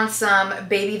I found some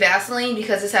baby Vaseline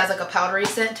because this has like a powdery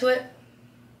scent to it.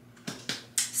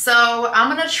 So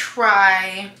I'm gonna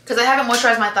try, because I haven't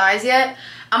moisturized my thighs yet,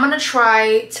 I'm gonna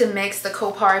try to mix the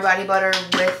Kopari body butter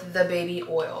with the baby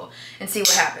oil and see what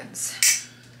happens.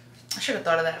 I should have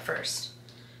thought of that first.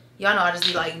 Y'all know I just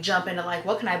be like jump into like,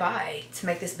 what can I buy to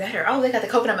make this better? Oh, they got the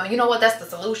coconut milk. You know what? That's the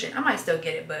solution. I might still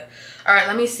get it, but all right,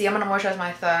 let me see. I'm gonna moisturize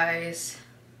my thighs.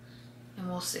 And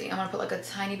we'll see. I'm going to put like a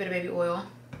tiny bit of baby oil.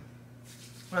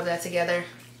 Rub that together.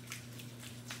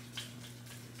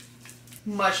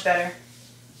 Much better.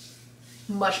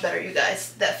 Much better, you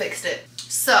guys. That fixed it.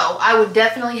 So, I would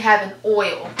definitely have an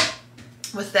oil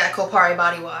with that Kopari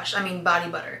body wash. I mean, body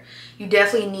butter. You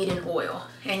definitely need an oil.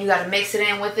 And you got to mix it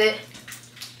in with it.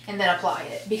 and then apply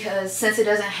it, because since it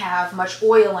doesn't have much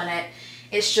oil in it,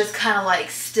 it's just kind of like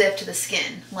stiff to the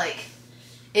skin. Like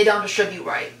it don't distribute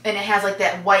right, and it has like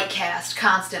that white cast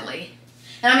constantly.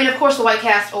 And I mean, of course the white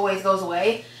cast always goes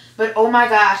away, but oh my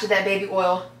gosh, did that baby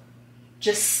oil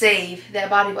just save that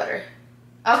body butter.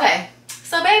 Okay,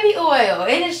 so baby oil,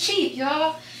 and it's cheap,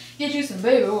 y'all. Get you some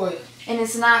baby oil. And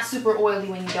it's not super oily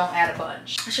when you don't add a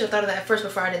bunch. I should have thought of that first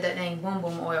before I did that dang boom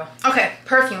boom oil. Okay,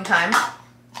 perfume time.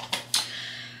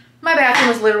 My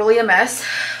bathroom is literally a mess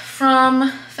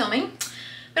from filming,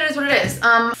 but it is what it is.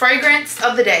 Fragrance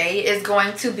of the day is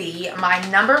going to be my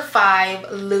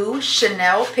 #5 Lou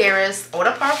Chanel Paris Eau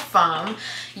de Parfum.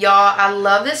 Y'all, I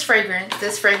love this fragrance.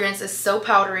 This fragrance is so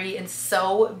powdery and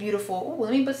so beautiful. Ooh,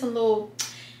 let me put some little,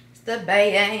 it's the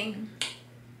bayang.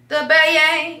 The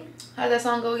bayang. How did that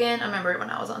song go again? I remember it when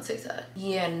I was on TikTok.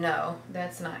 Yeah, no,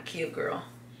 that's not cute, girl.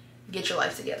 Get your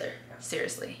life together.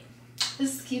 Seriously.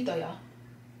 This is cute though, y'all.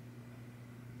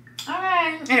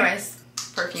 Alright. Anyways,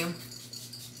 perfume.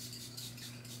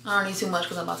 I don't need too much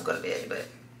because I'm about to go to bed, but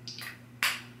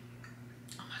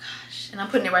oh my gosh. And I'm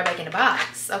putting it right back in the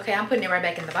box. Okay, I'm putting it right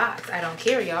back in the box. I don't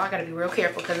care, y'all. I gotta be real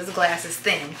careful because this glass is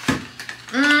thin.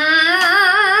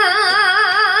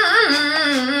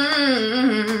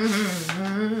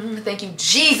 Thank you,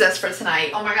 Jesus, for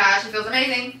tonight. Oh my gosh, it feels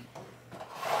amazing.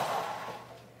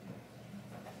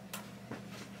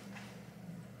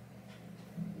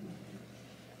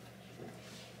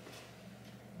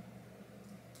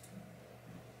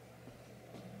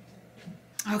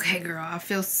 Okay, girl, I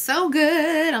feel so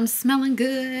good. I'm smelling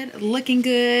good, looking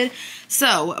good.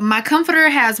 So my comforter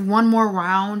has one more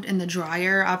round in the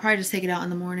dryer. I'll probably just take it out in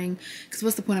the morning because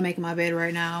what's the point of making my bed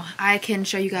right now? I can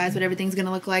show you guys what everything's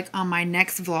gonna look like on my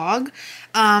next vlog.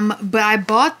 But I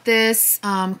bought this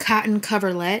cotton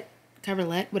coverlet,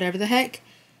 whatever the heck.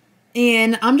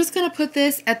 And I'm just going to put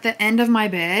this at the end of my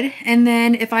bed. And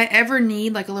then if I ever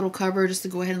need like a little cover just to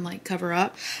go ahead and like cover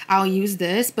up, I'll use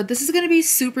this. But this is going to be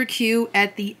super cute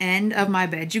at the end of my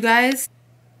bed, you guys.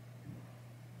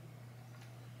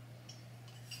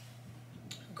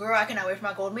 Girl, I cannot wait for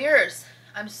my gold mirrors.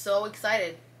 I'm so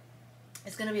excited.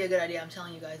 It's going to be a good idea. I'm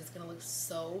telling you guys, it's going to look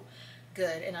so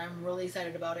good. And I'm really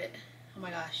excited about it. Oh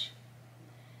my gosh.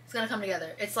 It's going to come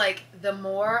together. It's like the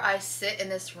more I sit in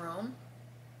this room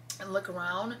and look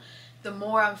around, the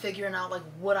more I'm figuring out like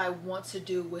what I want to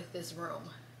do with this room.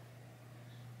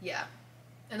 Yeah.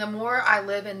 And the more I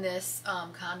live in this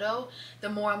condo, the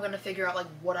more I'm going to figure out like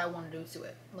what I want to do to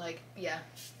it. Like, yeah,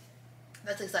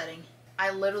 that's exciting. I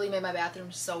literally made my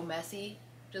bathroom so messy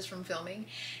just from filming.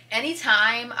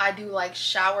 Anytime I do like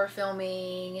shower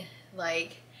filming,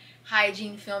 like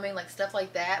hygiene filming, like stuff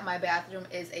like that, my bathroom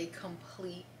is a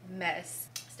complete mess.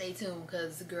 Stay tuned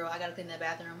because girl, I gotta clean that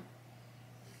bathroom.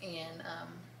 And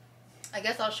I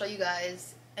guess I'll show you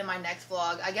guys in my next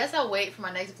vlog. I guess I'll wait for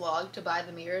my next vlog to buy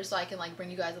the mirrors so I can like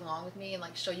bring you guys along with me and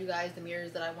like show you guys the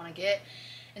mirrors that I want to get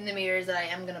and the mirrors that I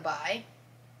am gonna buy.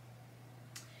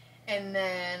 And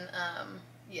then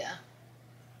yeah,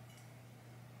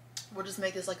 we'll just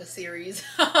make this like a series.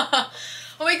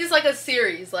 We'll make this like a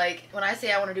series. Like when I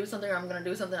say I want to do something or I'm gonna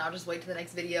do something, I'll just wait to the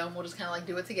next video and we'll just kind of like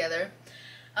do it together.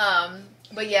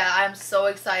 But yeah, I'm so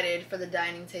excited for the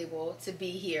dining table to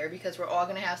be here because we're all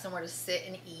gonna have somewhere to sit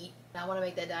and eat. I want to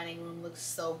make that dining room look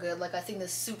so good. Like I seen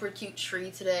this super cute tree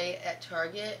today at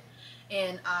Target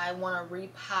and I want to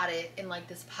repot it in like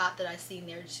this pot that I seen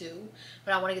there too.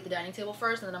 But I want to get the dining table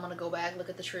first and then I'm gonna go back, look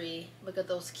at the tree, look at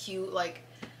those cute like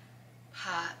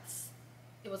pots.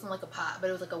 It wasn't like a pot, but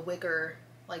it was like a wicker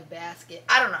like basket.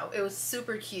 I don't know. It was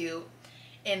super cute.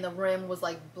 And the rim was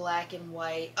like black and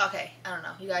white. Okay, I don't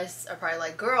know. You guys are probably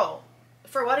like, girl,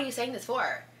 for what are you saying this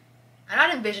for? I'm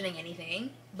not envisioning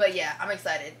anything. But yeah, I'm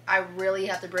excited. I really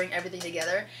have to bring everything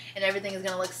together. And everything is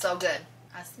going to look so good.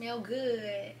 I smell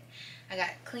good. I got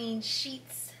clean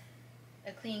sheets.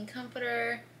 A clean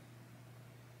comforter.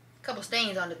 A couple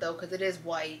stains on it though because it is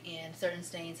white. And certain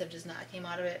stains have just not came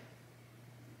out of it.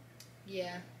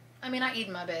 Yeah. I mean, I eat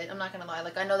in my bed. I'm not going to lie.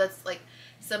 Like, I know that's like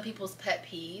some people's pet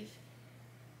peeve.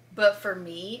 But for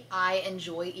me, I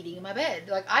enjoy eating in my bed.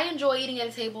 Like, I enjoy eating at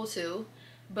a table too.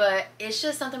 But it's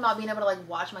just something about being able to, like,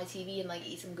 watch my TV and, like,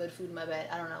 eat some good food in my bed.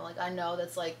 I don't know. Like, I know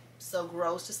that's, like, so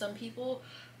gross to some people.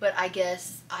 But I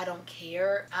guess I don't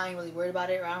care. I ain't really worried about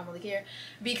it or I don't really care.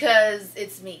 Because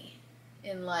it's me.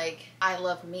 And, like, I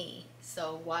love me.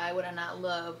 So why would I not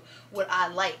love what I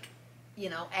like, you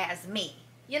know, as me?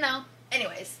 You know?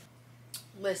 Anyways.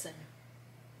 Listen.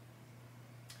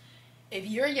 If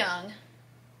you're young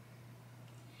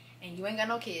and you ain't got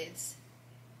no kids,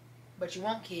 but you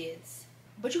want kids,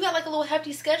 but you got like a little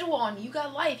hefty schedule on you, you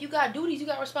got life, you got duties, you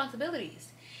got responsibilities,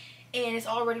 and it's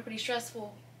already pretty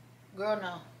stressful, girl,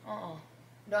 no.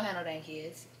 Don't have no dang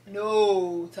kids.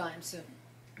 No time soon.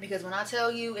 Because when I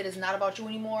tell you it is not about you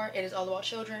anymore, it is all about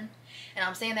children. And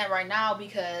I'm saying that right now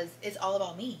because it's all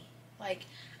about me. Like,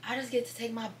 I just get to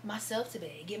take myself to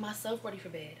bed, get myself ready for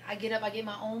bed. I get up, I get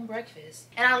my own breakfast.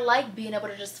 And I like being able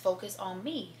to just focus on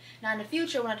me. Now in the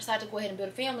future, when I decide to go ahead and build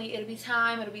a family, it'll be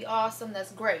time, it'll be awesome,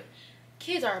 that's great.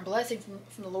 Kids are a blessing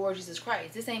from the Lord Jesus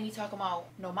Christ. This ain't me talking about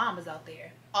no mamas out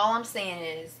there. All I'm saying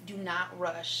is, do not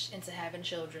rush into having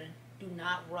children. Do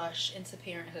not rush into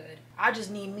parenthood. I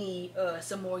just need me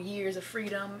some more years of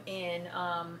freedom and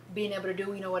being able to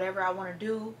do, whatever I want to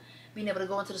do. Being able to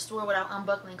go into the store without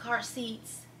unbuckling car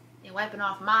seats and wiping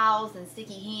off mouths and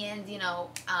sticky hands,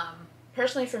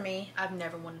 Personally for me, I've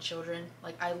never wanted children.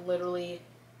 Like, I literally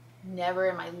never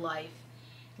in my life.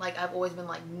 Like, I've always been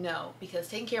like, no. Because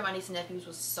taking care of my niece and nephews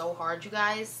was so hard, you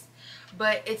guys.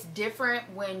 But it's different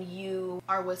when you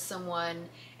are with someone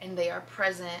and they are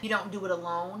present. You don't do it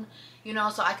alone,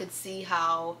 so I could see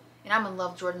how, and I'm in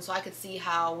love with Jordan, so I could see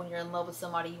how when you're in love with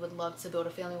somebody, you would love to build a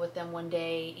family with them one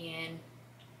day and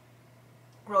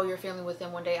grow your family with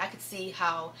them one day. I could see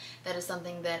how that is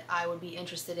something that I would be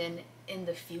interested in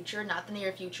the future, not the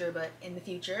near future, but in the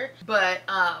future. But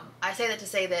I say that to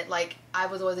say that, like, I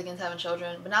was always against having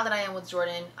children, but now that I am with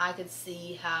Jordan, I could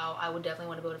see how I would definitely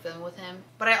want to build a family with him.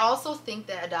 But I also think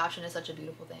that adoption is such a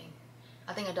beautiful thing.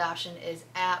 I think adoption is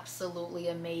absolutely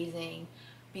amazing,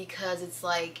 because it's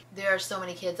like, there are so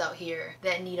many kids out here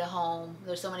that need a home.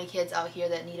 There's so many kids out here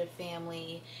that need a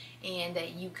family, and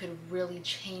that you could really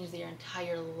change their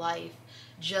entire life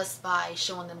just by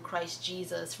showing them Christ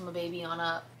Jesus from a baby on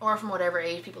up, or from whatever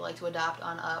age people like to adopt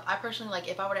on up. I personally, like,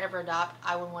 if I were to ever adopt,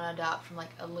 I would want to adopt from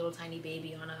like a little tiny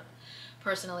baby on up.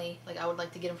 Personally, like, I would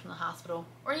like to get him from the hospital,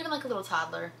 or even like a little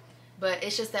toddler. But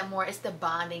it's just that it's the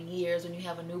bonding years when you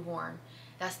have a newborn.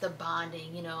 That's the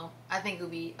bonding, I think it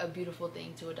would be a beautiful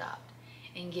thing to adopt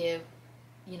and give,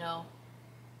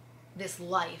 this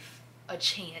life a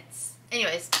chance.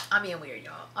 Anyways, I'm being weird,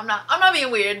 y'all. I'm not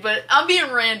being weird, but I'm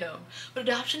being random. But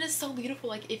adoption is so beautiful.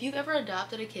 Like, if you've ever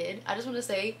adopted a kid, I just want to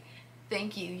say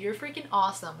thank you. You're freaking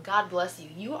awesome. God bless you.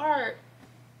 You are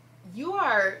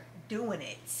doing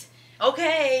it.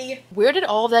 Okay. Where did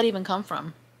all of that even come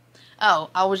from?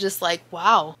 Oh, I was just like,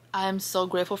 wow, I'm so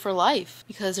grateful for life,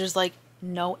 because there's like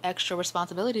no extra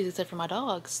responsibilities except for my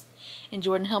dogs. And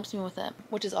Jordan helps me with that,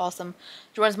 which is awesome.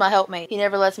 Jordan's my helpmate. He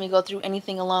never lets me go through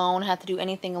anything alone, have to do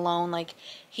anything alone. Like,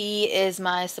 he is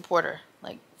my supporter,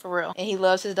 like, for real. And he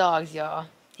loves his dogs, y'all.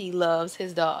 He loves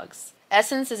his dogs.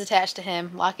 Essence is attached to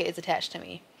him. Locket is attached to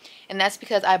me. And that's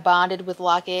because I bonded with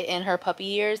Locket in her puppy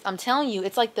years. I'm telling you,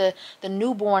 it's like the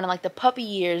newborn and like the puppy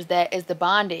years that is the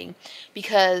bonding,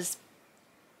 because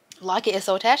Locket is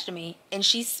so attached to me, and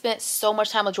she spent so much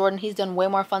time with Jordan. He's done way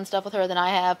more fun stuff with her than I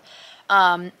have.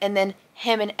 And then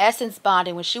him and Essence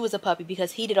bonding when she was a puppy,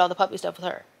 because he did all the puppy stuff with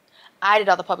her. I did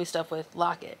all the puppy stuff with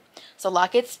Locket. So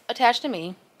Locket's attached to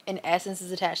me, and Essence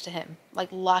is attached to him. Like,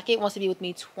 Locket wants to be with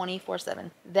me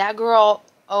 24/7. That girl,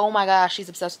 oh my gosh, she's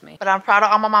obsessed with me. But I'm proud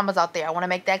of all my mamas out there. I want to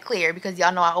make that clear, because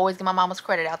y'all know I always give my mamas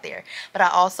credit out there. But I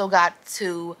also got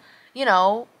to,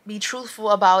 be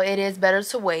truthful about it is better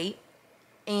to wait.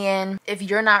 And if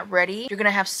you're not ready, you're going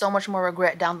to have so much more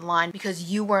regret down the line,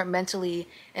 because you weren't mentally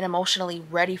and emotionally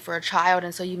ready for a child.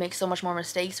 And so you make so much more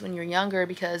mistakes when you're younger,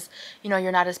 because,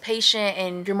 you're not as patient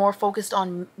and you're more focused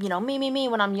on, me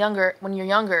when you're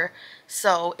younger.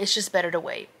 So it's just better to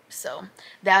wait. So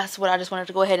that's what I just wanted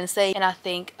to go ahead and say. And I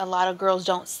think a lot of girls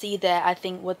don't see that. I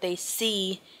think what they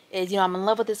see is, I'm in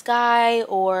love with this guy,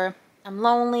 or I'm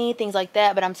lonely, things like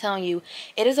that. But I'm telling you,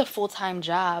 it is a full-time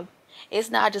job.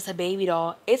 It's not just a baby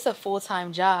doll. It's a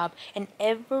full-time job. And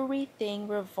everything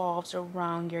revolves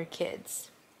around your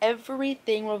kids.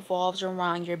 Everything revolves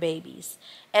around your babies.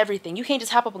 Everything. You can't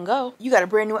just hop up and go. You got a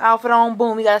brand new outfit on.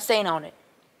 Boom, you got a stain on it.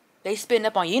 They spitting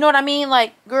up on you. You know what I mean?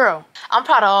 Like, girl, I'm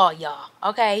proud of all y'all,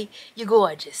 okay? You're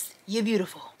gorgeous. You're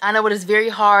beautiful. I know it is very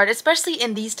hard, especially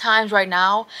in these times right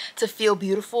now, to feel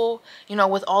beautiful,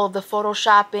 with all of the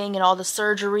photoshopping and all the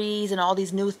surgeries and all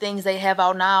these new things they have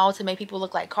out now to make people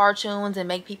look like cartoons and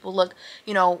make people look,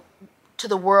 to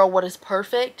the world what is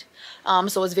perfect.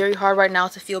 So it's very hard right now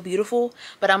to feel beautiful.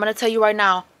 But I'm going to tell you right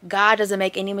now, God doesn't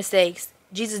make any mistakes.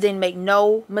 Jesus didn't make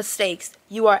no mistakes.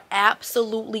 You are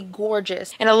absolutely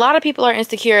gorgeous. And a lot of people are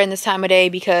insecure in this time of day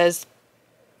because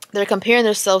they're comparing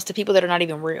themselves to people that are not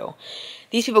even real.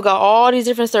 These people got all these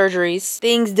different surgeries,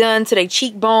 things done to their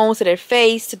cheekbones, to their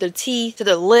face, to their teeth, to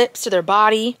their lips, to their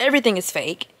body. Everything is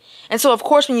fake. And so, of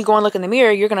course, when you go and look in the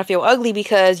mirror, you're going to feel ugly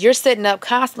because you're sitting up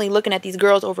constantly looking at these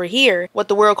girls over here, what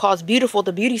the world calls beautiful,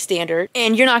 the beauty standard,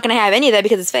 and you're not going to have any of that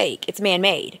because it's fake. It's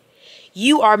man-made.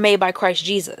 You are made by Christ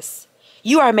Jesus.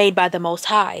 You are made by the Most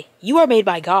High. You are made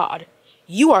by God.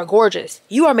 You are gorgeous.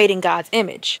 You are made in God's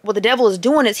image. What the devil is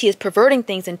doing is he is perverting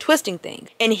things and twisting things.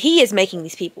 And he is making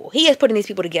these people. He is putting these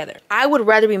people together. I would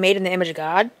rather be made in the image of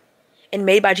God and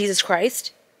made by Jesus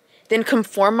Christ than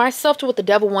conform myself to what the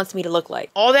devil wants me to look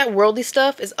like. All that worldly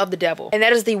stuff is of the devil. And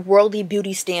that is the worldly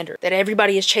beauty standard that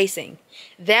everybody is chasing.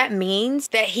 That means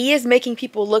that he is making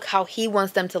people look how he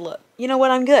wants them to look. You know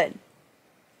what? I'm good.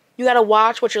 You got to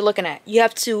watch what you're looking at. You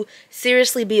have to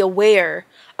seriously be aware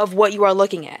of what you are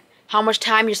looking at. How much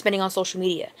time you're spending on social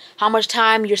media. How much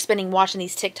time you're spending watching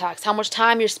these TikToks. How much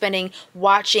time you're spending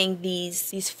watching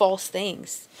these false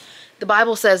things. The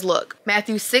Bible says, look,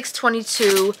 Matthew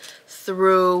 6:22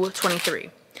 through 23.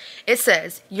 It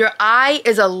says, your eye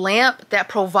is a lamp that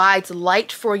provides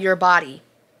light for your body.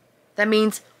 That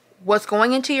means what's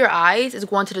going into your eyes is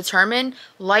going to determine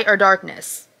light or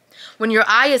darkness. When your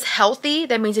eye is healthy,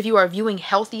 that means if you are viewing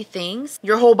healthy things,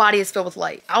 your whole body is filled with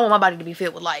light. I want my body to be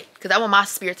filled with light because I want my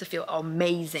spirit to feel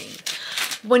amazing.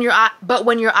 When your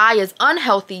eye is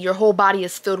unhealthy, your whole body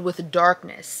is filled with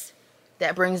darkness.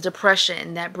 That brings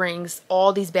depression, that brings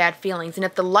all these bad feelings. And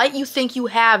if the light you think you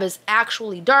have is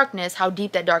actually darkness, how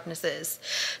deep that darkness is.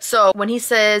 So when he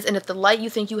says, and if the light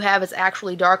you think you have is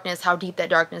actually darkness, how deep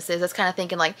that darkness is, that's kind of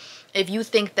thinking like, if you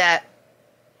think that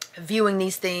viewing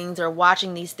these things or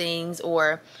watching these things,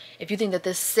 or if you think that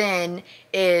this sin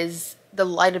is the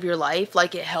light of your life,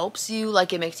 like it helps you,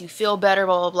 like it makes you feel better,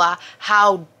 blah, blah, blah,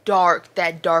 how dark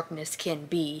that darkness can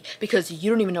be because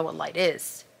you don't even know what light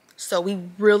is. So we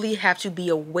really have to be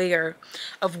aware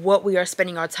of what we are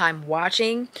spending our time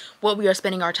watching, what we are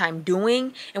spending our time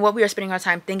doing, and what we are spending our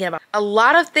time thinking about. A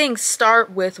lot of things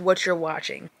start with what you're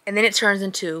watching, and then it turns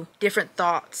into different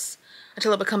thoughts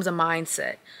until it becomes a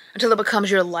mindset, until it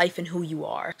becomes your life and who you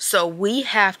are. So we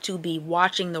have to be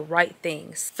watching the right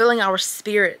things, filling our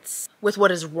spirits with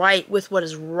what is right, with what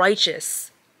is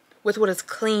righteous, with what is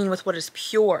clean, with what is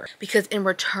pure. Because in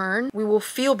return, we will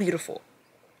feel beautiful.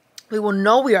 We will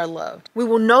know we are loved. We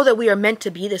will know that we are meant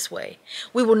to be this way.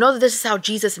 We will know that this is how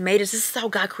Jesus made us. This is how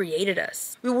God created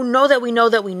us. We will know that we know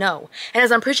that we know. And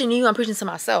as I'm preaching to you, I'm preaching to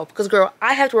myself. Because girl,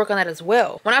 I have to work on that as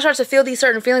well. When I start to feel these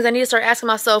certain feelings, I need to start asking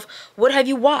myself, what have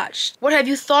you watched? What have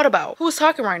you thought about? Who is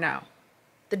talking right now?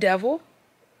 The devil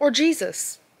or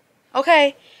Jesus?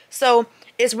 Okay, so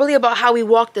it's really about how we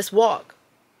walk this walk.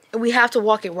 And we have to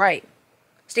walk it right.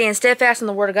 Staying steadfast in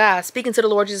the word of God, speaking to the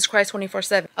Lord Jesus Christ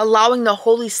 24/7, allowing the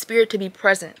Holy Spirit to be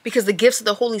present because the gifts of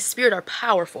the Holy Spirit are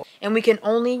powerful and we can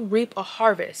only reap a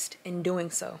harvest in doing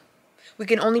so. We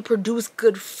can only produce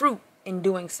good fruit in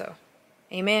doing so.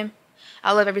 Amen.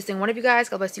 I love every single one of you guys.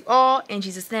 God bless you all in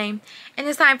Jesus' name. And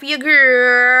it's time for your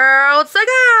girl to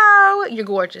go. You're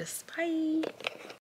gorgeous. Bye.